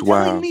Williams? Yeah, that's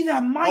wild.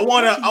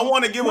 I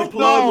want to give a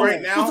plug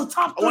right now.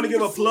 I want to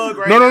give a plug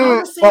right now.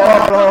 No.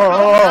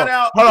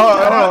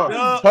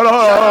 Hold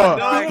on.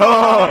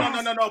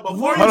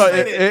 Before you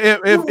say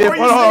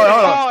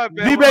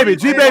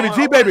that,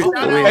 G baby.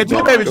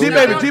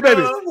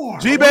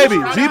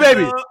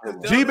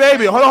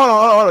 Hold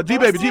on. G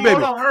baby.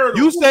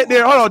 You sat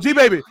there. Hold on, G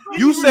baby.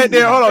 You sat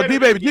there. Hold on, G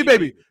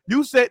baby.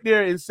 You sat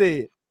there and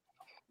said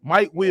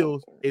Mike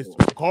Wills is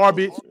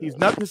garbage. He's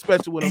nothing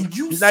special with him.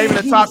 He's not even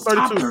in the top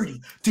 32.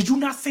 Did you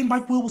not say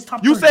Mike Wills was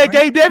top 30? You said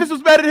Gabe Davis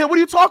was better than him. What are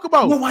you talking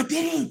about? No, I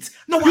didn't.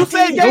 You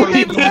said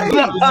Gabe Davis.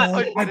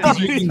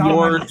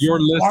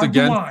 Your list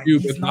against you,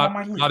 but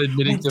not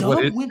admitting to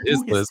what his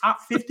list.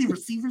 Top 50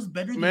 receivers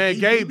better than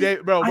Gabe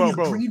Davis, bro. I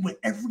agreed with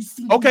every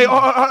single. Okay,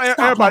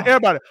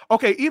 everybody.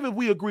 Okay, even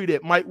we agree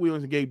that Mike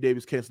Williams and Gabe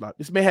Davis can't slot.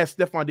 This man has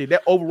Stephon Diggs.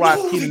 That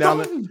overrides Keenan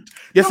Allen.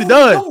 Yes, it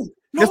does.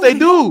 Yes, they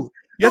do.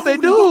 Yes, they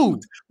do.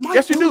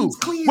 Yes, you do.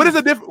 What is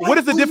the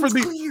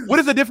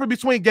difference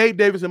between Gabe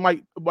Davis and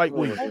Mike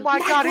Williams? Oh my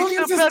God, he's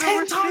a better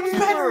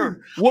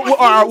receiver. Let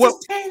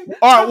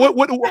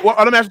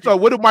me ask you,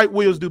 what did Mike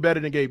Williams do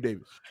better than Gabe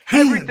Davis?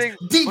 Everything.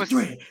 Deep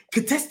threat,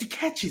 contested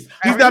catches.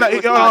 He's not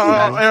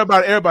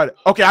everybody.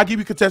 Okay, I'll give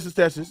you contested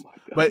catches,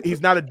 but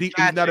he's not a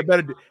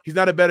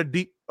better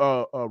deep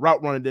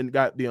route runner than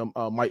goddamn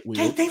Mike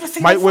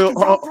Williams. Mike Williams.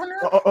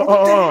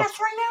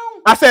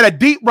 I said a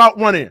deep route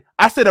runner.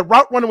 I said a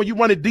route runner when you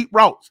run a deep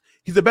routes.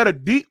 He's a better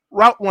deep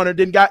route runner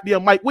than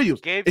goddamn Mike Williams.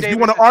 If you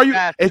want to argue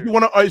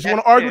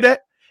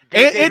that,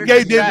 and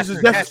Gabe Davis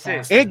is just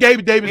and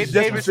Gabe Davis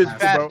is just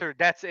faster.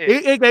 That's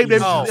it. And Gabe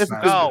Davis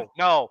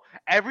no.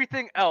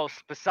 Everything else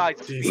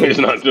besides speed is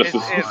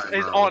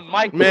on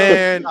Mike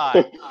Williams'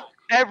 side.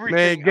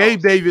 Everything. Man,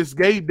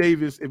 Gabe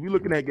Davis. If you're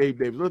looking at Gabe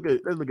Davis, let's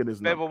look at this.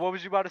 Babe, what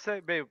was you about to say?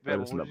 Babe, what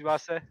was you about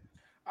to say?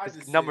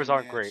 Numbers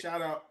aren't great.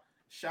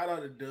 Shout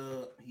out to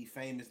Doug. He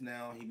famous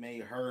now. He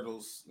made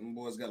hurdles. Them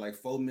boys got like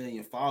 4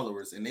 million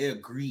followers, and they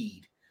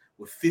agreed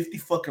with 50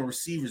 fucking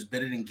receivers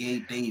better than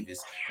Gabe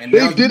Davis. And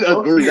They did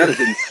agree. That is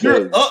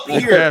You're insane. up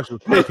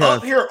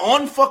here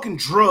on fucking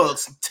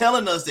drugs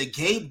telling us that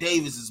Gabe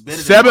Davis is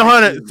better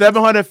than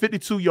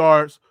 752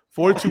 yards,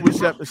 42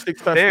 receptions,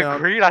 6 touchdowns. They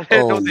agreed. I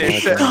didn't know they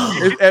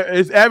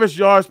His average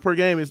yards per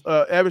game is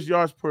average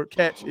yards per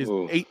catch is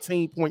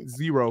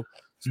 18.0.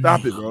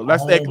 Stop it, bro.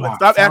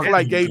 Stop acting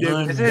like Gabe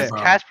Davis. Is his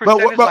catch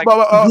percentage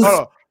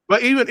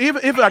But even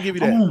if I give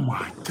you that, oh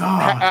my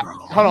god, bro.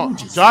 Hold on,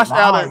 Josh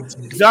Allen.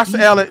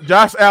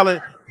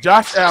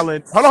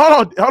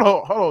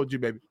 Hold on, G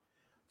baby.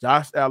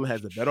 Josh Allen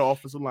has a better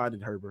offensive line than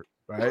Herbert,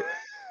 right?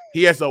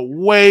 He has a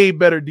way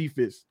better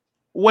defense.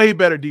 Way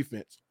better.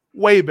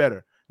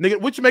 Nigga,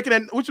 what you making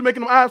them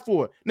eyes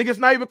for? Nigga, it's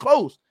not even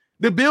close.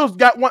 The Bills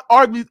got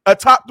arguably a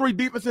top 3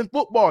 defense in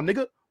football,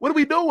 nigga. What are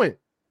we doing?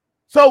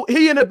 So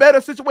he in a better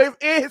situation,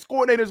 and his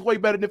coordinator is way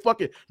better than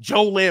fucking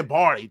Joe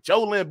Lombardi.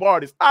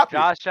 Stop it.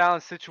 Josh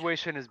Allen's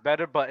situation is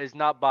better, but it's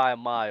not by a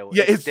mile.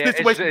 Yeah, his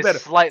situation is better.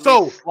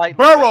 Slightly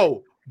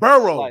Burrow,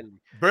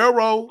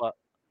 but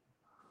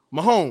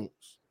Mahomes,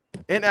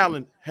 and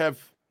Allen have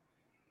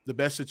the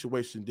best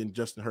situation than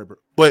Justin Herbert.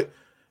 But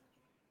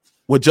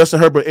what Justin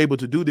Herbert able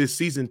to do this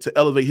season to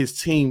elevate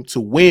his team to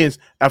wins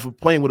after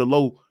playing with a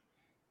low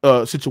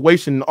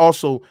situation, and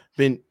also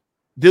been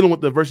dealing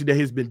with the adversity that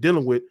he's been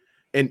dealing with,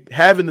 and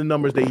having the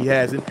numbers that he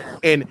has,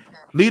 and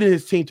leading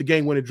his team to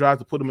game-winning drives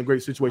to put them in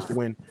great situations to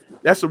win.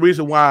 That's the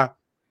reason why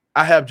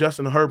I have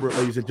Justin Herbert,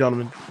 ladies and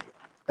gentlemen,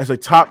 as a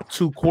top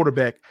 2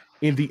 quarterback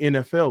in the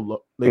NFL,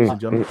 ladies and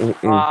gentlemen.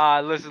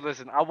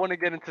 Listen. I want to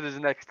get into this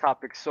next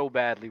topic so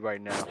badly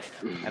right now,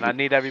 and I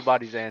need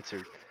everybody's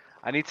answer.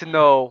 I need to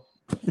know,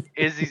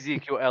 is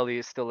Ezekiel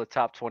Elliott still a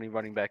top 20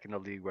 running back in the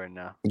league right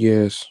now?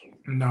 Yes.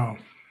 No,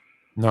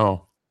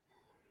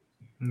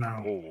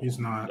 he's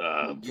not.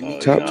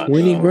 Top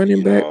 20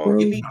 running back, bro.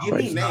 Give me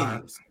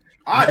names.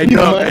 Hey,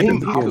 Doug. I'm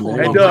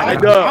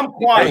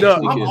quiet.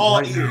 I'm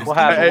all ears.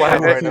 I'm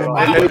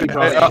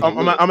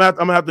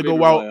gonna have to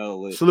go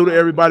out. Salute to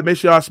everybody. Make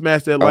sure y'all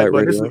smash that like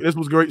button. This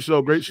was a great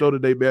show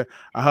today, man.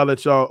 I'll holler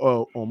at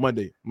y'all on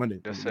Monday.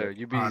 Yes, sir.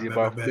 You be easy,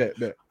 bro. Bet.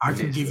 I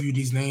can give you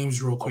these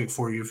names real quick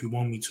for you if you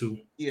want me to.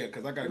 Yeah,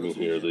 because I gotta go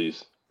hear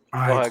these.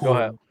 All right, go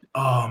ahead.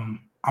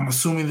 I'm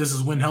assuming this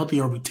is when healthy,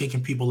 or are we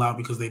taking people out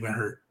because they've been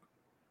hurt?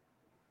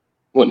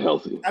 When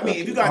healthy. I mean,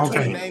 if you got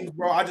 20 names,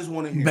 bro, I just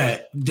want to hear.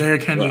 Bet.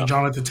 Derrick Henry,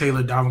 Jonathan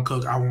Taylor, Dalvin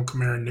Cook, Alvin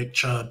Kamara, Nick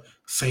Chubb,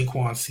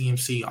 Saquon,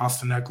 CMC,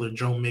 Austin Eckler,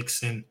 Joe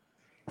Mixon.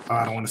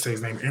 I don't want to say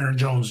his name. Aaron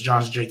Jones,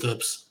 Josh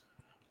Jacobs,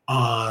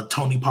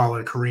 Tony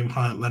Pollard, Kareem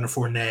Hunt, Leonard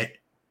Fournette,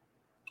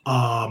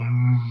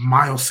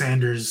 Miles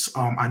Sanders.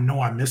 I know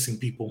I'm missing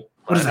people.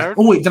 What is that?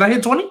 Oh wait, did I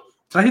hit 20?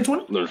 Leonard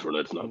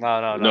Fournette's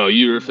not. No,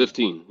 you're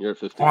 15. You're at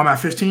 15. Oh, I'm at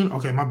 15.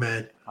 Okay, my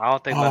bad. I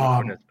don't think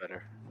Leonard Fournette's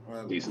better.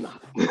 He's not.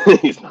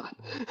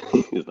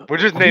 We're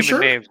just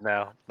naming names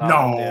now.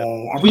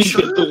 No, are we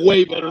sure? It's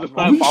way better than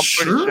I'm pretty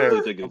sure.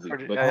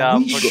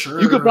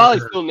 You could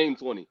probably still name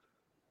 20.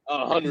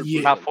 100.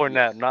 Not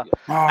Fournette.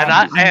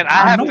 I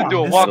have to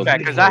do a walk back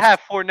because I have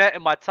Fournette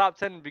in my top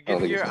 10 in the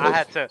beginning of the year. I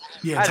had to.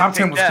 Yeah, top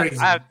 10 was crazy.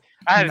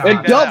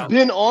 And Doug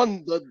been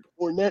on the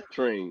Fournette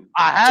train.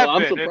 I have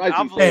I'm been.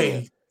 surprised.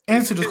 Hey,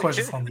 answer this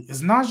question for me.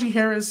 Is Najee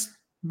Harris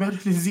better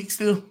than Zeke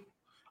still?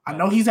 I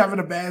know he's having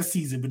a bad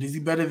season, but is he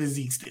better than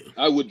Zeke still?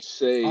 I would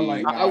say.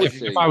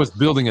 If I was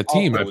building a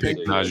team, I'd pick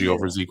Najee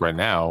over Zeke right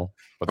now.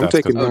 But I'm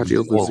taking Najee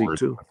over Zeke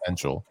too.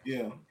 Potential.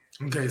 Yeah.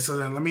 Okay, so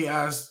then let me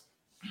ask,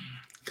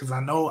 because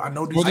I know.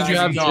 What did you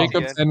have?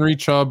 Jacobs, Henry,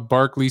 Chubb,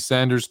 Barkley,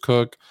 Sanders,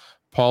 Cook,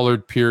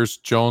 Pollard, Pierce,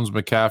 Jones,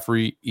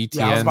 McCaffrey,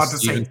 Etienne,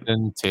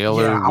 Stevenson,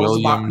 Taylor,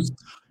 Williams.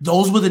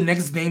 Those were the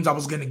next names I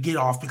was going to get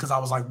off because I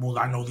was like, well,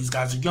 I know these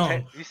guys are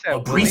young. You said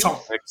Brees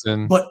Hall.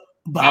 But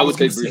I was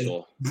going to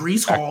say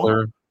Brees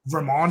Hall,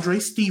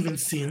 Ramondre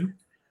Stevenson,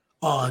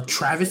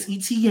 Travis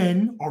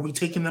Etienne. Are we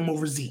taking them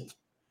over Zeke?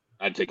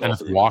 I'd take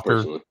Kenneth Walker.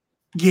 Personally.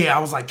 Yeah, I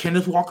was like,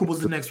 Kenneth Walker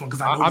was the next one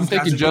because I'm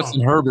taking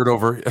Justin Herbert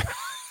over.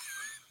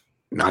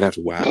 No, that's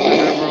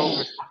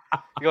wild.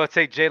 You gonna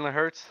take Jalen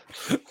Hurts?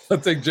 I'll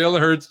take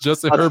Jalen Hurts,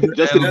 Justin Herbert.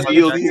 Justin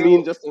Fields. You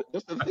mean Justin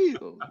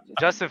Fields?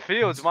 Justin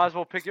Fields. Might as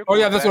well pick your. Oh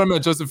yeah, that's what I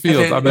meant. Justin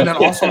Fields. And then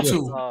also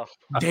too,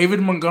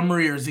 David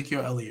Montgomery or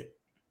Ezekiel Elliott.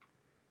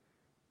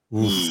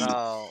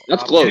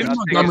 That's close. David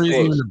Montgomery is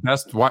even the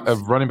best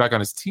running back on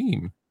his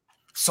team.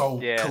 So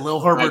Khalil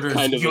Herbert or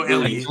Ezekiel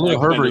Elliott.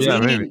 Khalil Herbert, yeah,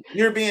 maybe.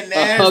 You're being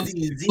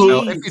nasty. If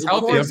he's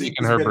healthy, I'm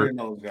thinking Herbert.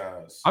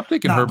 I'm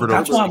thinking Herbert.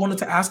 That's why I wanted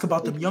to ask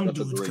about the young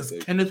dudes because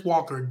Kenneth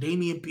Walker,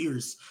 Damian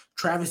Pierce,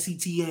 Travis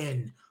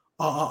Etienne,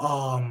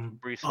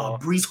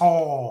 Brees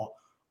Hall,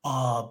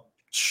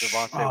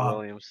 Javonte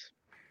Williams.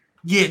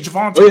 Yeah,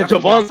 Javonte. Oh, yeah,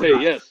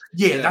 Javonte, yes.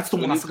 Yeah, that's the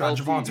one I forgot.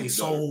 Javonte.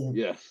 So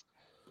yes.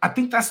 I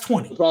think that's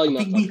 20. I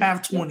think we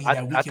have 20.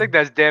 I think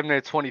that's damn near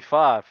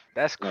 25.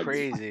 That's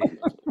crazy.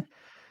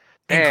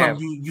 Damn.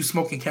 You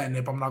smoking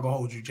catnip. I'm not going to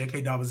hold you.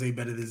 J.K. Dobbins ain't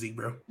better than Zeke,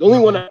 bro. The only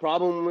one I had a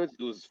problem with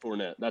was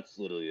Fournette. That's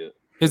literally it.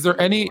 Is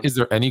there any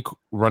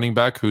running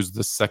back who's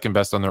the second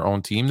best on their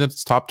own team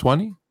that's top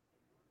 20?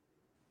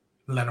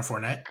 Leonard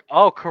Fournette.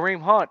 Oh,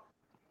 Kareem Hunt.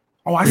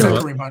 Oh, I said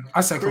Kareem Hunt.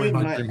 I said Kareem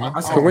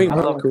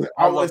Hunt.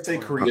 I would say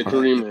Kareem. Yeah,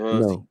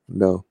 Kareem Hunt.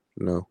 No.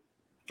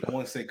 I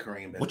want to say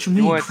Kareem. What you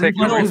mean? want to take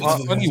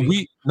It's funny.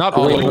 We not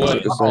all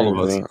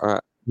of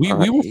us. We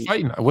were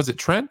fighting. Was it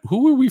Trent?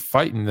 Who were we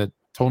fighting that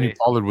Tony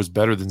Pollard was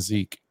better than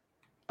Zeke?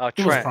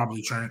 It was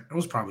probably Trent.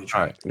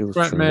 Right.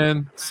 Trent,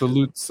 man.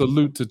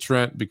 Salute to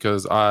Trent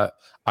because I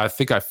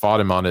think I fought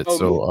him on it.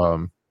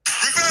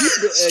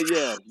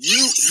 Yeah,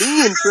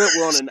 me and Trent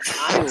were on an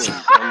island.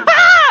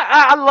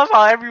 I love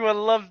how everyone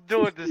loves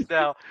doing this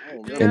now.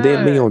 And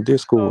then me on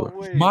Discord.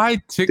 My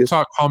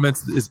TikTok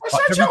comments is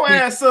shut your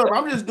ass up.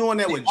 I'm just doing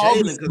that with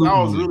Jalen because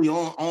I was really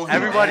on.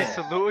 Everybody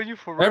saluting you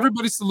for real.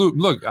 Everybody salute.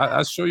 Look,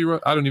 I show you.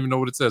 I don't even know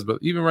what it says, but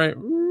even right,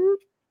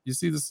 you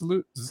see the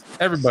salute.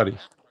 Everybody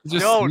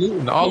just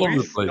saluting all over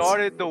the place.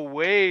 Started the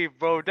wave,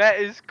 bro. That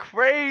is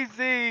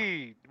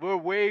crazy.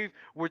 We're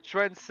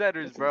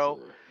trendsetters, bro.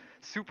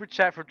 Super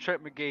chat from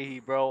Trent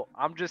McGahee, bro.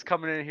 I'm just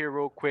coming in here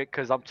real quick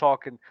because I'm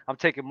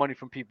taking money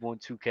from people in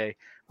 2K.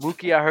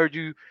 Mookie, I heard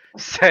you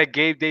said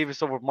Gabe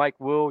Davis over Mike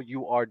Will.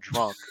 You are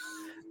drunk.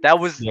 That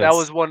was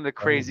one of the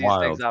craziest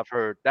things I've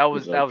heard. That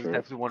was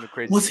definitely one of the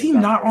craziest. Was he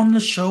not on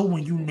the show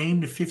when you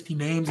named the 50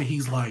 names and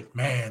he's like,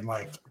 man,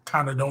 like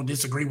kind of don't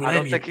disagree with any?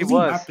 I don't think he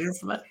was. Not there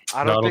for that?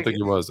 I don't think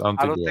he was. I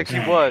don't think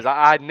he was.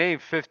 I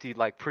named 50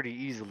 like pretty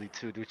easily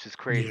too, which is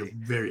crazy. Yeah,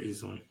 very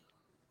easily.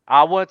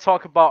 I want to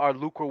talk about our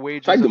lucre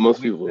wages. I think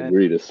most people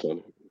agree this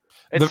one.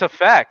 It's a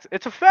fact.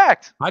 It's a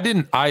fact.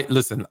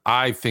 Listen.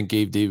 I think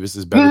Gabe Davis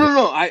is better.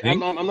 No.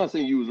 I'm not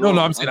saying you was wrong.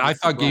 No. I'm saying I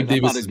thought Gabe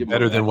Davis is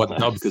better than what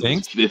Dub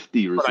thinks.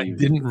 50 but I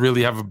didn't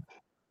really have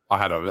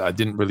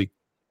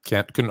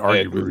couldn't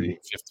argue really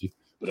 50.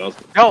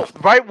 No,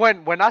 right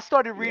when I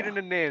started reading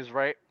the names,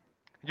 right,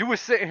 you were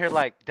sitting here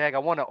like, dang, I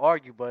want to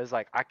argue, but it's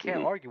like I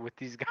can't argue with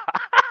these guys.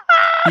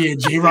 Yeah,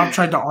 J-Rob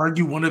tried to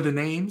argue one of the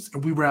names,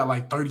 and we were at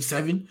like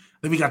 37.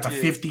 Then we got to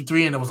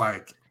 53, and it was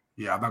like,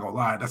 yeah, I'm not gonna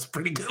lie, that's a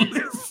pretty good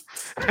list.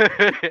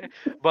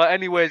 But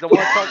anyways, I want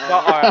to talk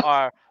about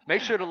our.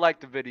 Make sure to like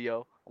the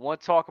video. I want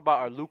to talk about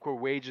our lucre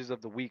wages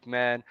of the week,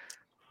 man.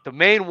 The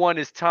main one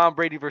is Tom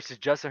Brady versus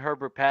Justin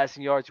Herbert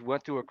passing yards. We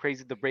went through a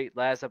crazy debate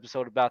last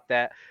episode about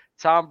that.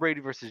 Tom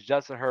Brady versus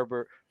Justin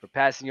Herbert for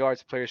passing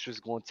yards. Players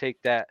just going to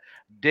take that.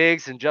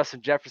 Diggs and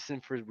Justin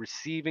Jefferson for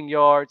receiving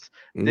yards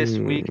this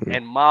week.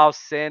 And Miles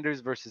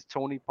Sanders versus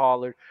Tony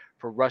Pollard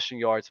for rushing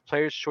yards.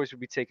 Players' choice will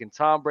be taking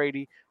Tom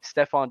Brady,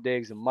 Stephon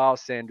Diggs, and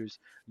Miles Sanders.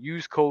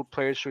 Use code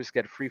Players' Choice,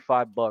 get a free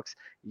 $5.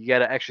 You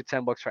get an extra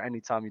 $10 for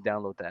any time you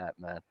download the app,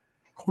 man.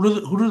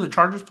 Who do the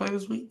Chargers play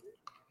this week?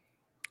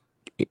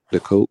 The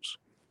Colts.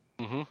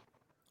 Mm-hmm.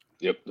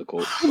 Yep, the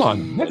Colts. Hold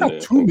on, they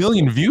got 2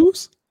 million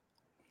views.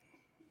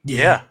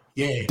 Yeah.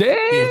 Damn.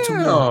 Yeah,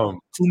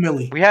 2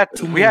 million. We had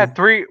 2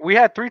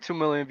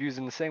 million views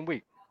in the same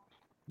week.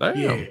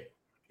 Damn.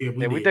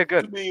 Yeah, we did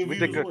good. We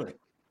did good.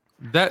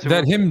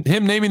 That him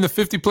naming the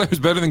 50 players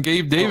better than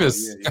Gabe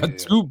Davis got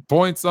 2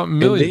 point something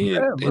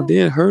million. And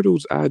then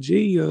Hurdle's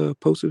IG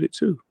posted it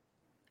too.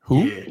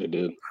 Who? Yeah, they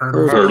did.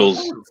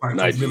 Hurdle's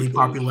like really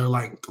popular,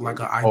 like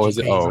an IG is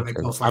it? page where they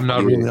post, like, I'm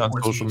not really on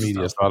social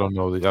media, so I don't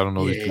know.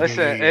 These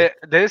Listen,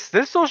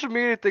 this social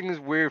media thing is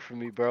weird for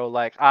me, bro.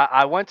 Like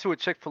I went to a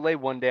Chick-fil-A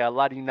one day. I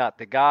lie to you not.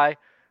 The guy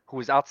who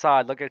was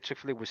outside looking at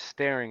Chick-fil-A was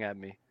staring at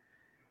me,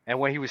 and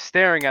when he was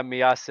staring at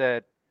me, I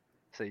said,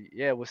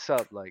 "Yeah, what's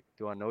up? Like,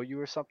 do I know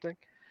you or something?"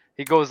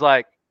 He goes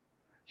like,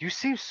 "You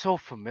seem so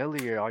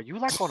familiar. Are you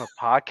like on a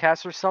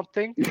podcast or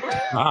something?"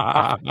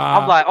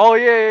 I'm like, "Oh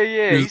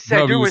yeah." He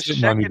said you were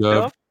checking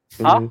up.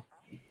 Huh?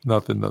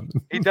 Nothing.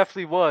 He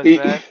definitely was,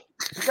 man.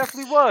 He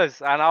definitely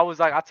was. And I was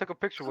like, I took a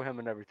picture with him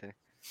and everything.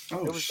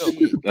 Oh, it was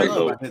shit. I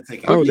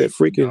was at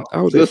freaking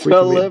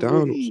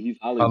McDonald's.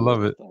 I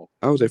love it.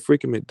 I was at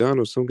freaking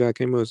McDonald's. Some guy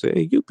came up and said,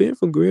 "Hey, you been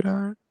from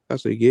Gridiron?" I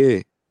said,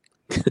 "Yeah."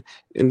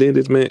 And then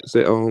this man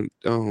said,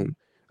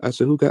 I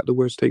said, "Who got the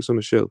worst takes on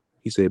the show?"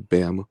 He said,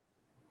 "Bama."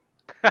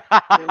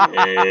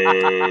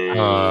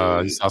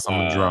 You saw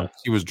someone drunk.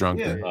 He was drunk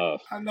then.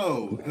 I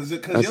know, because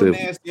your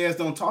nasty ass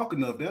don't talk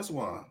enough. That's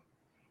why.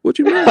 What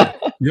you mean?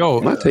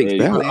 Yo, my take's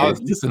valid.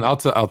 Listen, I'll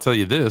tell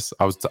you this.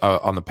 I was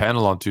on the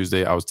panel on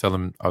Tuesday. I was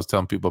telling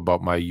people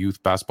about my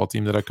youth basketball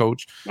team that I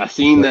coach. I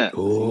seen that.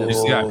 You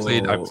see,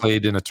 I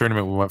played in a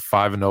tournament. We went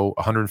 5-0,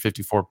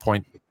 154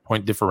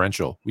 point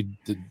differential. We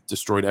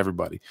destroyed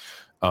everybody.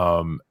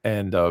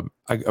 And I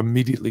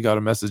immediately got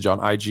a message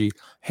on IG.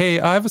 "Hey,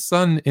 I have a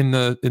son in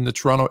the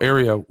Toronto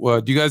area.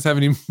 Do you guys have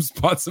any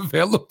spots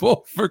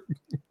available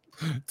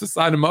to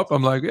sign him up?"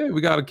 I'm like, "Hey,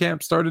 we got a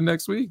camp started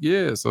next week."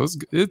 Yeah, so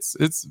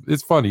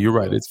it's funny. You're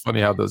right. It's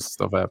funny how this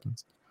stuff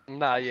happens.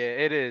 Nah, yeah,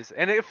 it is,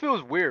 and it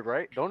feels weird,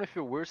 right? Don't it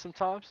feel weird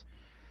sometimes?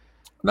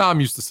 No, I'm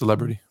used to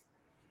celebrity.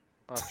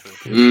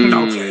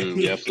 Okay.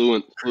 Yeah,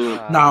 fluent.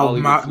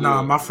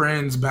 My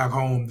friends back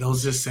home, they'll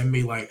just send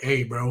me like,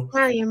 "Hey, bro,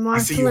 I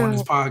see you on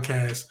this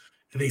podcast,"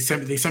 and they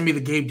sent me the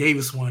Gabe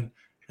Davis one,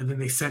 and then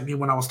they sent me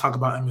when I was talking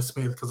about Emmitt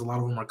Smith because a lot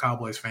of them are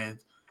Cowboys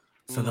fans.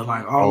 So they're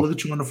like, "Oh, look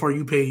at you on the For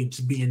You page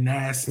just being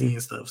nasty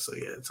and stuff." So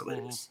yeah, it's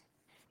hilarious.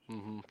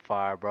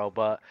 Fire, bro.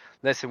 But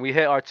listen, we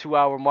hit our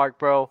 2-hour mark,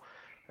 bro.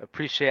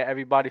 Appreciate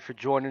everybody for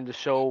joining the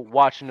show,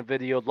 watching the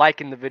video,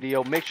 liking the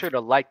video. Make sure to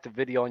like the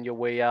video on your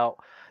way out.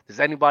 Does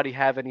anybody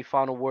have any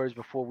final words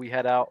before we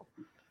head out?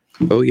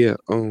 Oh yeah.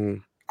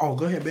 Oh,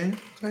 go ahead, Ben.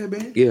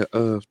 Yeah.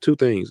 Two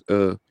things.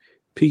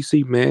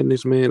 PC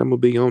Madness, man. I'm gonna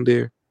be on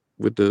there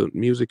with the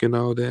music and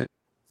all that.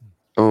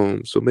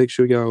 So make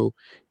sure y'all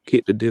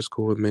hit the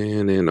Discord,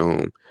 man,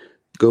 and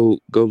go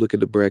look at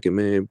the bracket,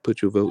 man.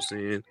 Put your votes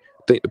in.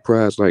 I think the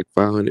prize like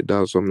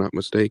 $500, if I'm not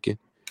mistaken.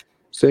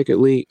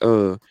 Secondly,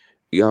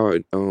 y'all,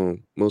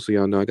 most of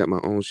y'all know I got my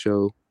own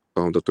show,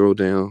 The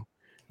Throwdown.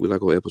 We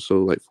like on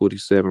episode like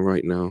 47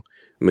 right now.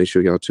 Make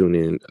sure y'all tune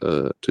in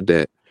to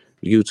that.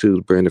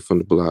 YouTube, Brandon from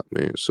the Block,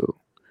 man. So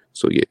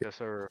yeah. Yes,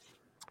 sir.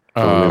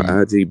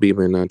 IG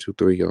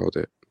BMan923, all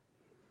that.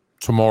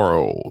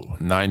 Tomorrow,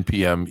 9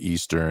 p.m.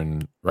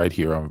 Eastern, right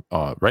here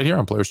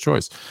on Player's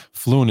Choice.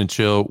 Fluent and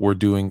Chill, we're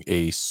doing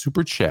a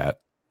super chat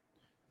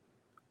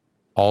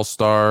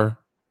all-star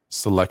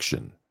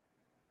selection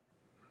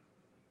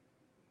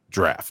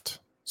draft.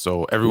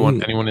 So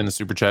anyone in the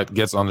super chat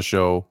gets on the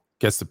show,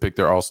 gets to pick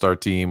their all-star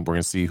team. We're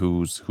gonna see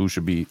who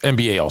should be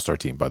NBA all-star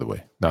team, by the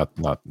way, not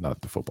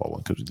the football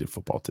one, because we did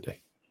football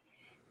today.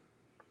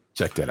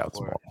 Check that out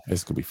tomorrow.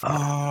 It's gonna be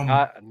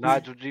fun.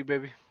 Nigel G,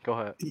 baby, go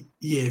ahead.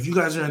 Yeah, if you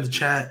guys are in the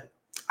chat,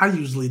 I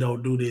usually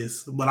don't do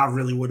this, but I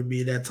really want to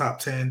be in that top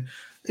 10.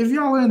 If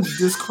y'all are in the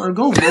Discord,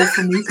 go vote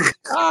for me.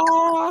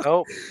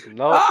 Nope,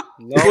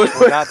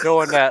 we're not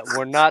doing that.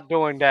 We're not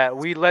doing that.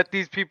 We let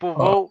these people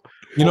vote.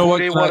 You know what?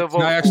 They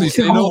Can I actually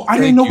say no? I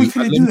didn't know we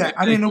couldn't do that.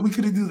 I didn't know we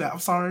couldn't do that. I'm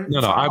sorry.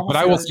 No, but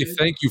I will say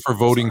thank you for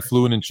voting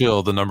Fluent and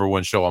Chill the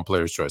 #1 show on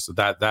Player's Choice. So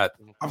that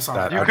I'm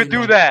sorry. You could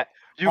do that.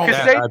 You can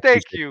say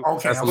thank you.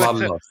 Okay, that's a lot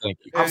of love. Thank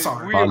you. I'm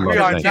sorry. We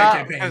are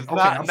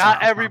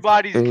not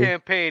everybody's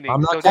campaigning.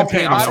 I'm not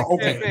campaigning.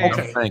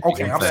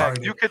 Okay, I'm sorry.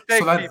 You could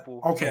thank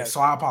people. Okay,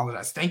 so I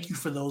apologize. Thank you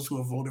for those who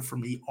have voted for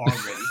me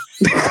already.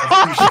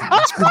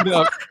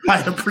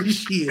 I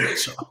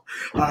appreciate y'all.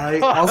 All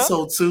right.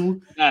 Also,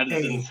 too,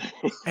 hey,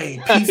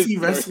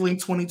 PC Wrestling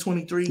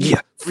 2023.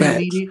 Yeah,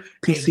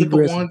 PC hit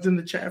the ones in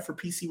the chat for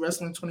PC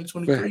Wrestling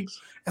 2023.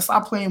 And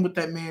stop playing with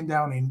that man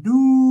down in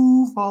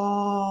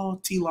Duval.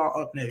 T-Law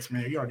up next,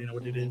 man. You already know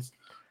what it is.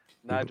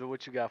 Nigel,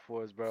 what you got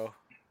for us, bro?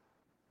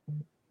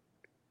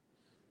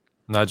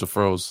 Nigel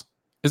froze.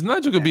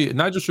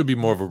 Nigel should be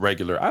more of a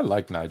regular. I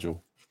like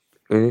Nigel.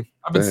 Mm-hmm.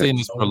 I've been saying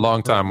this for a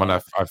long time. When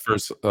I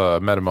first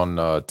met him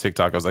on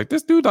TikTok, I was like,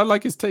 this dude, I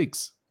like his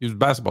takes. He was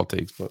basketball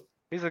takes, but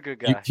he's a good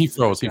guy. He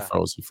froze. Yeah.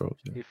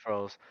 He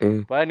froze.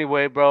 But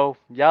anyway, bro,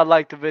 y'all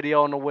like the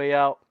video on the way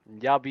out.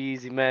 Y'all be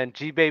easy, man.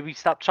 G baby,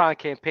 stop trying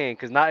to campaign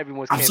because not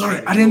everyone's campaigning. I'm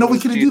sorry. I didn't know we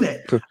couldn't do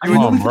that.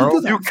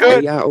 You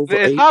could.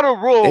 It's not a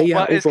rule,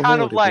 but it's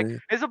kind of like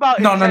it's about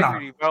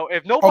integrity, bro.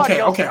 If nobody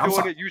else is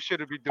doing it, you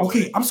shouldn't be doing it.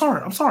 Okay, I'm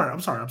sorry.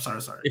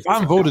 If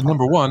I'm voted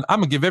 #1, I'm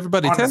gonna give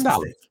everybody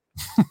 $10.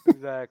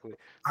 Exactly.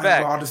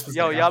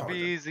 Yo, y'all be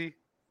easy.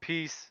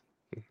 Peace.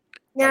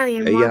 Now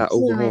y'all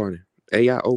overhorning.